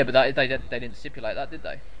 Yeah, but they didn't stipulate that, did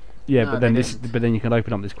they? Yeah, No, but then they this, didn't. but then you can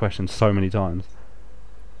open up this question so many times.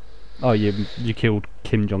 Oh, you killed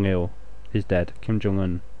Kim Jong Il. He's dead. Kim Jong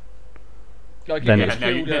Un. Like, Then you it's-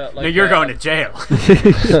 get killed, No, you're going to jail.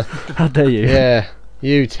 How dare you? Yeah,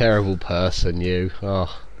 you terrible person, you.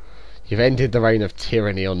 Oh, you've ended the reign of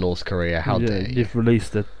tyranny on North Korea. How Yeah, dare you? You've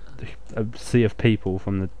released a sea of people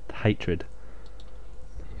from the hatred.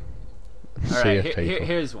 Sea Alright, of people.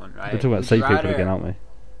 here's one, right? We're talking about Would sea you people rather- again, aren't we?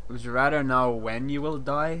 Would you rather know when you will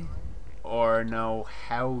die or know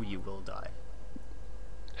how you will die?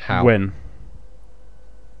 How? When?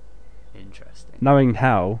 Interesting. Knowing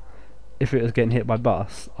how, if it was getting hit by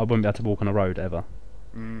bus, I wouldn't be able to walk on a road ever.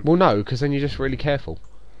 Well, no, because then you're just really careful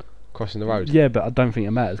crossing the road. Yeah, but I don't think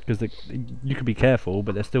it matters because you could be careful,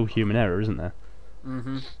 but there's still human error, isn't there?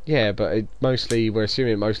 Yeah, but we're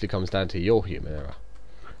assuming it mostly comes down to your human error.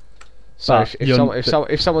 So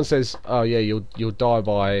But if someone says, "Oh yeah, you'll die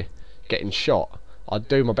by getting shot," I'd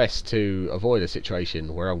do my best to avoid a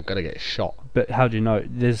situation where I'm gonna get shot. But how do you know?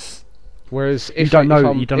 There's Whereas you if don't know if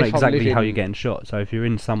I'm- you don't know if I'm exactly how living- you're getting shot. So if you're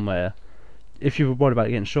in somewhere, if you were worried about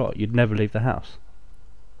getting shot, you'd never leave the house.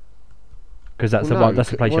 Because that's Well, the no, one. That's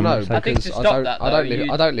the place well, you're no, most safe. I think to because stop that, though,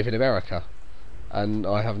 I don't live in America, and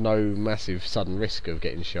I have no massive sudden risk of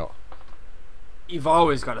getting shot. You've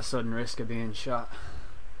always got a sudden risk of being shot.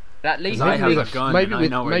 At least I have with a gun maybe and I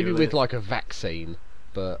with know where maybe you with live. like a vaccine,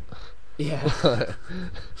 but Yeah.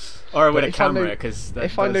 Or with But a if I knew- camera, because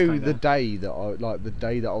if I knew the day that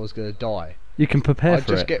I was gonna die, You can prepare I'd for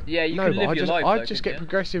just it. get Yeah, you no, can but live I'd your just, life, I'd though, just couldn't get you?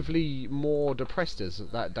 progressively more depressed as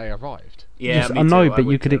that day arrived. Yeah, Yes, me I know, too, but you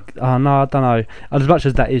would could. too. Oh no, I don't know. As much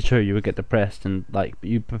as that is true, you would get depressed and like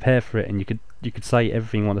you prepare for it, and you could say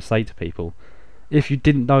everything you want to say to people. If you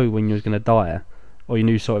didn't know when you was gonna die, or you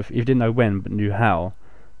knew sort of, if you didn't know when but knew how,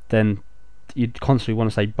 then you'd constantly want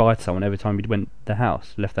to say bye to someone every time you left the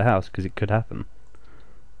house, because it could happen.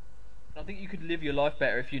 I think you could live your life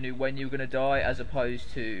better if you knew when you were going to die as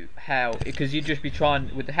opposed to how, because you'd just be trying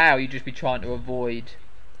to avoid.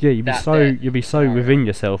 Yeah, you'd be That so death you'd be so scenario. within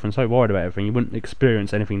yourself and so worried about everything. You wouldn't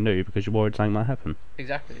experience anything new because you're worried something might happen.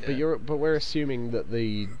 Exactly. But we're assuming that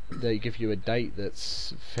they give you a date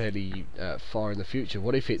that's fairly far in the future.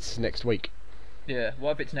 What if it's next week? Yeah.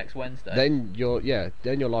 What if it's next Wednesday? Then your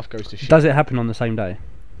life goes to shit. Does it happen on the same day?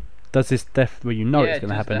 Does this death where you know Yeah, it's going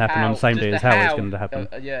to just happen on the same just day as the how it's going to happen?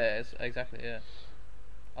 Yeah, exactly. Yeah.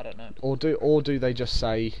 I don't know. Or do they just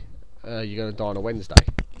say you're going to die on a Wednesday?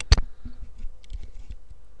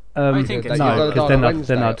 I think That it's you're no, going to because die on then a I'd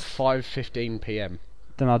Wednesday then at I'd 5:15 p.m.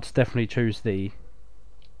 then I'd definitely choose they'd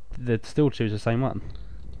still choose the same one.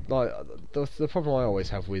 Like the problem I always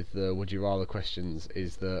have with the would you rather questions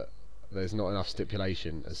is that there's not enough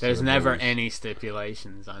stipulation. There's to the never rules, any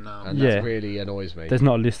stipulations, I know. and Yeah. that really annoys me. There's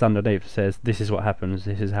not a list underneath that says this is what happens,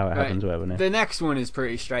 this is how it Right. happens, whatever. No. The next one is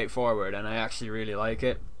pretty straightforward, and I actually really like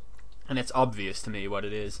it. And it's obvious to me what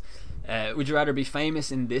it is. Would you rather be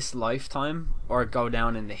famous in this lifetime or go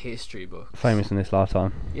down in the history books? Famous in this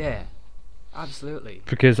lifetime, Yeah, absolutely.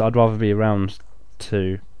 because I'd rather be around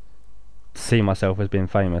to see myself as being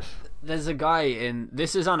famous. There's a guy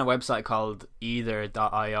this is on a website called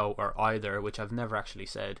either.io or either, which I've never actually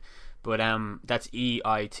said, but that's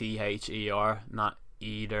EITHER, not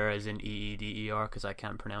Eder, as in Eeder, because I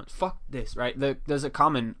can't pronounce. Fuck this, right? There's a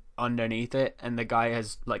comment underneath it, and the guy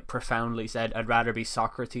has like profoundly said, "I'd rather be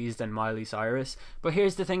Socrates than Miley Cyrus." But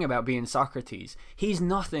here's the thing about being Socrates: he's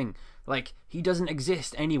nothing. Like, he doesn't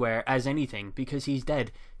exist anywhere as anything because he's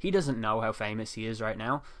dead. He doesn't know how famous he is right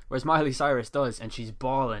now, whereas Miley Cyrus does, and she's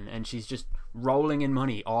balling, and she's just rolling in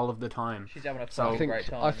money all of the time. She's having a I fucking think great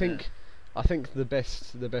time. I think the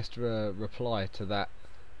best reply to that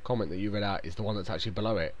comment that you read out is the one that's actually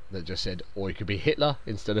below it, that just said, "Or you could be Hitler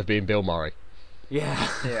instead of being Bill Murray." Yeah.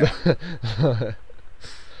 Yeah.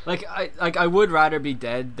 I would rather be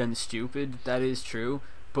dead than stupid. That is true,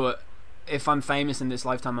 but if I'm famous in this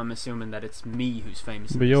lifetime, I'm assuming that it's me who's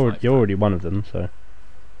famous. But you're already one of them, so.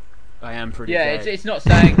 I am pretty. Yeah, dead. it's not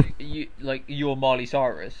saying you're Miley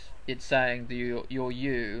Cyrus. It's saying that you're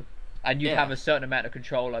you, and you Yeah. have a certain amount of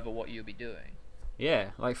control over what you'll be doing. Yeah,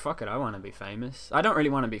 like fuck it, I want to be famous. I don't really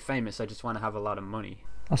want to be famous. I just want to have a lot of money.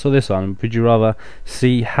 I saw this one. Would you rather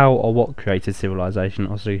see how or what created civilization,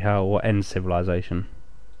 or see how or what ends civilization?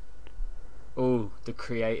 Oh, the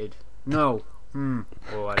created. No. Oh,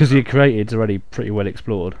 Because the created's already pretty well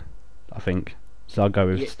explored, I think. So I'll go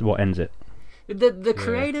with what ends it. The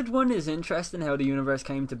created one is interesting, how the universe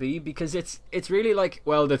came to be, because it's really like,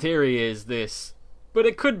 well, the theory is this, but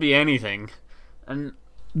it could be anything, and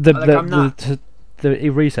The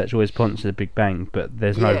research always points to the Big Bang, but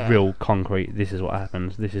there's no Yeah. real concrete. This is what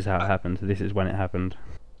happened. This is how it happened. This is when it happened.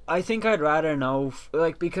 I think I'd rather know,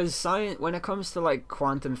 like, because science, when it comes to like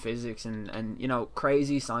quantum physics and you know,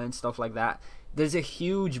 crazy science stuff like that, there's a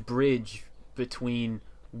huge bridge between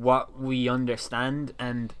what we understand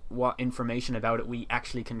and what information about it we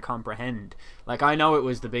actually can comprehend. Like, I know it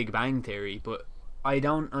was the Big Bang theory, but I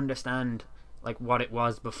don't understand like what it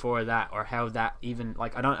was before that, or how that even,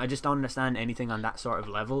 like, I just don't understand anything on that sort of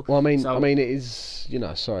level. Well, I So- mean, it is,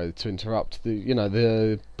 sorry to interrupt.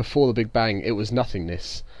 The before the Big Bang, it was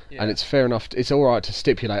nothingness, Yeah. and it's fair enough. It's all right to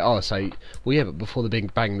stipulate. Say, well, yeah, but before the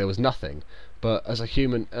Big Bang, there was nothing. But as a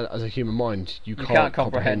human mind, you can't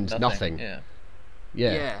comprehend nothing. Yeah.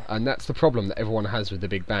 Yeah. And that's the problem that everyone has with the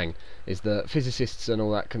Big Bang, is that physicists and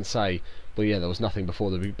all that can say, well, yeah, there was nothing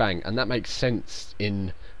before the Big Bang, and that makes sense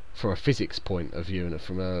from a physics point of view and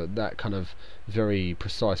from that kind of very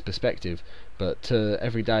precise perspective. But to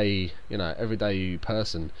everyday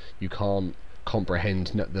person, you can't comprehend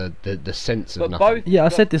the sense of But nothing. both Yeah, I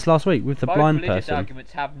said this last week with the both blind religious person.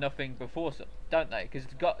 arguments have nothing before them, don't they? Because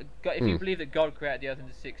if you believe that God created the earth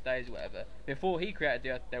in 6 days or whatever, before he created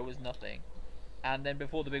the earth there was nothing, and then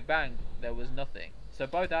before the Big Bang there was nothing. So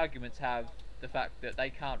both arguments have the fact that they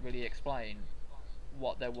can't really explain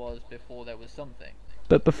what there was before there was something.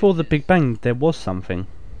 But before the Big Bang, there was something.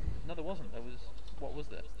 No, there wasn't. What was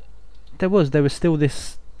there? There was still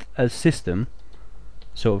this system.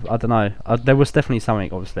 Sort of, I don't know. There was definitely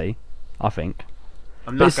something, obviously. I think.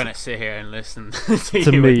 I'm But not it's- going to sit here and listen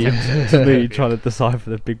To you me, attempt to me, trying to decipher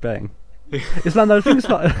the Big Bang. It's like the things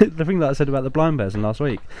like the thing that I said about the blind person last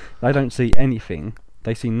week. They don't see anything.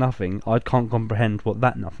 They see nothing. I can't comprehend what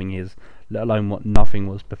that nothing is, let alone what nothing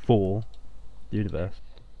was before the universe.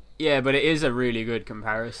 Yeah, but it is a really good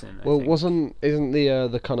comparison. I Well, think. isn't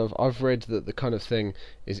the kind of, I've read that the kind of thing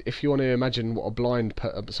is, if you want to imagine what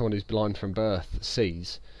someone who's blind from birth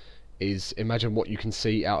sees, is imagine what you can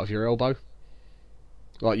see out of your elbow.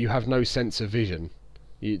 Like, you have no sense of vision.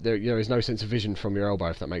 There is no sense of vision from your elbow,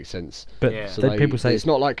 if that makes sense. But Yeah. So then people say it's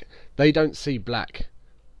not like they don't see black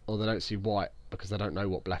or they don't see white because they don't know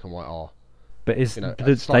what black and white are. but it's, you know, but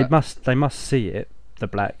it's they like- must see it, the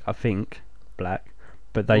black. I think black,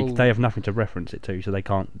 but they Well- have nothing to reference it to, so they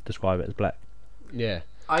can't describe it as black. Yeah.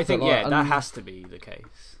 I think, But, like, that and- has to be the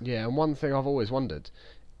case. Yeah, and one thing I've always wondered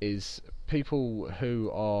is people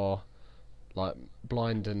who are like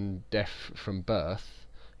blind and deaf from birth,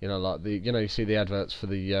 like you see the adverts for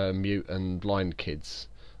the mute and blind kids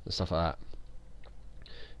and stuff like that.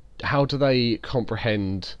 How do they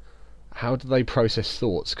comprehend? How do they process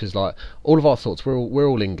thoughts? Because like all of our thoughts, we're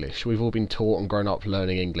all English. We've all been taught and grown up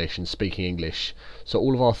learning English and speaking English. So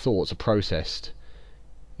all of our thoughts are processed,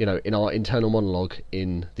 in our internal monologue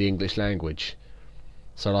in the English language.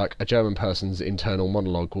 So like a German person's internal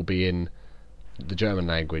monologue will be in the German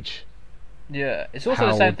language. Yeah, it's also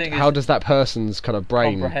the same thing. How as does that person's kind of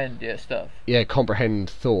brain comprehend stuff? comprehend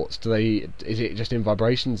thoughts? Is it just in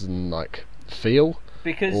vibrations and like feel,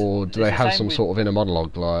 Because or do it's they the have same some with- sort of inner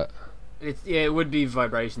monologue like? It would be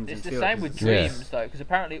vibrations. It's and the feel, same 'cause with it's- dreams though, because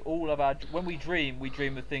apparently all of when we dream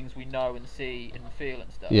of things we know and see and feel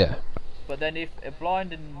and stuff. Yeah. But then if a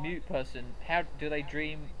blind and mute person, how do they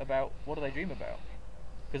dream about? What do they dream about?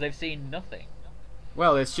 Because they've seen nothing.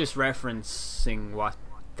 Well, it's just referencing what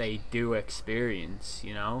they do experience,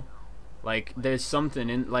 you know? Like, there's something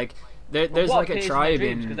in, like, there's What like a appears in tribe their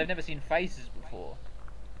dreams, in... because they've never seen faces before.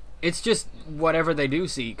 It's just whatever they do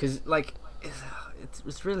see, because, like,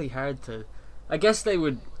 it's really hard to... I guess they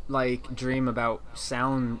would, like, dream about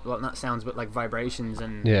sound, well, not sounds, but, like, vibrations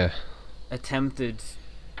and Yeah. attempted...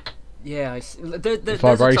 Yeah, there's a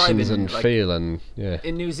tribe Vibrations in, and like, feel and yeah.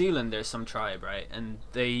 in New Zealand there's some tribe, right, and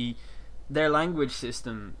their language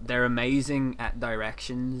system, they're amazing at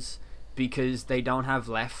directions because they don't have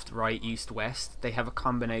left, right, east, west. They have a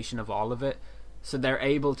combination of all of it, so they're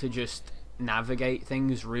able to just navigate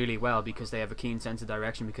things really well because they have a keen sense of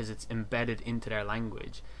direction because it's embedded into their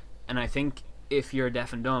language. And I think if you're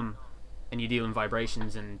deaf and dumb and you deal in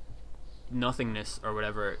vibrations and nothingness or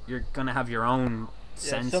whatever, you're gonna have your own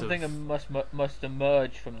sense something of... must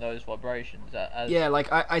emerge from those vibrations. Yeah, like,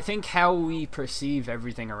 I think how we perceive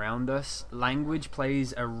everything around us, language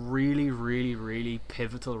plays a really, really, really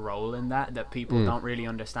pivotal role in that people don't really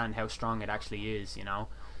understand how strong it actually is, you know?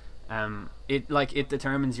 It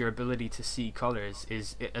determines your ability to see colors.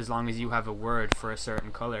 As long as you have a word for a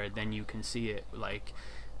certain color, then you can see it, like...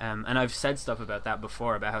 and I've said stuff about that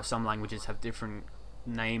before, about how some languages have different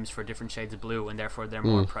names for different shades of blue and therefore they're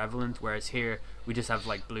more prevalent, whereas here we just have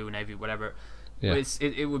like blue, navy, whatever. Yeah. But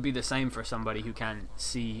it would be the same for somebody who can't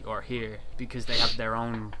see or hear because they have their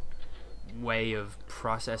own way of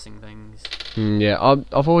processing things. Yeah,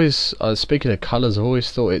 I've always, speaking of colours, I've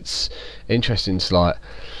always thought it's interesting to, like,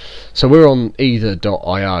 so we're on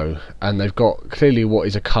either.io and they've got clearly what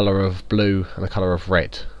is a colour of blue and a colour of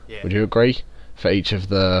red. Yeah. Would you agree? For each of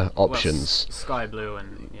the options. Well, sky blue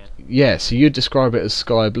and yeah. Yeah, so you describe it as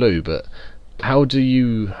sky blue, but how do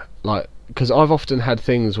you, like, because I've often had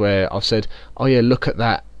things where I've said, oh yeah, look at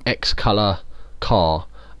that X colour car,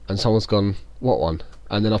 and someone's gone, what one?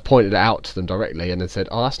 And then I've pointed it out to them directly and they said,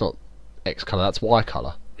 oh, that's not X colour, that's Y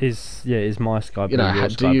colour. Is my sky blue You know, your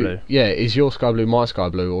sky blue? Yeah, is your sky blue my sky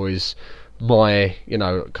blue, or is my, you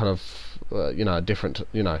know, kind of, you know, different,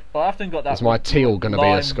 you know, I often got that. is my teal going to be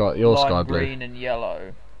your lime sky blue? Green and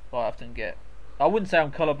yellow. I often get. I wouldn't say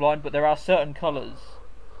I'm colourblind, but there are certain colours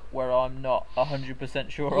where I'm not 100%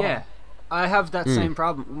 sure on. Yeah, I have that same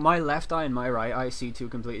problem. My left eye and my right eye see two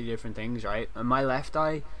completely different things, right? And my left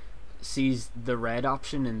eye sees the red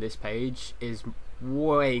option in this page is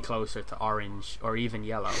way closer to orange or even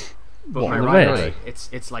yellow. But What, my the right red? eye,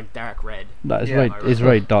 it's like dark red. That is Yeah, very, my it's right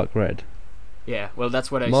very dark red. Yeah, well, that's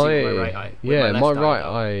what I see with my right eye. With Yeah, my my left right though,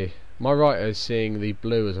 eye, my right eye is seeing the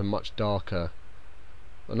blue as a much darker,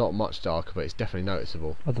 well, not much darker, but it's definitely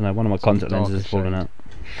noticeable. I don't know, one of my contact darker lenses has fallen shade.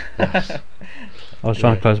 out. I was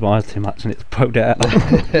trying to close my eyes too much and it's poked it out.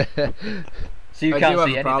 So you I can't do have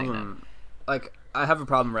see a anything. problem. Like, I have a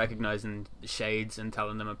problem recognizing shades and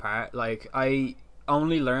telling them apart. Like, I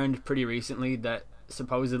only learned pretty recently that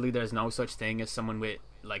supposedly there's no such thing as someone with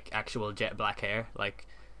like actual jet black hair, like,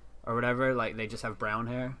 or whatever. Like, they just have brown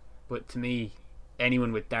hair. But to me,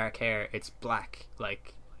 anyone with dark hair, it's black.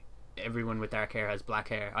 Like, everyone with dark hair has black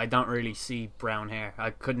hair. I don't really see brown hair. I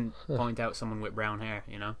couldn't point out someone with brown hair,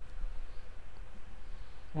 you know?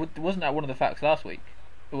 Wasn't that one of the facts last week?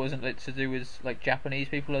 It wasn't it to do with like Japanese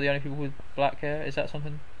people are the only people with black hair? Is that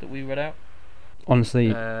something that we read out? Honestly,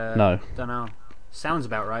 no. Don't know. Sounds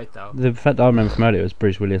about right, though. The fact that I remember from earlier was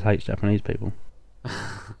Bruce Willis hates Japanese people.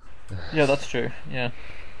 Yeah, that's true. Yeah.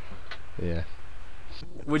 Yeah.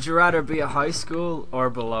 Would you rather be a high school or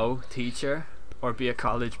below teacher or be a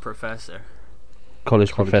college professor?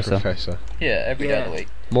 College College professor. Yeah, every day of the Yeah. week.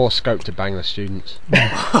 More scope to bang the students.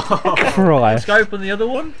 Christ. Scope on the other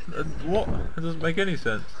one? What? It doesn't make any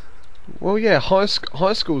sense. Well, yeah, high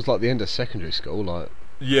school's like the end of secondary school, like.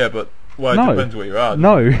 Yeah, but well, it No. depends where you're at.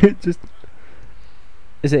 No, just...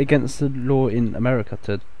 Is it against the law in America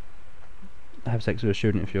to have sex with a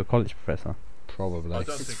student if you're a college professor? Probably. I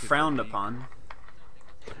don't It's think frowned upon.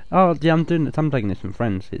 Oh, yeah, I'm taking this from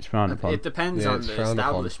friends. It's frowned upon. It depends Yeah, on it's the frowned upon.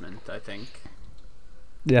 establishment, I think.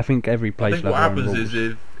 Yeah, I think every I place think will what have their own happens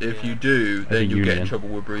rules. is if Yeah. you do, Every then you get in union. trouble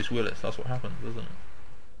with Bruce Willis. That's what happens, doesn't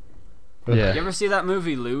it? Yeah. You ever see that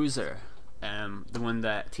movie Loser? The one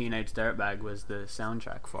that Teenage Dirtbag was the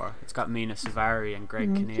soundtrack for. It's got Mina Savari and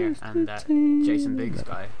Greg Kinnear and that Jason Biggs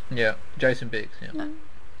guy. Yeah, Jason Biggs. Yeah.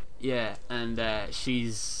 Yeah, and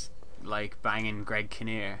she's like banging Greg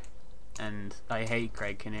Kinnear, and I hate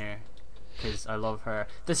Greg Kinnear because I love her.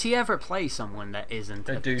 Does he ever play someone that isn't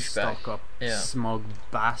A douchebag. stuck-up, Yeah. smug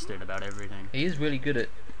bastard about everything? He is really good at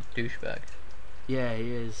douchebag. Yeah,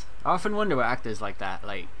 he is. I often wonder what actors like that,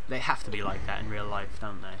 like, they have to be like that in real life,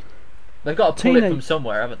 don't they? They've got to pull it Teenage- from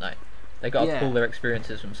somewhere, haven't they? They've got to Yeah. pull their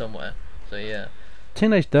experiences from somewhere. So yeah.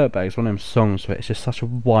 Teenage Dirtbag is one of them songs where it's just such a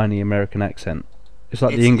whiny American accent. It's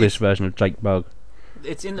like the English version of Jake Bug.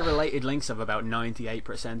 It's in the related links of about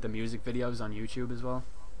 98% of music videos on YouTube as well.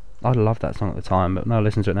 I loved that song at the time, but now I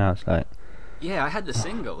listen to it now, it's like Yeah, I had the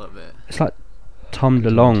single of it. it's like Tom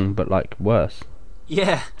DeLonge, but like worse.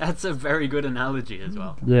 Yeah, that's a very good analogy as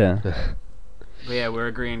well. Yeah. But yeah, we're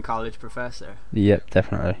agreeing college professor. Yep,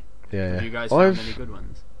 definitely. Yeah. Have you guys found any good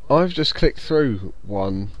ones? I've just clicked through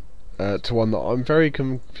one to one that I'm very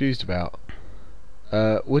confused about.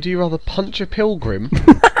 Would you rather punch a pilgrim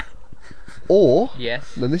or,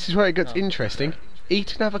 Yes. and this is where it gets interesting,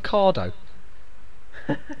 eat an avocado?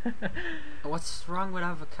 What's wrong with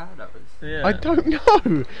avocados? Yeah. I don't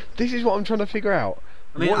know. This is what I'm trying to figure out.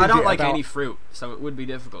 I mean, What I is don't it like about- any fruit, so it would be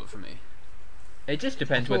difficult for me. It just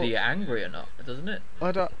depends I thought- whether you're angry or not, doesn't it?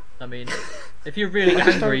 I don't. I mean, if you're really I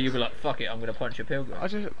just angry, don't- you'll be like, fuck it, I'm going to punch a pilgrim. I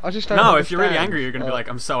just don't. No, if you're really understand. angry, you're going to be like,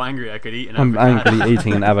 I'm so angry I could eat an I'm avocado. angrily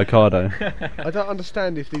eating an avocado. I don't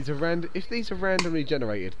understand if these are randomly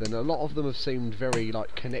generated. Then a lot of them have seemed very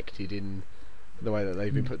like connected in the way that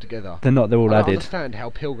they've been put together. They're not, they're all I don't added. understand how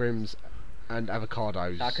pilgrims and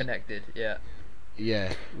avocados Are connected, yeah.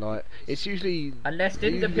 Yeah, like it's usually. Unless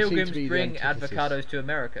they didn't the usually seem to pilgrims be the bring antithesis. avocados to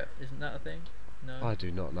America? Isn't that a thing? No. I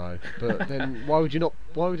do not know, but then why would you not?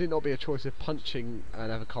 Why would it not be a choice of punching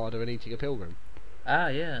an avocado and eating a pilgrim? Ah,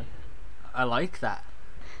 yeah. I like that.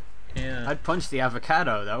 Yeah. I'd punch the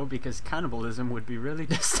avocado though, because cannibalism would be really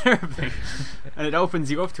disturbing, and it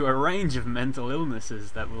opens you up to a range of mental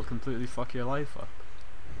illnesses that will completely fuck your life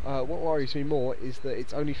up. What worries me more is that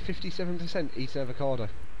it's only 57% eat an avocado,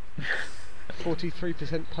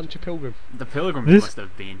 43% punch a pilgrim. The pilgrims This- must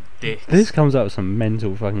have been dicks. This comes up with some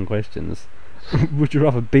mental fucking questions. Would you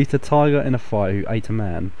rather beat a tiger in a fight who ate a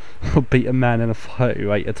man, or beat a man in a fight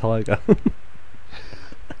who ate a tiger?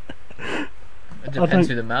 It don't- depends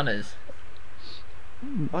who the man is.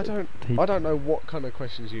 I don't know what kind of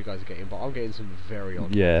questions you guys are getting, but I'm getting some very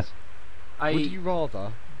odd Yeah. ones. Would you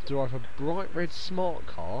rather drive a bright red smart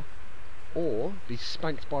car, or be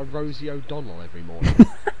spanked by Rosie O'Donnell every morning?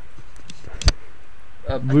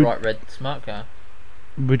 A Would- bright red smart car.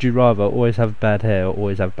 Would you rather always have bad hair or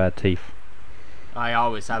always have bad teeth? I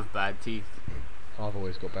always have bad teeth. I've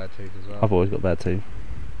always got bad teeth as well. I've always got bad teeth.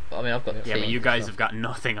 I mean, I've got Yeah, teeth. but you guys have got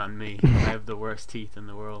nothing on me. I have the worst teeth in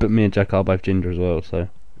the world. But me and Jack are both ginger as well, so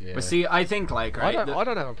Yeah. But see, I think like right, I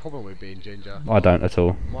don't have a problem with being ginger. I don't at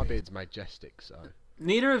all. My beard's majestic, so.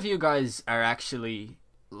 neither of you guys are actually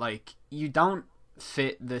like, you don't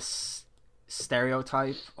fit this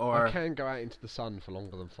stereotype, or I can go out into the sun for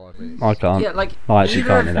longer than 5 minutes. I can't. yeah, like I actually neither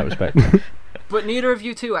can't of- in that respect. But neither of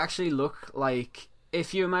you two actually look like,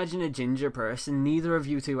 if you imagine a ginger person, neither of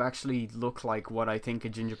you two actually look like what I think a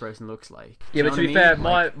ginger person looks like. Do Yeah, you but know to what be I fair, mean?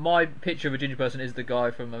 Like, my picture of a ginger person is the guy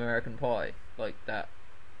from American Pie, like that,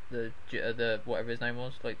 the whatever his name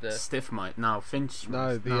was, like the Stiff might no Finch.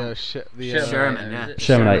 No, the no. Sherman, yeah. is it?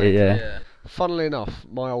 Shermanator, yeah. Funnily enough,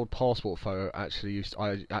 my old passport photo I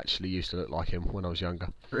actually used to look like him when I was younger.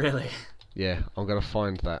 Really. Yeah, I'm gonna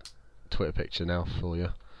find that Twitter picture now for you.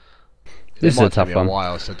 This is it might a tough take me one. a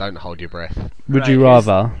while, so don't hold your breath. Would Right, you here's-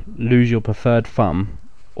 rather lose your preferred thumb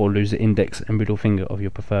or lose the index and middle finger of your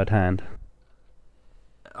preferred hand?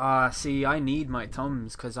 See, I need my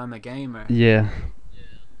thumbs because I'm a gamer. Yeah.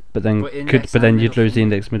 But then But index but then and you'd middle lose the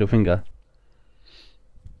finger. index middle finger.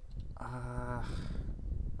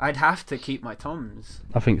 I'd have to keep my thumbs.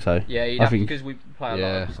 I think so. Yeah, you'd I have think because we play a lot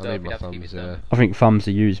Yeah, of I stuff. need You'd my have to keep thumbs. your Yeah. thumb. I think thumbs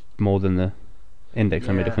are used more than the index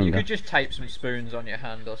and middle Yeah. You finger. could just tape some spoons on your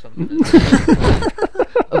hand or something.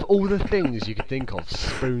 Of all the things you could think of,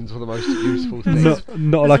 spoons were the most useful thing. Not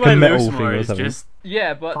This like is why a metal Loosemore thing or is something. just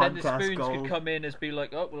Yeah, but then the Podcast spoons gold. could come in as be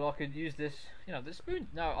like, oh well, I could use this. You know, the spoon.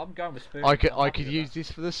 No, I'm going with spoons. I could I'm I happy could with use that.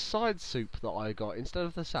 this for the side soup that I got instead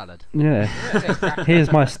of the salad. Yeah. Yeah, exactly.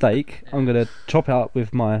 Here's my steak. I'm gonna chop it up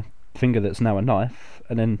with my finger that's now a knife,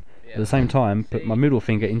 and then Yeah. at the same time put See? my middle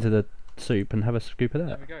finger into the soup and have a scoop of There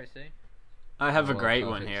that. we go. See. I have a Oh, great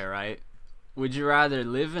one perfect. here, right? Would you rather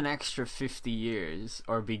live an extra 50 years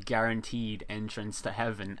or be guaranteed entrance to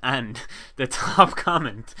heaven? And the top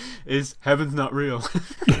comment is, heaven's not real.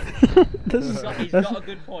 He's got a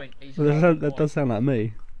good point. He's got a good That point. does sound like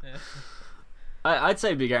me. Yeah. I'd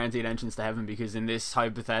say be guaranteed entrance to heaven, because in this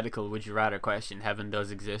hypothetical would you rather question, heaven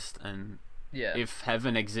does exist, and Yeah. if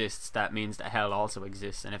heaven exists, that means that hell also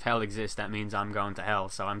exists, and if hell exists, that means I'm going to hell,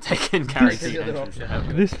 so I'm taking guaranteed the other entrance to option.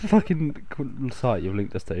 heaven. This fucking site you've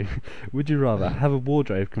linked us to. Would you rather have a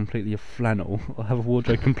wardrobe completely of flannel or have a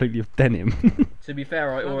wardrobe completely of denim? To be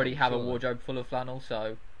fair, I already have a sure. wardrobe full of flannel,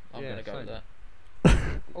 so I'm Yeah, gonna go with same.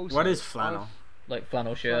 that. Also, What is flannel? Like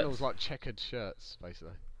flannel shirts. Flannel's like checkered shirts,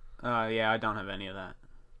 basically. Yeah, I don't have any of that.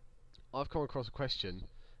 I've come across a question,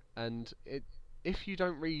 and if you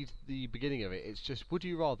don't read the beginning of it, it's just, would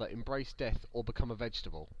you rather embrace death or become a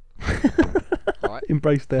vegetable? Right?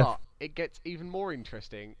 Embrace death. But it gets even more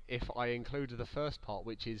interesting if I included the first part,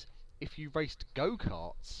 which is, if you raced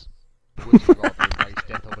go-karts, would you rather embrace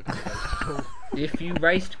death or become a vegetable? If you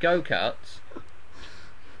raced go-karts,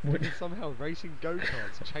 Somehow racing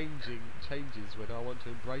go-karts changes whether I want to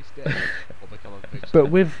embrace death or become a vegetable.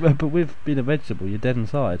 But with being a vegetable, you're dead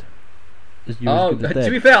inside. You're as good as to dead.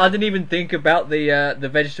 be fair, I didn't even think about the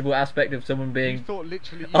vegetable aspect of someone You being thought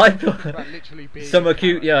literally. I You thought about literally being. some a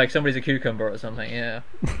acute, carrot. yeah, like somebody's a cucumber or something. Yeah.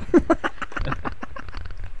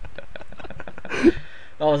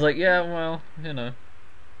 I was like, yeah, well, you know.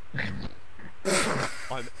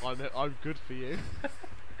 I'm good for you.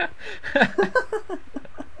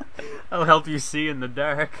 I'll help you see in the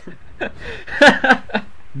dark.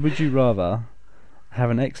 Would you rather have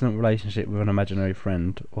an excellent relationship with an imaginary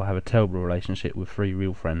friend, or have a terrible relationship with 3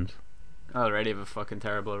 real friends? I already have a fucking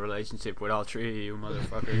terrible relationship with all 3 of you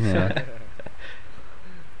motherfuckers. Yeah.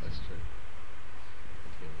 That's true.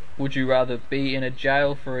 Would you rather be in a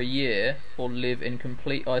jail for a year or live in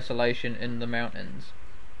complete isolation in the mountains?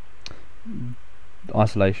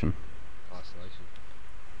 Isolation. Isolation.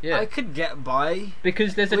 Yeah, I could get by.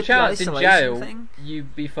 because there's a with the chance in isolation jail thing?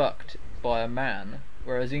 you'd be fucked by a man,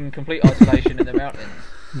 whereas in complete isolation in the mountains,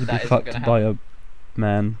 You'd that be isn't fucked gonna by happen. a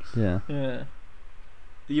man. Yeah. Yeah.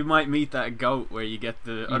 You might meet that goat where you get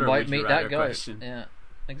the You other might would you meet rather that guy. question. Yeah,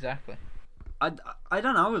 exactly. I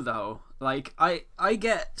don't know though. Like I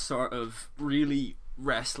get sort of really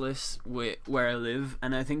restless with where I live,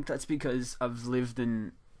 and I think that's because I've lived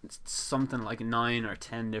in something like 9 or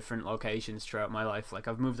 10 different locations throughout my life. Like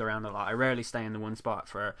I've moved around a lot. I rarely stay in the one spot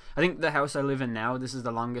for. I think the house I live in now, this is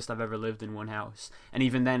the longest I've ever lived in one house, and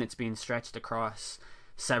even then it's been stretched across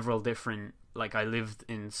several different. Like I lived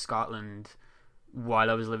in Scotland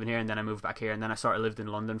while I was living here, and then I moved back here, and then I sort of lived in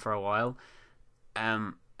London for a while.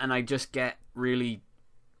 And I just get really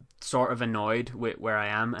sort of annoyed with where I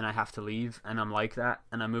am, and I have to leave, and I'm like that,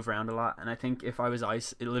 and I move around a lot. And I think if I was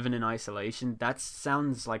living in isolation, that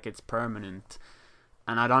sounds like it's permanent,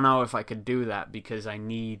 and I don't know if I could do that because I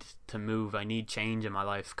need to move. I need change in my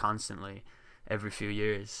life constantly, every few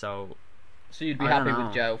years. So you'd be I don't happy know.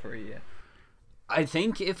 with jail for a year? I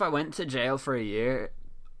think if I went to jail for a year,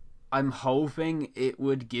 I'm hoping it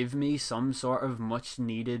would give me some sort of much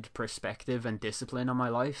needed perspective and discipline on my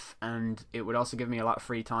life, and it would also give me a lot of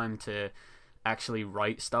free time to actually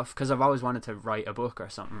write stuff, because I've always wanted to write a book or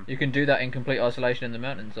something. You can do that in complete isolation in the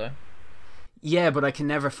mountains, though. Yeah, but I can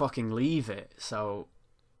never fucking leave it, so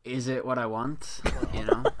is it what I want? You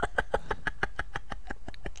know?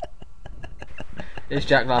 Is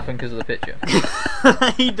Jack laughing because of the picture?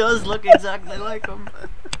 He does look exactly like him.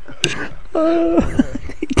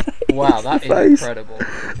 Wow, that is Face. incredible.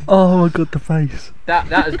 Oh my god, the face. That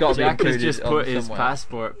has got to be Jack has included just on put his somewhere.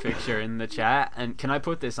 passport picture in the chat, and can I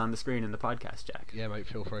put this on the screen in the podcast, Jack? Yeah, mate,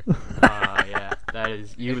 feel free. Yeah, that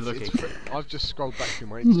is you It's looking. free. I've just scrolled back through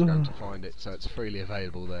my Instagram to find it, so it's freely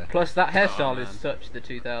available there. Plus, that hairstyle is man. such the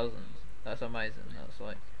 2000s. That's amazing. That's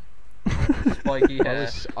like spiky I hair.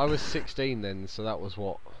 was 16 then, so that was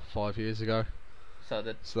what, 5 years ago. So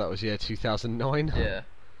the So that was 2009. yeah.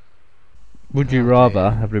 Would you Oh, rather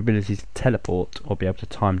dear. have the ability to teleport or be able to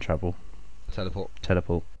time travel? Teleport.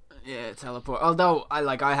 Teleport. Yeah, teleport. Although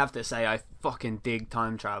I have to say I fucking dig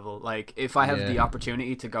time travel. Like if I have the Yeah.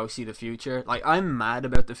 opportunity to go see the future, like I'm mad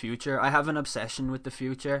about the future. I have an obsession with the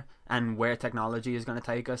future and where technology is going to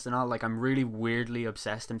take us and all. Like I'm really weirdly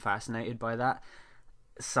obsessed and fascinated by that.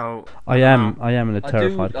 So I am in a I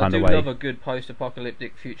terrified do kind of way. love a good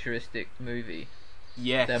post-apocalyptic futuristic movie.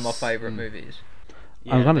 yes, They're my favourite movies.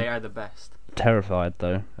 Yeah, I'm kinda- they are the best. Terrified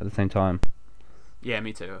though at the same time, Yeah,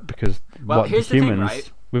 me too. because Well, what here's the thing, humans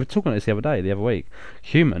right? we were talking about this the other week.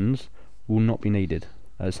 Humans will not be needed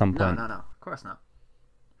at some No, point. no, of course not.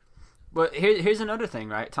 But here's another thing,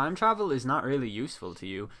 right? Time travel is not really useful to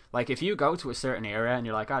you. Like, if you go to a certain area and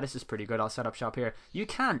you're like, this is pretty good, I'll set up shop here. You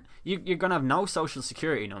can't. You're going to have no social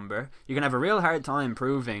security number. You're going to have a real hard time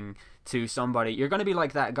proving to somebody. You're going to be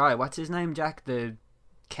like that guy. What's his name, Jack? The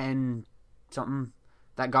Ken something?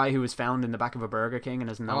 That guy who was found in the back of a Burger King and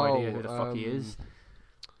has no idea who the fuck he is.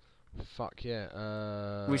 Fuck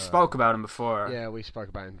yeah. We spoke about him before. Yeah, we spoke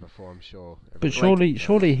about him before, I'm sure. But Everyone-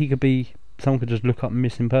 surely he could be. Someone could just look up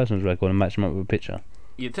missing persons record and match them up with a picture.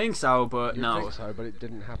 You'd think so, but You'd no. think so, but it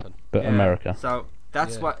didn't happen. But Yeah, America. So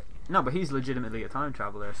that's Yeah. what. No, but he's legitimately a time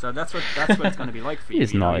traveler. So that's what it's going to be like for you.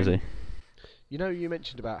 He's you know? not, is he? You know, you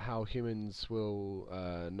mentioned about how humans will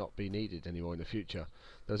not be needed anymore in the future.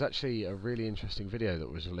 There was actually a really interesting video that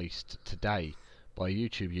was released today by a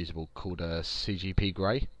YouTube user called CGP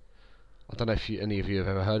Grey. I don't know if any of you have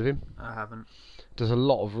ever heard of him. I haven't. Does a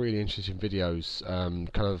lot of really interesting videos,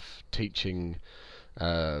 kind of teaching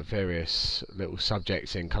various little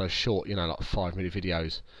subjects in kind of short, like 5-minute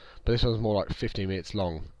videos. But this one's more like 15 minutes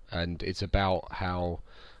long, and it's about how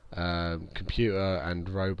computer and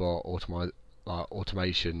robot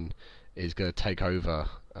automation is going to take over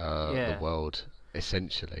the world,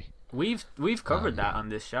 essentially. We've covered that on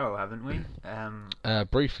this show, haven't we?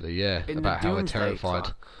 Briefly, yeah, about how we're terrified.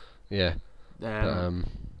 Clock. Yeah.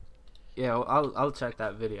 Yeah, I'll check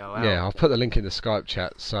that video out. Yeah, I'll put the link in the Skype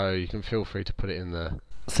chat, so you can feel free to put it in there.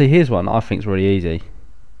 See, here's one I think's really easy.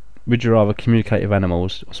 Would you rather communicate with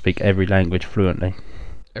animals or speak every language fluently?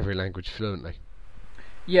 Every language fluently.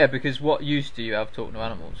 Yeah, because what use do you have talking to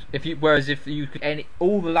animals? Whereas if you could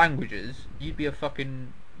all the languages, you'd be a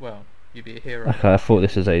fucking you'd be a hero. Okay, I thought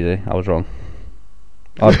this was easy. I was wrong.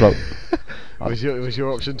 Was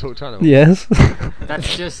your option talk to animals? Yes.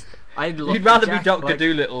 That's just. You'd rather be Dr.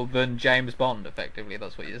 Dolittle than James Bond, effectively.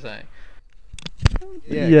 That's what you're saying.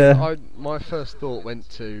 Yeah. My first thought went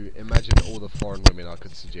to imagine all the foreign women I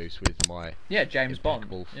could seduce with my James Bond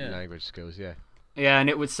language skills. Yeah. Yeah, and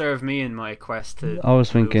it would serve me in my quest to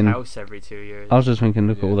move house every 2 years. I was just thinking,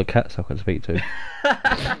 look at all the cats I could speak to.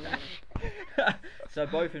 So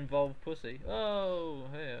both involve pussy. Oh,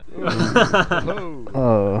 yeah.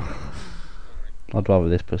 Oh. I'd rather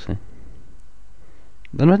this pussy.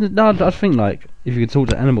 No, I think like if you could talk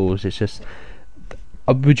to animals, it's just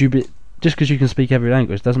would you be just because you can speak every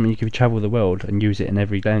language doesn't mean you could travel the world and use it in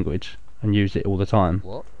every language and use it all the time.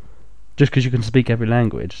 What? Just because you can speak every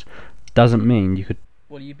language doesn't mean you could.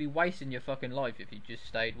 Well, you'd be wasting your fucking life if you just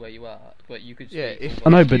stayed where you are. But you could. Speak I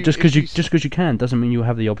know, but just because you can doesn't mean you'll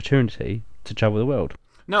have the opportunity to travel the world.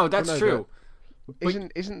 No, that's true.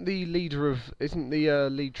 Isn't the lead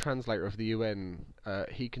translator of the UN?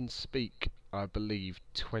 He can speak, I believe,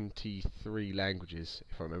 23 languages,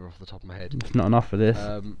 if I remember off the top of my head. It's not enough for this.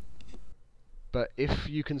 But if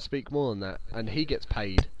you can speak more than that, and he gets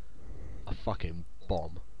paid a fucking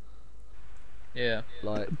bomb. Yeah.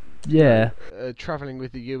 Travelling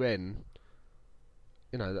with the UN,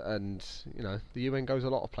 and the UN goes a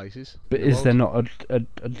lot of places. But is there not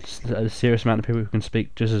a serious amount of people who can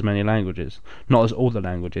speak just as many languages? Not as all the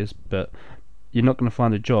languages, but you're not going to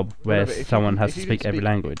find a job where someone has to speak every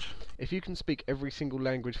language. If you can speak every single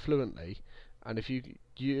language fluently, and if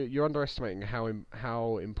you're underestimating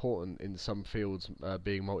how important in some fields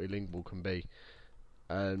being multilingual can be.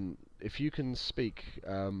 If you can speak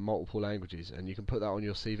multiple languages and you can put that on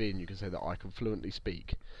your CV and you can say that I can fluently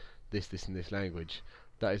speak this and this language,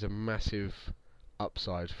 that is a massive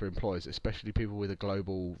upside for employers, especially people with a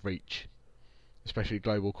global reach, especially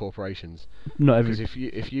global corporations. Because if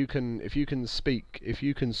you can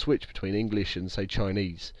switch between English and say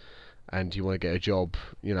Chinese, and you want to get a job,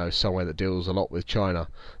 somewhere that deals a lot with China,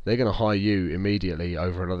 they're going to hire you immediately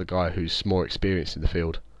over another guy who's more experienced in the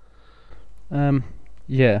field.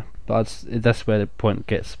 Yeah, but that's where the point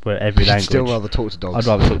gets, where every language. You'd still rather talk to dogs.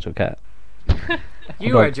 I'd rather talk to a cat.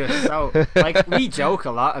 You are just so we joke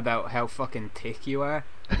a lot about how fucking thick you are,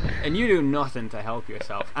 and you do nothing to help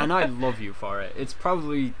yourself, and I love you for it. It's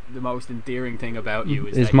probably the most endearing thing about you.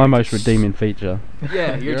 It's my most redeeming feature.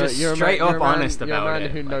 Yeah, you're just straight up honest about it. You're a man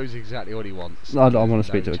who knows exactly what he wants. I want to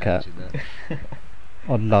speak to a cat.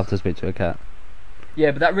 I'd love to speak to a cat.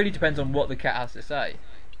 Yeah, but that really depends on what the cat has to say.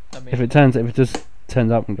 I mean, if it just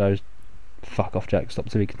turns up and goes, "Fuck off, Jack! Stop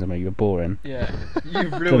speaking to me. You're boring." Yeah,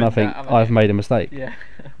 you've ruined then I think I've made a mistake. Yeah,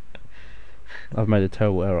 I've made a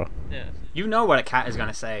terrible error. Yeah. You know what a cat is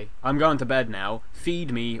gonna say. I'm going to bed now.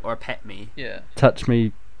 Feed me or pet me. Yeah. Touch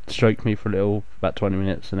me, stroke me for about 20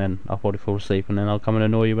 minutes, and then I'll probably fall asleep, and then I'll come and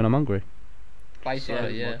annoy you when I'm hungry.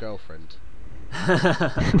 Basically, my girlfriend.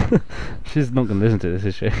 She's not going to listen to this,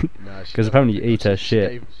 is she? No, because apparently you eat her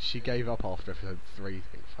shit. She gave up after episode 3.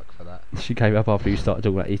 Fuck for that. She gave up after you started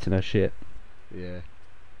talking about eating her shit. Yeah.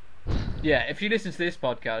 Yeah, if she listens to this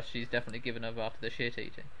podcast, she's definitely given up after the shit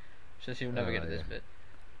eating, so she'll never get to this bit.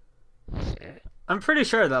 I'm pretty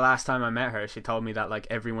sure the last time I met her, she told me that like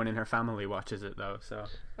everyone in her family watches it though. So.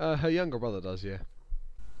 Her younger brother does, yeah.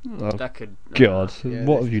 Oh, that could. God, yeah,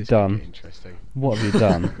 what have you done? Interesting. What have you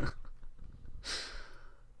done?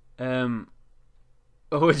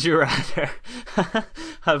 Would you rather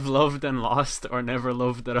have loved and lost, or never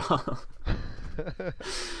loved at all?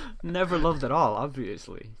 Never loved at all,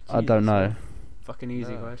 obviously. Jesus, I don't know. Fucking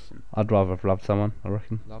easy question. I'd rather have loved someone, I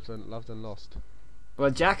reckon. Loved and lost.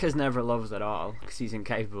 Well, Jack has never loved at all because he's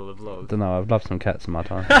incapable of love. I don't know. I've loved some cats in my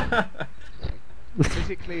time.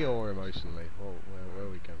 Physically or emotionally? Where are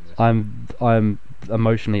we going? I'm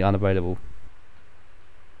emotionally unavailable.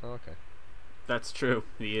 Oh, okay. That's true.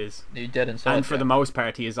 He is. You're dead inside. And for Jack. the most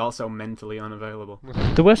part, he is also mentally unavailable.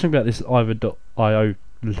 The worst thing about this Ivor.io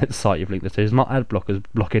site you've linked us to is my ad blockers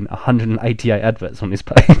blocking 188 adverts on this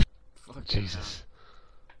page. Fuck Jesus.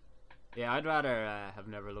 Yeah, I'd rather have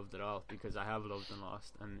never loved it all, because I have loved and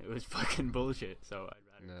lost, and it was fucking bullshit. So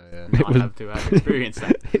I'd rather No, yeah. not have to have experienced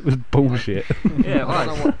that. It was bullshit. Yeah, it I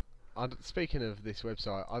don't was. know speaking of this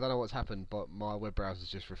website, I don't know what's happened, but my web browser's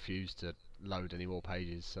just refused to load any more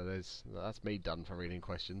pages. So that's me done for reading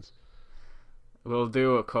questions. We'll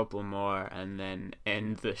do a couple more and then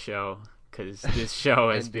end the show, because this show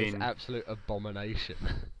has And this been absolute abomination.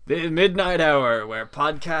 the midnight hour where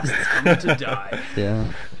podcasts come to die.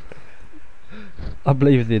 Yeah. I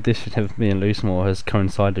believe the addition of me and Loosemore has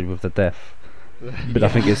coincided with the death. But I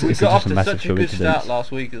think it's we just got off a to massive such a good coincidence. start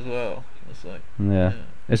last week as well. It's like, Yeah.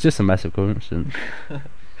 It's just a massive coincidence.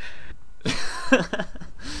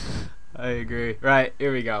 I agree. Right,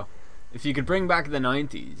 here we go. If you could bring back the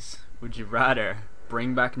 90s, would you rather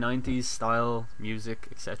bring back 90s style, music,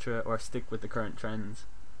 etc., or stick with the current trends?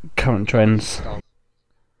 Current trends.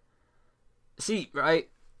 See, right,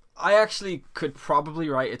 I actually could probably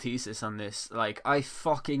write a thesis on this. Like, I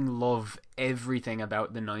fucking love everything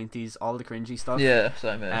about the 90s, all the cringy stuff. yeah,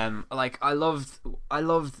 same here. Like, I loved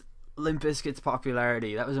Limp Bizkit's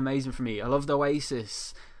popularity. That was amazing for me. I loved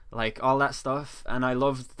Oasis, like all that stuff, and I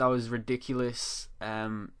loved those ridiculous,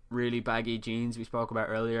 really baggy jeans we spoke about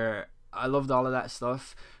earlier. I loved all of that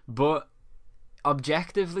stuff, but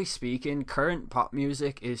objectively speaking, current pop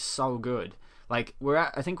music is so good. Like,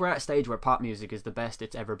 I think we're at a stage where pop music is the best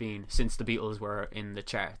it's ever been since the Beatles were in the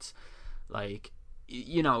charts. Like,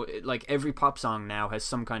 you know, like every pop song now has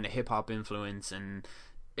some kind of hip hop influence, and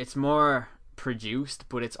it's more produced,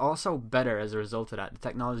 but it's also better as a result of that. The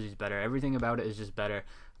technology is better. Everything about it is just better.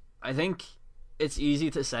 I think it's easy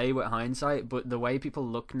to say with hindsight, but the way people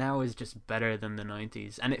look now is just better than the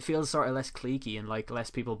 90s, and it feels sort of less cliquey, and like less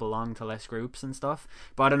people belong to less groups and stuff.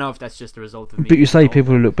 But I don't know if that's just a result of me. But you say being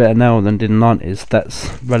people who look better now than did in the 90s.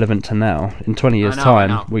 That's relevant to now. In 20 years' I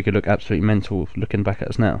know. time, we could look absolutely mental looking back at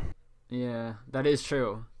us now. Yeah, that is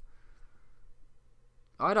true.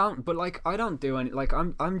 I don't do any, like,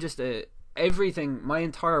 I'm just everything, my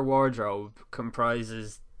entire wardrobe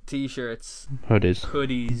comprises t-shirts, Hoodies,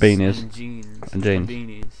 hoodies, beanies, and jeans, and jeans.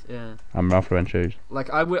 beanies. Yeah, and Ralph Lauren shoes. like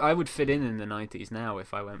I would fit in the 90s now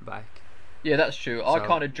if I went back. Yeah, that's true. I So-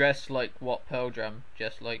 kind of dress like what Pearl Jam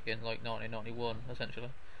dressed like in like 1991, essentially.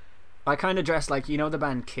 I kind of dress like, you know, the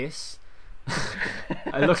band Kiss.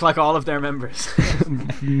 I look like all of their members.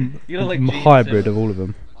 You look like Gene Hybrid Simmons. of all of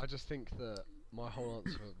them. I just think that my whole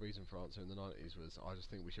reason for answering the 90s was I just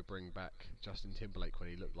think we should bring back Justin Timberlake when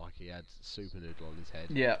he looked like he had super noodle on his head.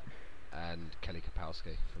 Yeah. And Kelly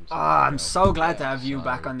Kapowski from Ah, I'm Supergirl. so glad to have you So-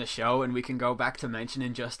 back on the show, and we can go back to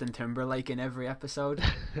mentioning Justin Timberlake in every episode.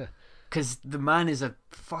 Because the man is a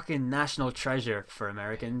fucking national treasure for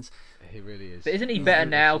Americans. He really is. But isn't he better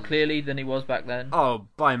now, clearly, than he was back then? Oh,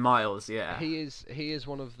 by miles, yeah. He is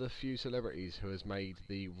one of the few celebrities who has made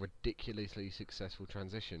the ridiculously successful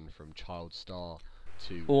transition from child star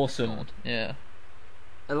to Awesome. God. Yeah.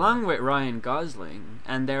 Along with Ryan Gosling,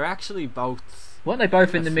 and they're actually both... Weren't they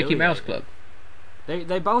both in the Mickey Mouse affiliated. Club?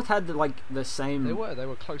 They both had the same... They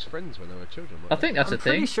were close friends when they were children. I think that's I'm a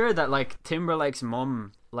pretty thing. sure that like Timberlake's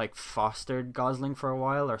mum like fostered Gosling for a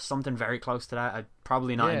while or something very close to that.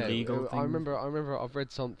 Probably not in legal things. I remember I've read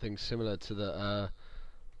something similar to that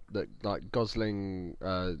like Gosling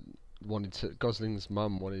Gosling's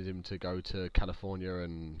mum wanted him to go to California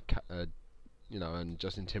and and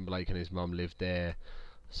Justin Timberlake and his mum lived there.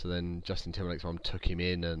 So then Justin Timberlake's mum took him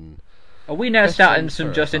in and Are we now Best starting friends some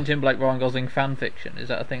forever. Justin Timberlake, Ryan Gosling fan fiction? Is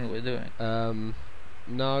that a thing that we're doing?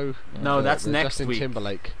 no, that's next Justin week.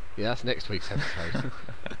 Timberlake. Yeah, that's next week's episode.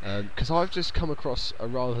 Because I've just come across a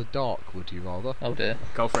rather dark. Would you rather? Oh dear.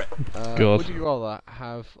 Go for it. God. Would you rather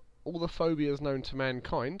have all the phobias known to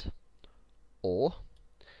mankind, or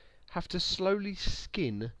have to slowly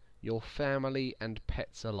skin your family and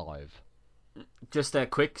pets alive? Just a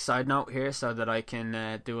quick side note here so that I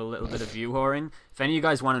can do a little bit of view whoring. If any of you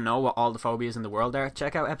guys want to know what all the phobias in the world are,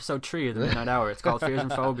 check out episode 3 of the Midnight Hour. It's called Fears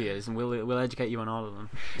and Phobias, and we'll educate you on all of them.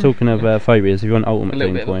 Talking of phobias, if you want A Ultimate little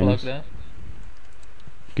Team bit of a plug coins, there.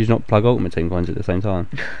 could you not plug Ultimate Team coins at the same time?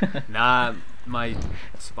 Nah, my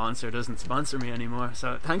sponsor doesn't sponsor me anymore,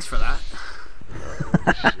 so thanks for that.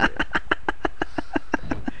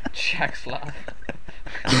 Jack's laugh.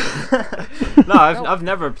 No, I've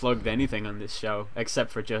never plugged anything on this show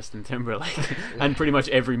except for Justin Timberlake and pretty much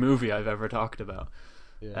every movie I've ever talked about.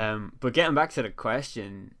 Yeah. But getting back to the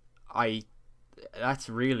question, that's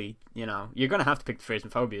really, you're gonna have to pick the fears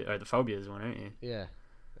and phobia or the phobias one, aren't you? Yeah.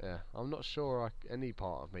 Yeah, I'm not sure any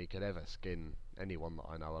part of me could ever skin anyone that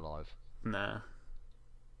I know alive. Nah.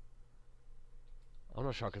 I'm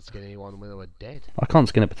not sure I could skin anyone when they were dead. I can't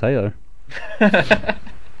skin a potato. Yeah,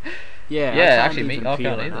 Yeah, I can't actually, even I peel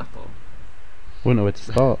can't an either. apple. Wouldn't know where to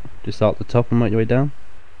start. Just start at the top and work your way down.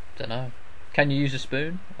 Don't know. Can you use a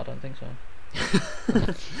spoon? I don't think so.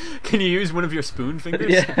 Can you use one of your spoon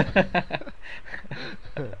fingers? Yeah.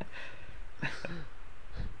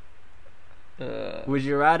 Would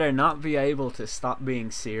you rather not be able to stop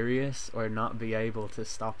being serious or not be able to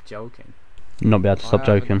stop joking? Not be able to stop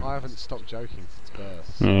joking. I haven't stopped joking since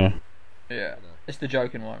birth. Yeah. Yeah. It's the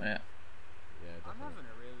joking one, yeah. I'm having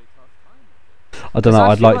a really tough time. I don't know.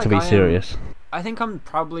 I I'd feel like like to be I am- serious. I think I'm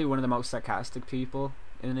probably one of the most sarcastic people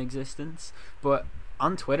in existence, but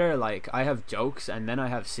on Twitter, like, I have jokes and then I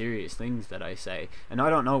have serious things that I say, and I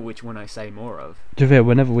don't know which one I say more of. To be fair,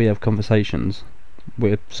 whenever we have conversations,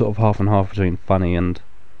 we're sort of half and half between funny and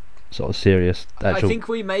sort of serious. I think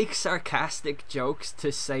we make sarcastic jokes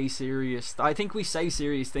to say serious. I think we say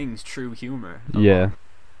serious things through humor. Yeah.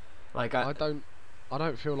 Like I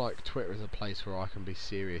don't feel like Twitter is a place where I can be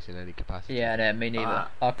serious in any capacity. Yeah, no, me neither.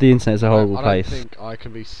 The internet's a horrible I place. don't think I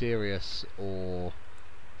can be serious or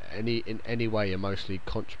in any way emotionally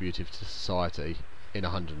contributive to society in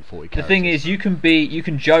 140 The characters. thing is, you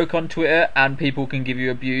can joke on Twitter and people can give you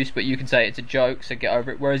abuse, but you can say it's a joke, so get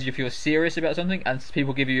over it. Whereas if you're serious about something and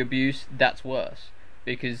people give you abuse, that's worse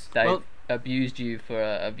because they abused you for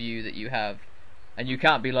a view that you have, and you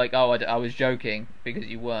can't be like, oh, I was joking, because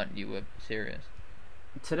you weren't. You were serious.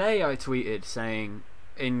 Today I tweeted saying,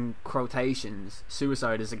 in quotations,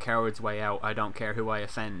 "Suicide is a coward's way out. I don't care who I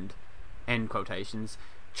offend." End quotations.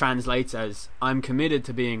 Translates as, "I'm committed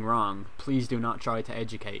to being wrong. Please do not try to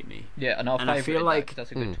educate me." Yeah, and I feel like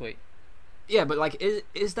that's a good tweet. Yeah, but like,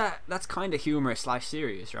 is that's kind of humorous /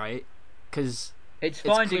 serious, right? Because it's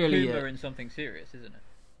finding clearly humor in something serious, isn't it?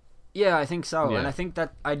 Yeah, I think so, Yeah. and I think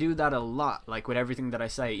that I do that a lot, like with everything that I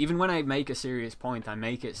say. Even when I make a serious point, I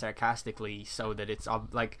make it sarcastically so that it's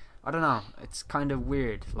like, I don't know, it's kind of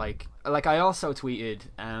weird. Like I also tweeted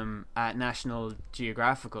at National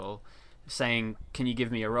Geographical saying, "Can you give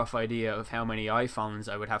me a rough idea of how many iPhones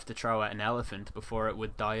I would have to throw at an elephant before it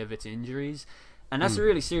would die of its injuries?" And that's a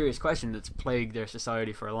really serious question that's plagued their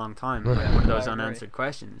society for a long time. Like one of those I agree. unanswered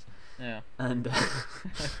questions. Yeah. And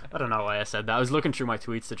I don't know why I said that. I was looking through my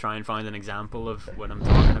tweets to try and find an example of what I'm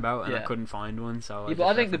talking about, and I Yeah. couldn't find one. So Yeah, but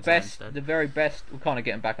I think the very best, we're kind of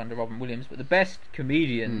getting back onto Robin Williams, but the best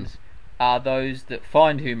comedians are those that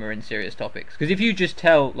find humour in serious topics. Because if you just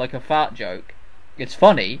tell like a fart joke, it's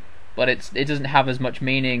funny, but it doesn't have as much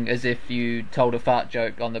meaning as if you told a fart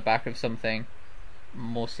joke on the back of something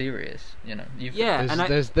more serious. You know, Yeah, and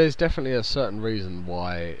there's definitely a certain reason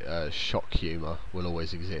why shock humour will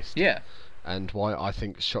always exist. Yeah. And why I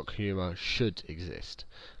think shock humour should exist.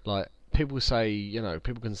 Like, people say,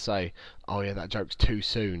 people can say, "Oh yeah, that joke's too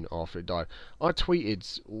soon after it died." I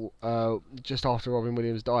tweeted just after Robin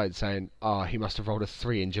Williams died saying, he must have rolled a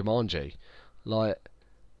 3 in Jumanji." Like,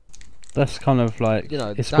 that's kind of like,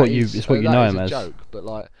 it's that what is- you that know is him a as. joke. But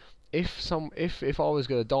like, if I was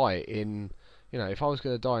going to die if I was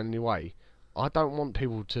going to die in any way, I don't want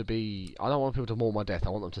people to mourn my death. I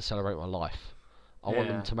want them to celebrate my life. I want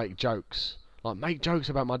them to make jokes. Like, make jokes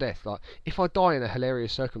about my death. Like, if I die in a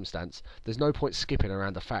hilarious circumstance, there's no point skipping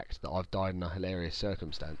around the fact that I've died in a hilarious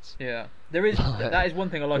circumstance. Yeah, there is. That is one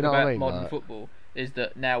thing I like You know what about I mean? modern Like- football is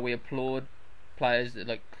that now we applaud players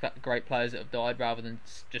that great players that have died rather than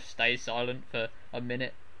just stay silent for a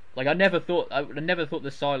minute. Like I never thought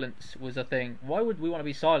the silence was a thing. Why would we want to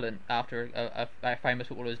be silent after a famous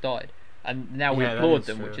footballer has died? And now we Yeah, that applaud is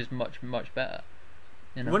them, true. which is much better.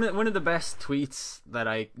 You know? One of the best tweets that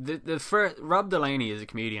the first, Rob Delaney is a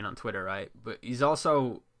comedian on Twitter, right? But he's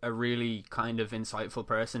also a really kind of insightful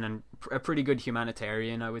person and a pretty good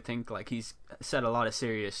humanitarian, I would think. Like, he's said a lot of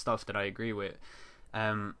serious stuff that I agree with.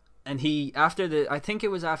 And he, I think it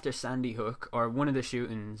was after Sandy Hook or one of the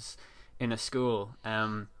shootings in a school.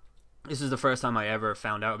 This is the first time I ever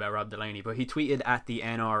found out about Rob Delaney, but he tweeted at the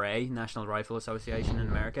NRA, National Rifle Association in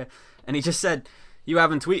America, and he just said, "You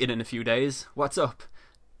haven't tweeted in a few days. What's up?"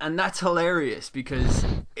 And that's hilarious because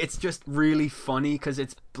it's just really funny because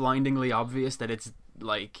it's blindingly obvious that it's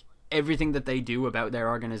like everything that they do about their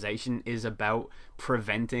organization is about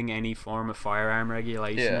preventing any form of firearm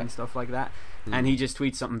regulation and stuff like that. And he just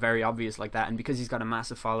tweets something very obvious like that, and because he's got a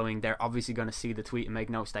massive following, they're obviously going to see the tweet and make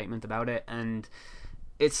no statement about it. And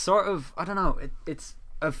it's sort of, I don't know, it's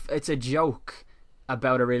a joke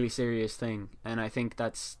about a really serious thing, and I think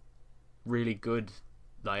that's really good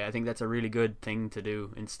Like, I think that's a really good thing to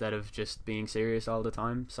do instead of just being serious all the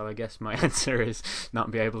time. So I guess my answer is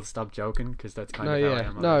not be able to stop joking, because that's kind of how I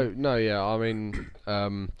am. Yeah. I mean,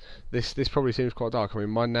 this probably seems quite dark. I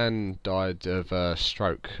mean, my nan died of a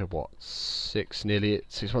stroke. What, 6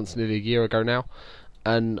 months, nearly a year ago now,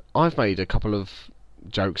 and I've made a couple of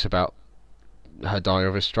jokes about her dying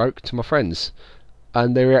of a stroke to my friends,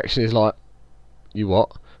 and their reaction is like, "You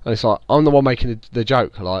what?" And it's like, I'm the one making the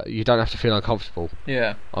joke. Like, you don't have to feel uncomfortable.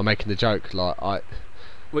 Yeah. I'm making the joke. Like,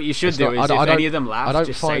 what you should do is, if any of them laugh,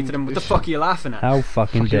 just say to them, "What the fuck are you laughing at?" How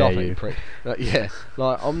fucking dare you? Prick. Yeah.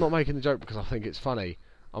 Like, I'm not making the joke because I think it's funny.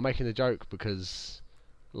 I'm making the joke because,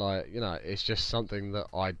 like, you know, it's just something that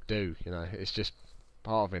I do. You know, it's just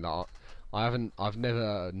part of me. Like, I've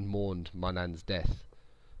never mourned my nan's death.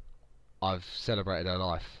 I've celebrated her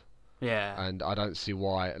life. Yeah. And I don't see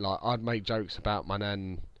why. Like, I'd make jokes about my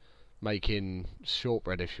nan making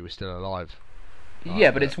shortbread if she was still alive. Yeah,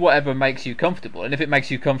 but it's whatever makes you comfortable, and if it makes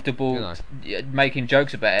you comfortable, you know, making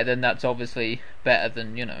jokes about it, then that's obviously better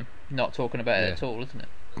than, you know, not talking about it at all, isn't it?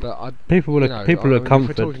 But people are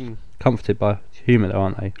comforted by humour, though,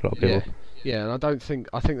 aren't they? A lot of people. Yeah, and I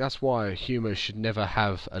think that's why humour should never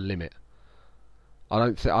have a limit. I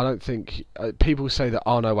don't think people say that,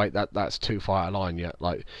 oh no, wait, that's too far out of line yet.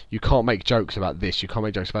 Like, you can't make jokes about this, you can't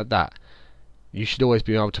make jokes about that. You should always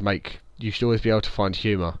be able to find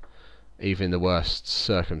humour, even in the worst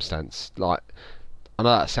circumstance. Like, I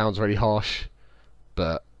know that sounds really harsh,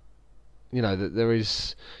 but you know that there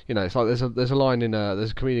is, you know, it's like there's a line in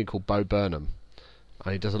there's a comedian called Bo Burnham,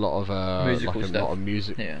 and he does a lot of musical stuff. Lot of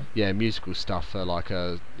music, musical stuff for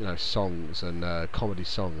you know, songs and comedy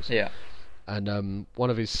songs. Yeah. And one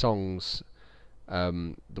of his songs,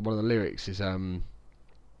 one of the lyrics is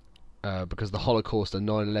because the Holocaust and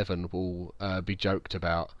 9/11 will be joked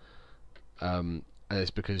about, and it's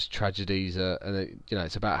because tragedies are, and you know,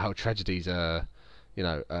 it's about how tragedies are, you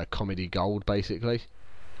know, comedy gold, basically.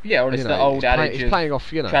 Yeah, or it's the old adage of playing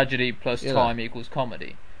off, you know, tragedy plus time equals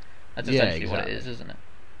comedy. That's essentially what it is, isn't it?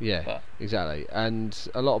 Yeah, exactly. And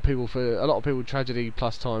a lot of people, tragedy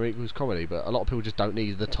plus time equals comedy, but a lot of people just don't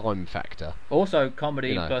need the time factor. Also,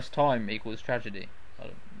 comedy plus time equals tragedy.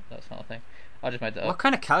 That's not a thing. I just made that up. What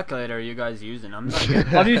kind of calculator are you guys using? I'm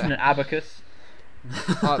using an abacus.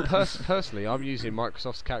 Personally, I'm using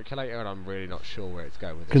Microsoft's calculator, and I'm really not sure where it's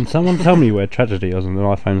going with it. Can someone tell me where tragedy is on the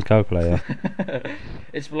iPhone's calculator?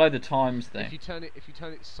 It's below the times thing. If you turn it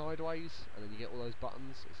sideways, and then you get all those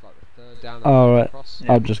buttons, it's like the third down. Oh right. Across.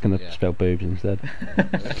 I'm just gonna spell boobs instead.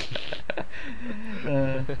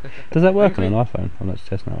 Does that work on an iPhone? I'm not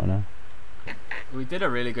testing that right now. We did a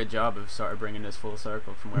really good job of sort of bringing this full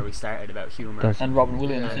circle from where we started about humour and Robin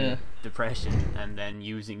Williams, depression, and then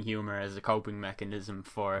using humour as a coping mechanism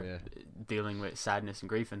for dealing with sadness and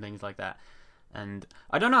grief and things like that. And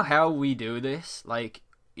I don't know how we do this. Like,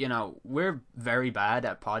 you know, we're very bad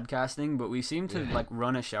at podcasting, but we seem to like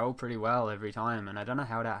run a show pretty well every time. And I don't know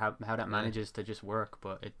how that manages to just work,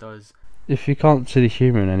 but it does. If you can't see the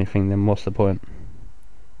humour in anything, then what's the point?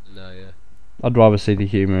 No, yeah. I'd rather see the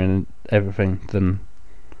humour in everything than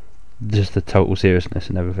just the total seriousness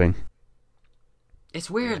and everything.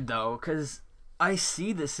 It's weird though, because I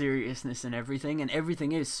see the seriousness in everything, and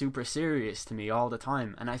everything is super serious to me all the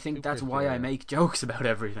time, and I think that's why I make jokes about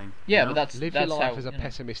everything. Yeah, you know? but that's live your life as a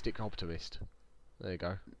pessimistic optimist. There you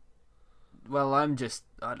go. Well, I'm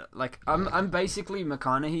basically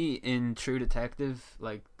McConaughey in True Detective.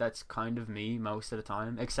 Like, that's kind of me most of the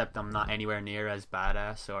time, except I'm not anywhere near as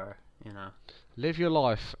badass or, you know. Live your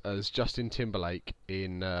life as Justin Timberlake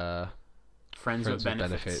in Friends with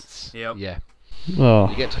Benefits. Yep. Yeah. Oh,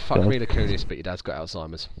 you get to fuck Mila Kunis, but your dad's got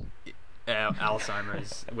Alzheimer's.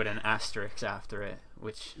 Alzheimer's with an asterisk after it,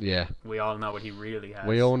 which we all know what he really has.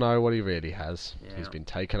 We all know what he really has. Yeah. He's been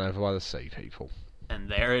taken over by the sea people. And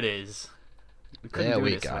there it is. We couldn't do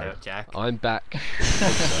this without Jack. I'm back. Good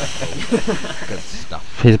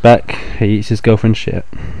stuff. He's back. He eats his girlfriend's shit.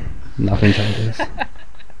 Nothing changes.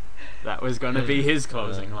 That was going to be his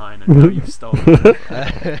closing line, and now you've stolen it.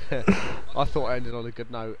 I thought I ended on a good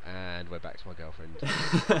note, and we're back to my girlfriend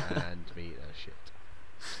and me eating her shit.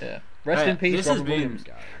 Yeah. Rest in peace, Robin Williams.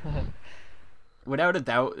 Without a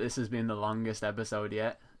doubt, this has been the longest episode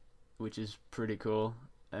yet, which is pretty cool,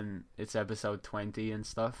 and it's episode 20 and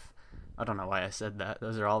stuff. I don't know why I said that.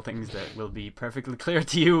 Those are all things that will be perfectly clear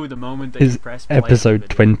to you the moment that you press play. Episode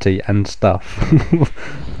 20 and stuff.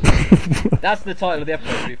 That's the title of the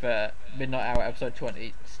episode, to be fair. Midnight Hour, episode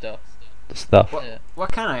 20, stuff. Stuff.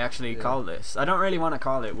 What can I actually call this? I don't really want to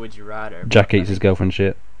call it Would You Rather. Jack eats his girlfriend's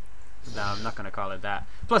shit. No, I'm not going to call it that.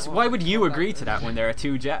 Plus, why would you agree to that when there are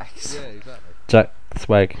two Jacks? Yeah, exactly. Jack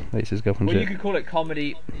Swag hates his girlfriend. Well, you shit. could call it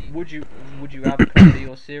comedy. Would you have a comedy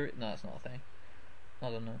or serious? No, that's not a thing. I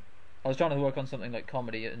don't know. I was trying to work on something like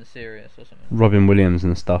comedy and serious or something. Robin Williams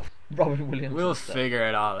and stuff. Robin Williams. We'll and stuff. figure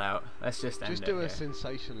it all out. Let's just end Just it do a here.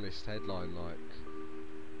 sensationalist headline like.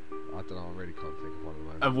 I don't know. I really can't think of one at the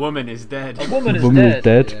moment. A woman is dead. A woman is Woman dead. is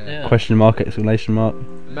dead. Yeah. Yeah. Question mark! Exclamation mark.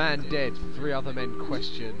 Man dead. 3 other men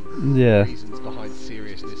question Yeah. reasons behind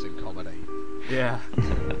seriousness and comedy. Yeah.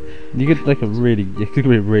 You could like a really. It could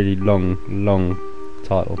be a really long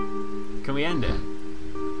title. Can we end it?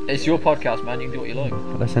 It's your podcast, man. You can do what you like.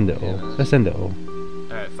 Let's end it all. Yeah. Let's end it all.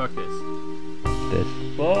 Alright, fuck this. Dead.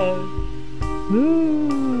 Bye.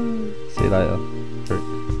 See you later.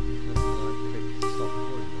 Fruit. Click stop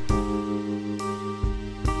recording.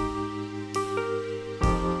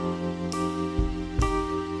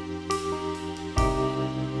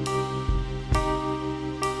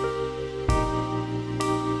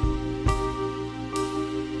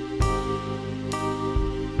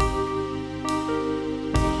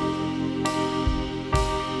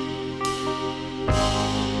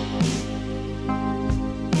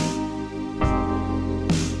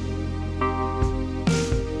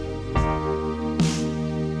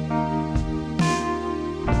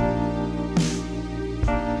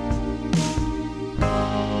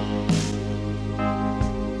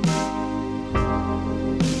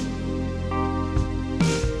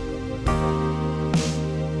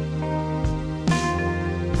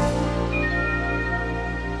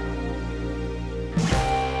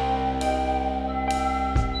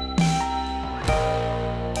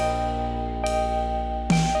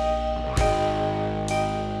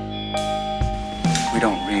 We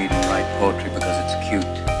don't read and write poetry because it's cute.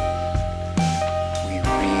 We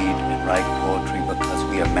read and write poetry because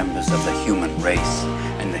we are members of the human race,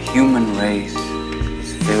 and the human race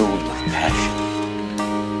is filled with passion.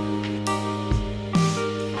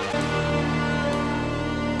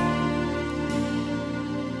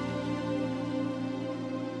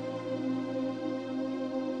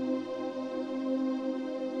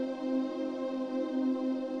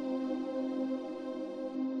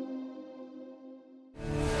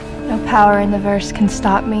 No power in the verse can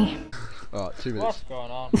stop me. Alright, 2 minutes. What's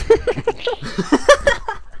going on?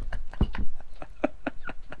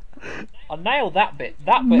 I nailed that bit.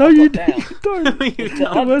 That bit No, I you got down. don't. You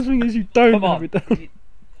The worst thing is you don't Come have on. it down.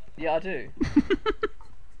 Yeah, I do.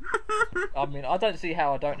 I mean, I don't see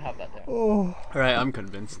how I don't have that down. Oh. Alright, I'm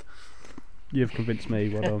convinced. You've convinced me.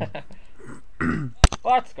 Well done.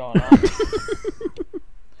 What's going on?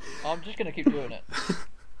 I'm just gonna keep doing it.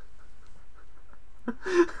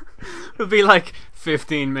 It'll be like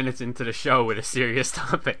 15 minutes into the show with a serious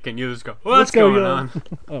topic, and you just go, "What's going on?"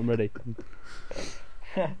 I'm ready.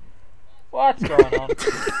 What's going on?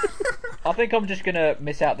 I think I'm just gonna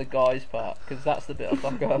miss out the guys part because that's the bit I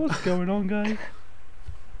fuck up. What's going on, guys?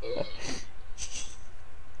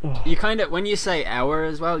 You kind of, when you say "our"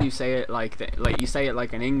 as well, you say it like you say it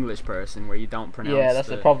like an English person, where you don't pronounce. Yeah, that's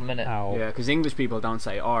the problem, innit? Ow. Yeah, because English people don't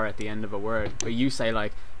say "r" at the end of a word, but you say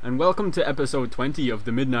like, "And welcome to episode 20 of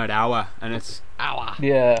the Midnight Hour," and it's "hour."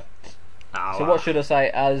 Yeah. Hour. So what should I say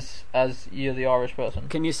as you're the Irish person?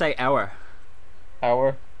 Can you say "hour"?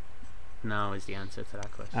 Hour? No, is the answer to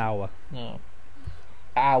that question. Hour. No.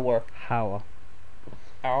 Hour. Hour.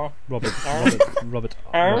 Hour. Robert. Hour. Robert.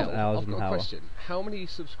 Hour. Robert Hours I've and got a Hour. question. How many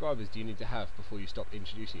subscribers do you need to have before you stop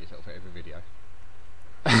introducing yourself at every video?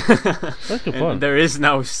 That's a good point. There is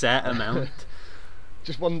no set amount.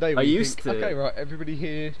 Just one day I when you used think, to- okay, right, everybody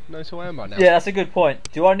here knows who I am by now. Yeah, that's a good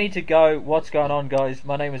point. Do I need to go, what's going on, guys?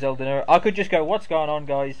 My name is Eldonera. I could just go, what's going on,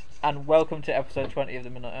 guys? And welcome to episode 20 of the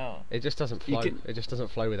Midnight Hour. It just doesn't You flow. can- It just doesn't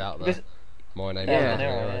flow without that. Because- My name Yeah, is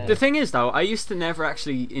yeah. The thing is, though, I used to never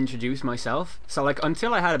actually introduce myself. So, like,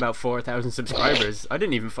 until I had about 4,000 subscribers, I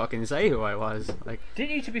didn't even fucking say who I was. Like,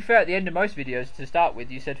 Didn't you, to be fair, at the end of most videos, to start with,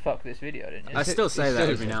 you said fuck this video, didn't you? I still say He that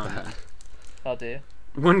still every says now and that. then. Oh dear.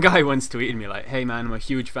 One guy once tweeted me like, "Hey man, I'm a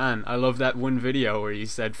huge fan. I love that one video where you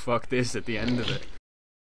said fuck this at the end of it."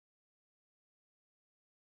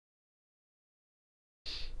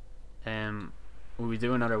 Will we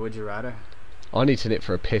do another Would You Rather? I need to nip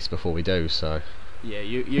for a piss before we do, so Yeah,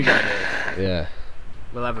 you got it. yeah.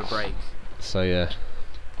 We'll have a break. So yeah.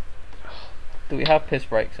 Do we have piss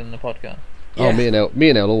breaks in the podcast? Oh, Yeah. me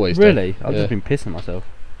and El always do. Really? I've Yeah. just been pissing myself.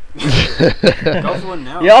 Go for one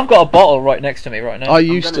now. Yeah, I've got a bottle right next to me right now. I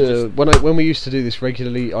used gonna to when we used to do this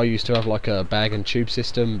regularly. I used to have like a bag and tube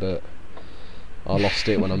system, but I lost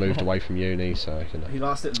it when I moved away from uni. So He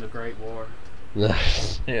lost it in the Great War.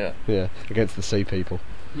 Yeah. yeah, against the sea people.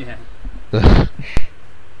 Yeah. I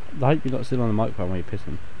hope you're not still on the microphone when you're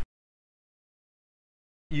pissing.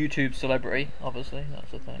 YouTube celebrity, obviously.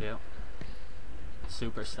 That's the thing. Yeah.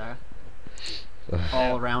 Superstar.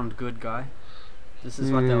 All round good guy. This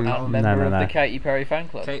is what they'll call And him. member no. of the Katy Perry fan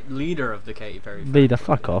club. Leader of the Katy Perry. fan Leader,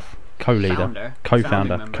 club. fuck off. Co-leader. Founder. Co-founder.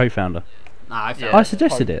 Founding member. Co-founder. Nah, I Yeah. found I it.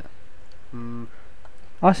 suggested it. Mm,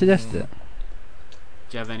 I suggested it.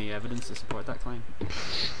 do you have any evidence to support that claim?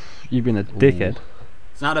 You've been a dickhead.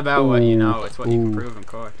 It's not about what you know, it's what you can Ooh. prove in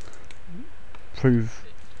court. Prove.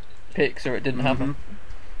 Pics or it didn't happen.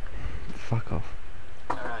 Fuck off.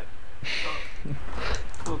 Alright.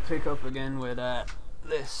 We'll pick up again with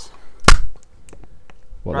this.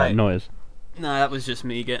 What, Right. that noise? Nah, that was just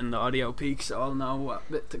me getting the audio peak, so I'll know what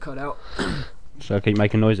bit to cut out. So I keep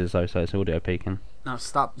making noises though, so it's audio peaking. No,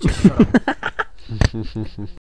 stop. Just shut up.